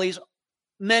 like Holly's,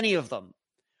 many of them.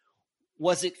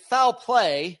 Was it foul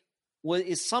play?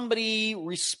 Is somebody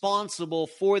responsible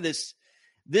for this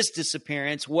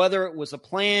disappearance, whether it was a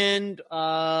planned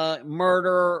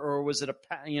murder or was it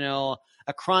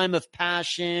a crime of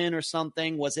passion or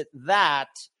something? Was it that?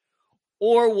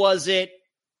 Or was it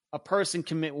a person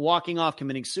walking off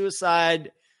committing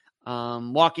suicide,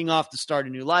 walking off to start a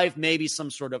new life, maybe some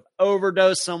sort of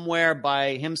overdose somewhere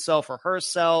by himself or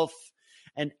herself,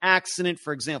 an accident,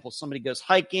 for example, somebody goes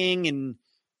hiking and,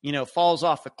 falls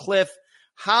off a cliff.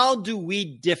 How do we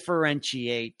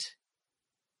differentiate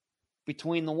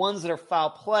between the ones that are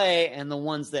foul play and the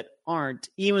ones that aren't,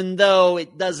 even though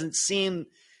it doesn't seem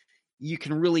you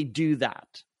can really do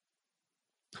that?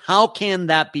 How can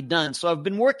that be done? So I've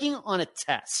been working on a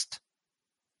test,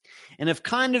 and I've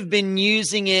kind of been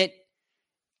using it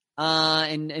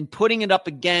and putting it up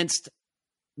against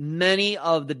many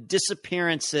of the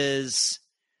disappearances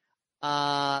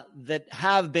that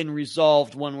have been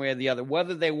resolved one way or the other,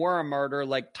 whether they were a murder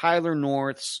like Tyler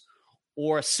North's,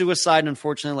 or a suicide,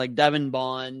 unfortunately, like Devin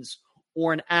Bond's,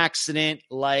 or an accident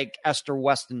like Esther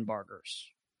Westenbarger's.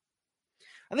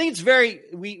 I think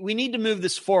it's we need to move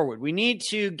this forward. We need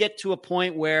to get to a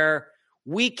point where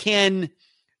we can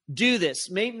do this.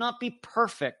 May not be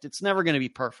perfect. It's never going to be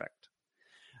perfect.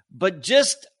 But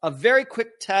just a very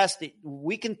quick test.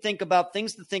 We can think about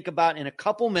things to think about in a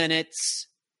couple minutes,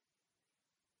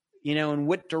 in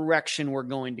what direction we're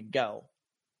going to go.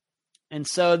 And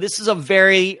so this is a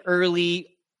very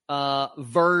early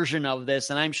version of this,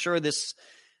 and I'm sure this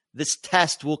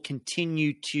test will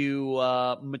continue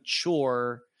to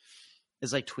mature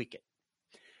as I tweak it.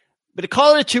 But I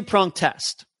call it a two-pronged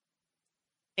test.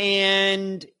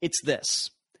 And it's this.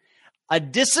 A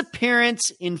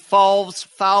disappearance involves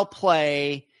foul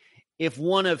play if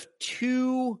one of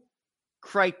two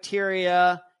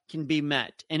criteria can be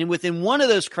met. And within one of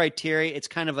those criteria, it's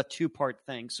kind of a two-part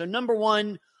thing. So number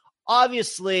one,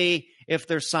 obviously, if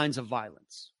there's signs of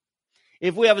violence.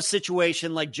 If we have a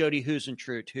situation like Jodi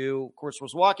Huisentruit, who, of course,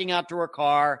 was walking out to her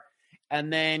car,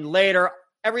 and then later,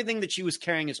 everything that she was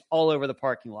carrying is all over the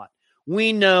parking lot.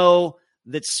 We know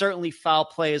that certainly foul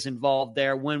play is involved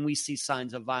there when we see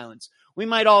signs of violence. We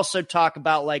might also talk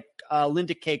about like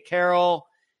Linda K. Carroll.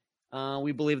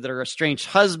 We believe that her estranged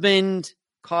husband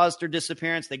caused her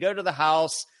disappearance. They go to the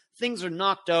house. Things are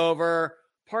knocked over.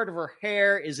 Part of her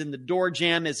hair is in the door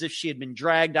jamb as if she had been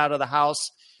dragged out of the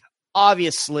house.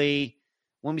 Obviously,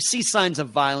 when we see signs of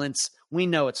violence, we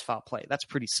know it's foul play. That's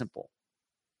pretty simple.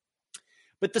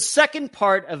 But the second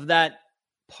part of that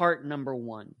part number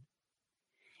one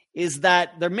is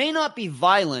that there may not be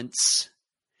violence,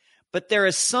 but there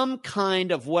is some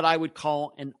kind of what I would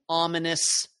call an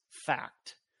ominous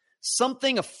fact.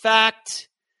 A fact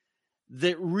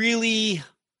that really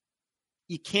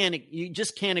you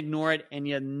just can't ignore it, and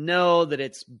you know that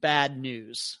it's bad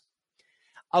news.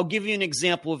 I'll give you an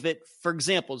example of it. For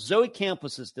example, Zoe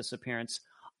Campos' disappearance.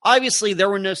 Obviously, there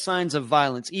were no signs of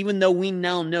violence, even though we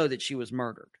now know that she was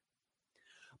murdered.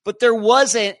 But there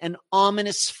was an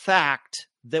ominous fact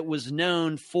that was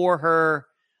known for her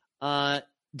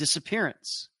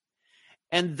disappearance.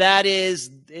 And that is,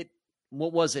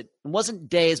 what was it? It wasn't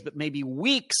days, but maybe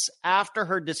weeks after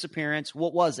her disappearance.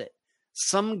 What was it?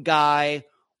 Some guy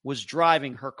was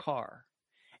driving her car.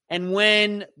 And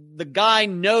when the guy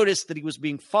noticed that he was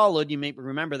being followed, you may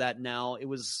remember that now, it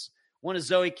was one of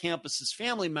Zoe Campos'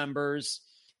 family members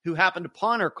who happened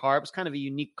upon her car. It was kind of a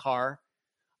unique car.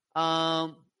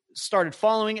 Started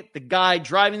following it. The guy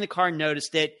driving the car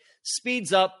noticed it,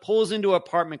 speeds up, pulls into an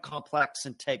apartment complex,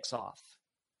 and takes off.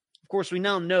 Of course, we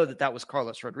now know that was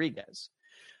Carlos Rodriguez.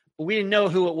 But we didn't know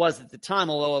who it was at the time,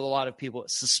 although a lot of people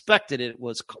suspected it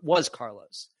was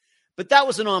Carlos. But that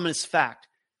was an ominous fact.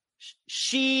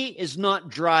 She is not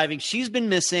driving. She's been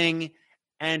missing,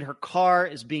 and her car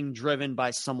is being driven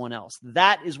by someone else.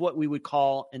 That is what we would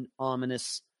call an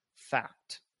ominous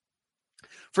fact.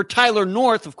 For Tyler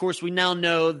North, of course, we now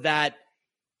know that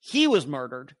he was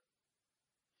murdered,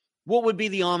 What would be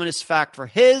the ominous fact for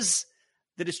his?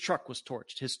 That his truck was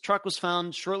torched. His truck was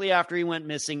found shortly after he went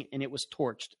missing, and it was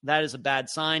torched. That is a bad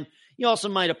sign. You also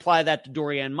might apply that to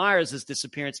Dorianne Myers'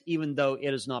 disappearance, even though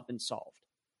it has not been solved.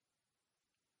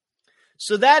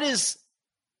 So that is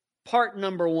part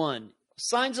number one.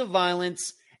 Signs of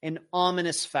violence, an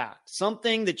ominous fact.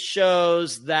 Something that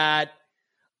shows that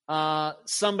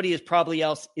somebody is probably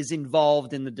else is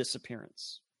involved in the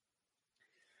disappearance.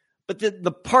 But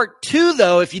the part two,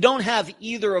 though, if you don't have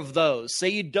either of those, say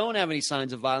you don't have any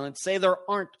signs of violence, say there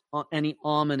aren't any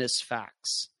ominous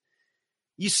facts,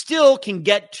 you still can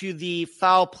get to the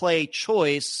foul play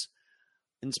choice.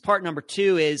 And part number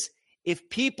two is if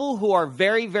people who are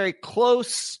very, very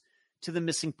close to the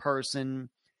missing person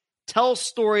tell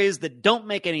stories that don't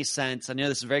make any sense. I know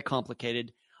this is very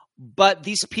complicated, but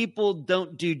these people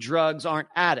don't do drugs, aren't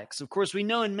addicts. Of course, we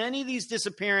know in many of these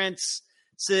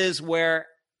disappearances where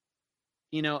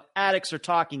addicts are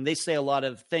talking, they say a lot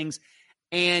of things,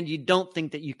 and you don't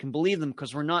think that you can believe them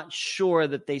because we're not sure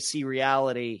that they see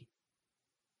reality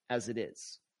as it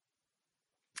is.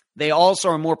 They also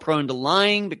are more prone to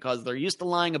lying because they're used to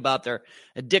lying about their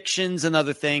addictions and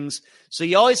other things. So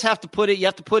you always have to put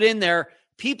in there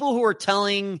people who are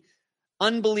telling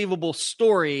unbelievable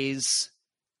stories,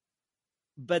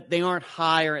 but they aren't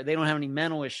high or they don't have any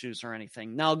mental issues or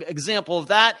anything. Now, example of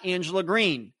that, Angela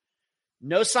Green.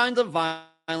 No signs of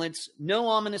violence, no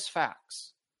ominous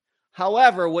facts.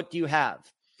 However, what do you have?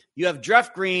 You have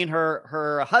Jeff Green,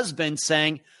 her husband,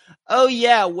 saying, oh,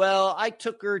 yeah, well, I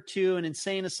took her to an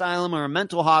insane asylum or a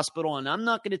mental hospital, and I'm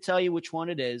not going to tell you which one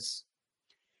it is.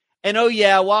 And, oh,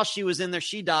 yeah, while she was in there,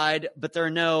 she died, but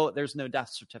there's no death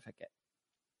certificate.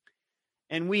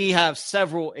 And we have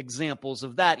several examples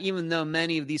of that, even though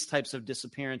many of these types of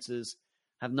disappearances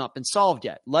have not been solved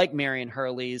yet, like Marion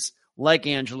Hurley's, like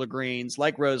Angela Green's,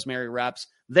 like Rosemary Rapp's.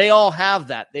 They all have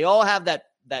that. They all have that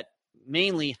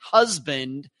mainly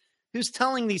husband who's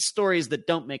telling these stories that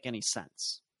don't make any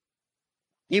sense.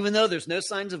 Even though there's no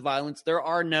signs of violence, there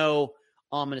are no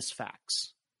ominous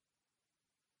facts.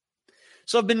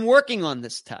 So I've been working on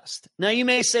this test. Now you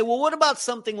may say, well, what about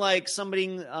something like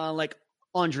like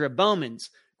Andrea Bowman's?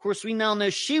 Of course, we now know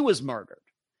she was murdered.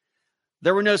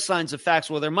 There were no signs of facts.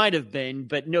 Well, there might have been,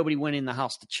 but nobody went in the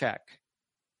house to check.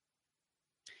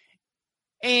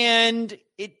 And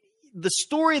the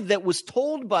story that was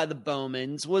told by the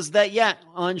Bowmans was that, yeah,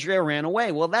 Andrea ran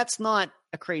away. Well, that's not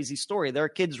a crazy story. There are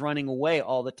kids running away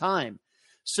all the time.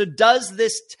 So does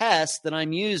this test that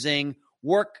I'm using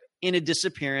work in a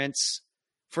disappearance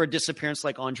for a disappearance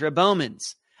like Andrea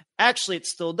Bowman's? Actually, it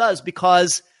still does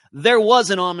because there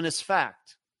was an ominous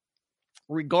fact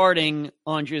regarding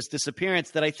Andrea's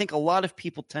disappearance that I think a lot of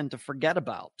people tend to forget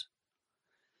about.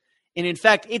 And in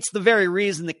fact, it's the very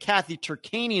reason that Kathy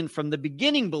Turkanian from the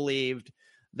beginning believed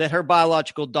that her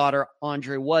biological daughter,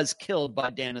 Andrea, was killed by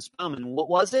Dennis Bowman. What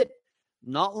was it?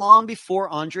 Not long before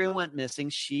Andrea went missing,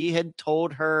 she had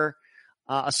told her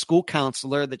a school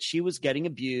counselor that she was getting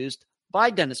abused by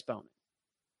Dennis Bowman.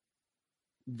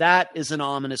 That is an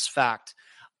ominous fact.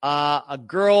 A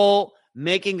girl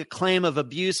making a claim of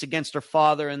abuse against her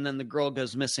father, and then the girl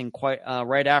goes missing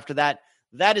right after that.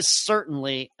 That is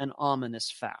certainly an ominous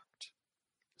fact.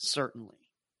 Certainly.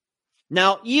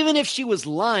 Now, even if she was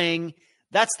lying,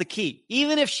 that's the key.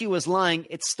 Even if she was lying,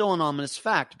 it's still an ominous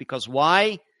fact. Because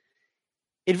why?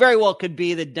 It very well could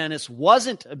be that Dennis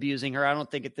wasn't abusing her. I don't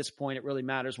think at this point it really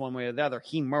matters one way or the other.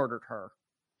 He murdered her.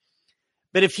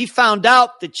 But if he found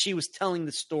out that she was telling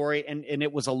the story and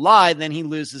it was a lie, then he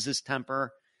loses his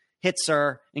temper, hits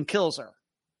her, and kills her.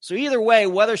 So either way,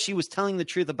 whether she was telling the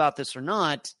truth about this or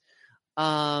not,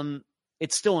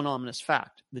 it's still an ominous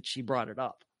fact that she brought it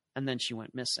up. And then she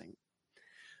went missing.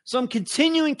 So I'm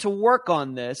continuing to work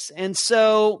on this. And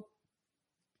so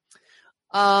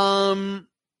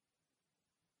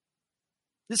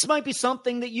this might be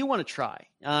something that you want to try.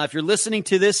 If you're listening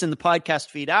to this in the podcast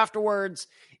feed afterwards,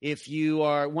 if you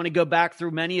want to go back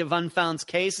through many of Unfound's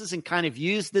cases and kind of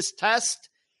use this test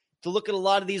to look at a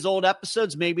lot of these old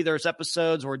episodes, maybe there's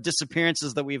episodes or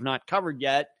disappearances that we've not covered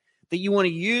yet, that you want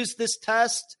to use this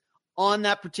test on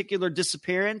that particular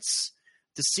disappearance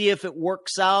to see if it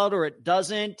works out or it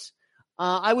doesn't.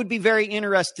 I would be very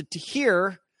interested to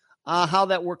hear how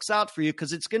that works out for you,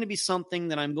 because it's going to be something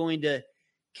that I'm going to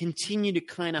continue to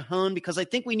kind of hone, because I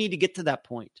think we need to get to that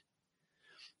point.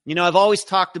 You know, I've always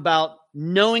talked about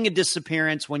knowing a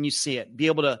disappearance when you see it, be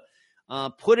able to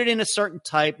put it in a certain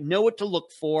type, know what to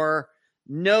look for,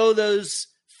 know those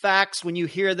facts when you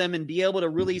hear them, and be able to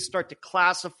really start to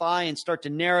classify and start to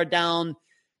narrow down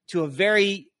to a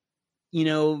very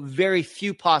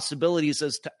few possibilities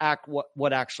as to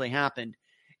what actually happened.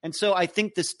 And so I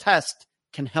think this test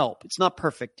can help. It's not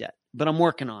perfect yet, but I'm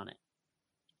working on it.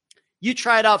 You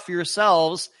try it out for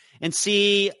yourselves and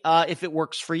see if it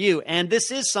works for you. And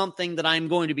this is something that I'm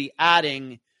going to be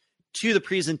adding to the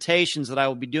presentations that I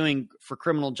will be doing for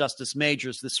criminal justice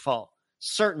majors this fall.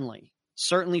 Certainly.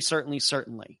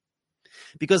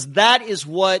 Because that is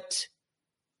what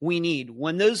we need.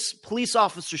 When those police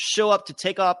officers show up to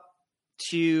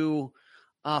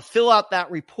fill out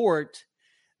that report,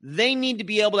 they need to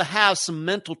be able to have some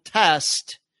mental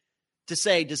test to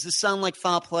say, does this sound like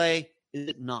foul play? Is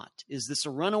it not? Is this a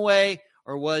runaway,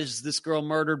 or was this girl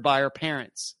murdered by her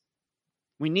parents?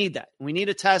 We need that. We need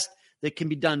a test that can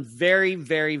be done very,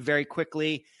 very, very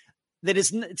quickly.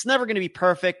 It's never going to be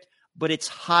perfect, but it's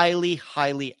highly,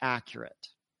 highly accurate.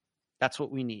 That's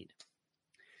what we need.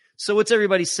 So what's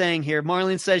everybody saying here?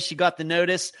 Marlene says she got the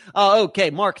notice. Oh, okay.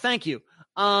 Mark, thank you.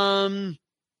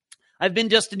 I've been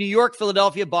just to New York,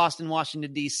 Philadelphia, Boston,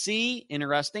 Washington, D.C.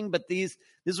 Interesting, but this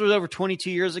was over 22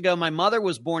 years ago. My mother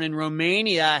was born in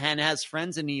Romania and has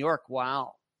friends in New York.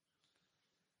 Wow.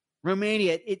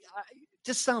 Romania, it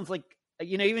just sounds like,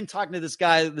 even talking to this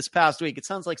guy this past week, it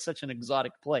sounds like such an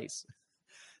exotic place.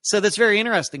 So that's very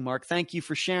interesting, Mark. Thank you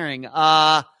for sharing.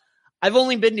 I've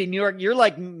only been to New York.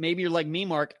 Maybe you're like me,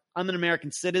 Mark. I'm an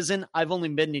American citizen. I've only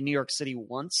been to New York City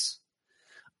once.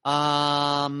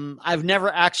 I've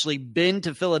never actually been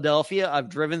to Philadelphia. I've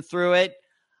driven through it.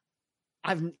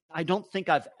 I don't think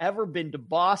I've ever been to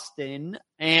Boston,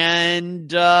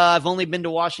 and I've only been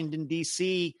to Washington,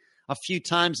 D.C. a few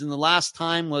times, and the last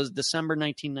time was December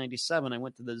 1997. I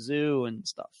went to the zoo and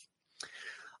stuff.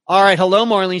 All right. Hello,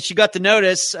 Marlene. She got the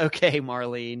notice. Okay,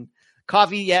 Marlene.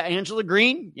 Coffee. Yeah. Angela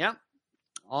Green. Yeah.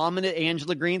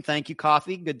 Angela Green. Thank you,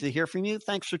 Coffee. Good to hear from you.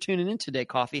 Thanks for tuning in today,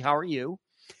 Coffee. How are you?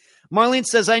 Marlene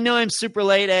says, I know I'm super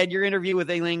late, Ed. Your interview with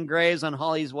Aileen Graves on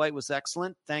Holly's White was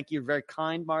excellent. Thank you. Very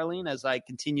kind, Marlene. As I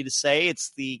continue to say,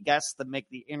 it's the guests that make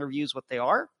the interviews what they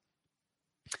are.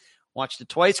 Watched it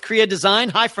twice. Korea Design.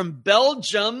 Hi from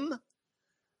Belgium.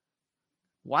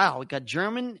 Wow, we got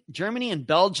Germany and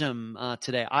Belgium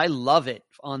today. I love it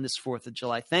on this 4th of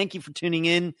July. Thank you for tuning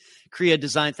in, Korea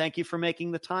Design. Thank you for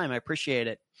making the time. I appreciate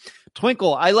it.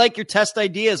 Twinkle, I like your test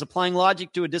ideas, applying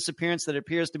logic to a disappearance that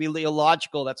appears to be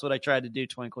illogical. That's what I tried to do,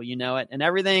 Twinkle. You know it. And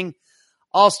everything,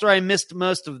 All-Star, I missed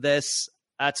most of this.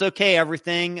 It's okay,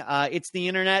 everything. It's the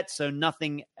internet, so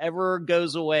nothing ever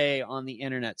goes away on the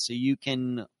internet. So you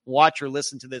can watch or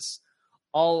listen to this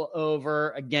all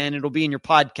over again. It'll be in your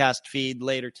podcast feed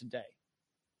later today.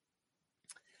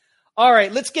 All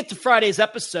right, let's get to Friday's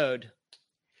episode.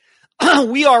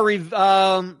 We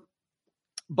are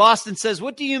Boston says,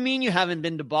 what do you mean you haven't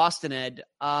been to Boston, Ed?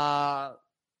 I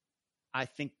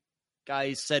think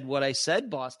I said what I said,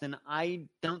 Boston. I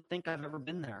don't think I've ever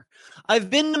been there. I've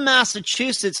been to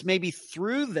Massachusetts, maybe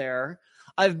through there.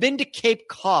 I've been to Cape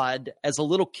Cod as a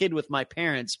little kid with my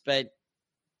parents, but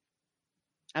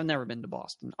I've never been to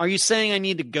Boston. Are you saying I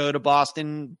need to go to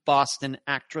Boston, Boston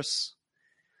actress?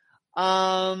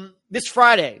 This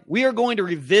Friday, we are going to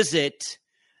revisit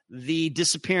the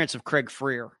disappearance of Craig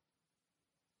Freer.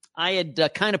 I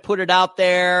had kind of put it out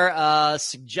there,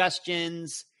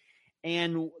 suggestions,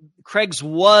 and Craig's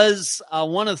was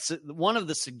one of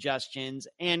the suggestions.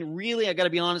 And really, I got to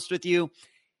be honest with you,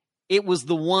 it was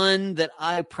the one that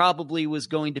I probably was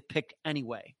going to pick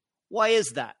anyway. Why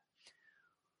is that?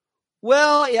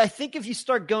 Well, I think if you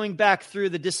start going back through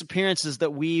the disappearances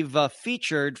that we've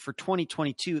featured for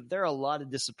 2022, there are a lot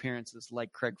of disappearances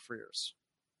like Craig Freer's.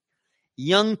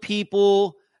 Young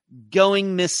people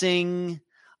going missing,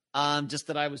 just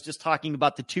that I was just talking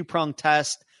about the two-prong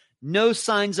test, no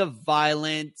signs of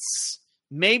violence.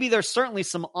 Maybe there's certainly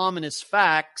some ominous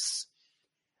facts,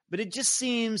 but it just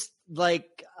seems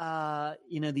like,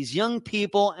 these young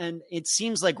people, and it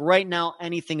seems like right now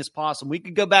anything is possible. We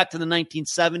could go back to the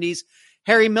 1970s.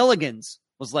 Harry Milligan's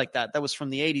was like that. That was from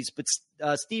the 80s. But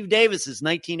Steve Davis's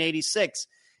 1986,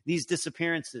 these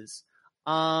disappearances.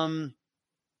 Or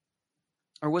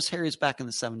was Harry's back in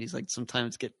the 70s? Like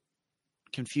sometimes get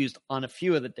confused on a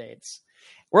few of the dates.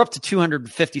 We're up to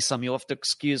 250 some. You'll have to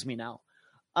excuse me now.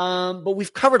 But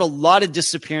we've covered a lot of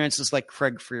disappearances like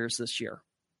Craig Freer's this year.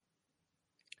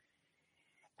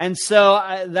 And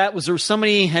so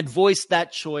somebody had voiced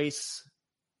that choice.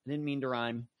 I didn't mean to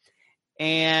rhyme.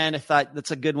 And I thought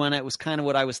that's a good one. It was kind of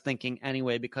what I was thinking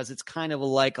anyway, because it's kind of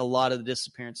like a lot of the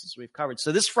disappearances we've covered.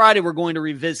 So this Friday, we're going to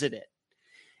revisit it.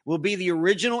 It will be the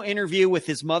original interview with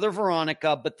his mother,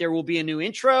 Veronica, but there will be a new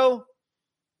intro,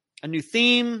 a new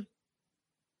theme,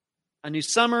 a new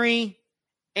summary,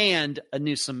 and a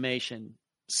new summation.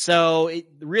 So it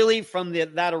really from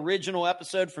that original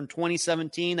episode from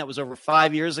 2017, that was over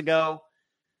 5 years ago,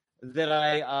 that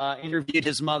I interviewed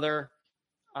his mother.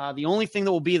 The only thing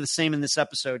that will be the same in this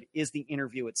episode is the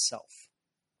interview itself.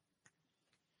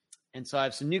 And so I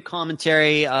have some new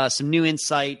commentary, some new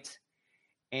insight,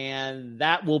 and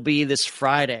that will be this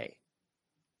Friday.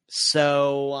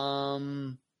 So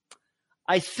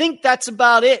I think that's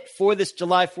about it for this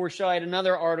July 4th show. I had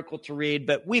another article to read,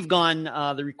 but we've gone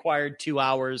the required 2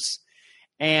 hours.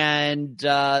 And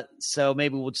so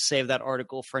maybe we'll just save that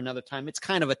article for another time. It's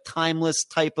kind of a timeless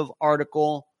type of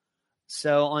article.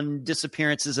 So on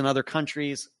disappearances in other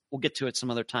countries, we'll get to it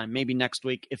some other time. Maybe next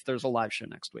week if there's a live show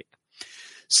next week.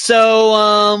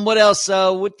 So what else?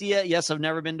 Yes, I've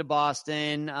never been to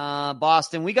Boston.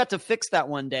 Boston, we got to fix that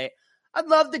one day. I'd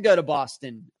love to go to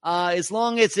Boston as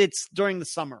long as it's during the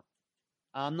summer.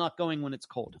 I'm not going when it's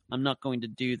cold. I'm not going to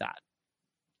do that.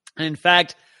 And in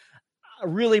fact, a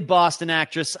really Boston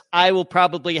actress, I will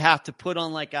probably have to put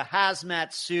on like a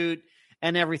hazmat suit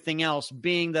and everything else,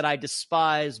 being that I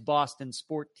despise Boston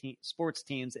sports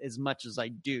teams as much as I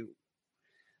do.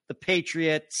 The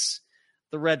Patriots,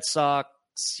 the Red Sox,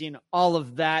 all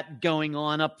of that going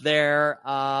on up there.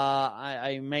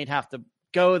 I might have to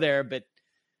go there, but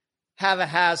have a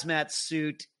hazmat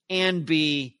suit and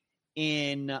be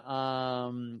in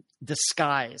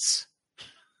disguise.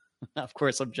 Of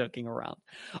course, I'm joking around.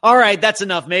 All right, that's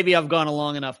enough. Maybe I've gone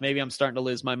along enough. Maybe I'm starting to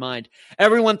lose my mind.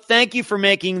 Everyone, thank you for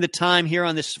making the time here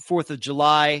on this 4th of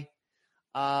July,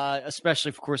 especially,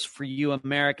 of course, for you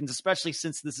Americans, especially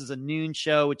since this is a noon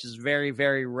show, which is very,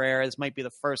 very rare. This might be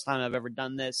the first time I've ever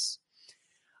done this.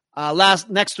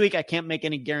 Next week, I can't make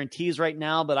any guarantees right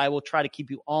now, but I will try to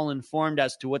keep you all informed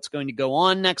as to what's going to go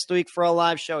on next week for a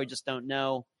live show. I just don't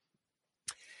know.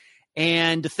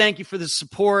 And to thank you for the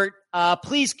support,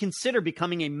 please consider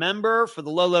becoming a member for the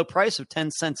low, low price of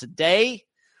 10 cents a day.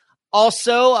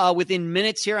 Also, within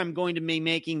minutes here, I'm going to be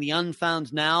making the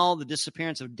Unfound Now, the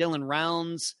disappearance of Dylan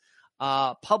Rounds,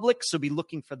 public. So be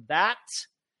looking for that.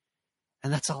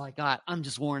 And that's all I got. I'm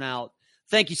just worn out.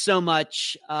 Thank you so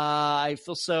much. I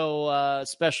feel so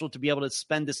special to be able to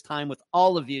spend this time with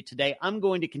all of you today. I'm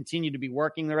going to continue to be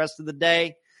working the rest of the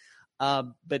day,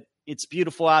 but it's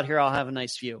beautiful out here. I'll have a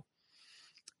nice view.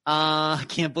 I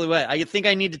can't believe it. I think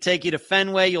I need to take you to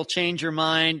Fenway. You'll change your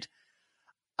mind.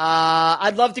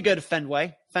 I'd love to go to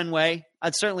Fenway.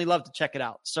 I'd certainly love to check it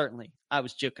out. Certainly. I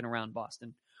was joking around,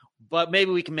 Boston. But maybe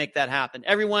we can make that happen.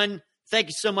 Everyone, thank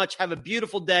you so much. Have a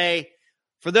beautiful day.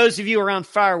 For those of you around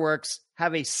fireworks,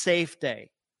 have a safe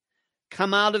day.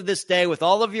 Come out of this day with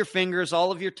all of your fingers,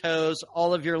 all of your toes,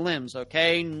 all of your limbs,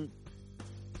 okay? And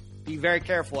be very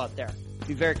careful out there.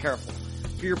 Be very careful.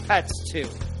 For your pets, too.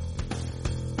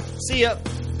 See ya.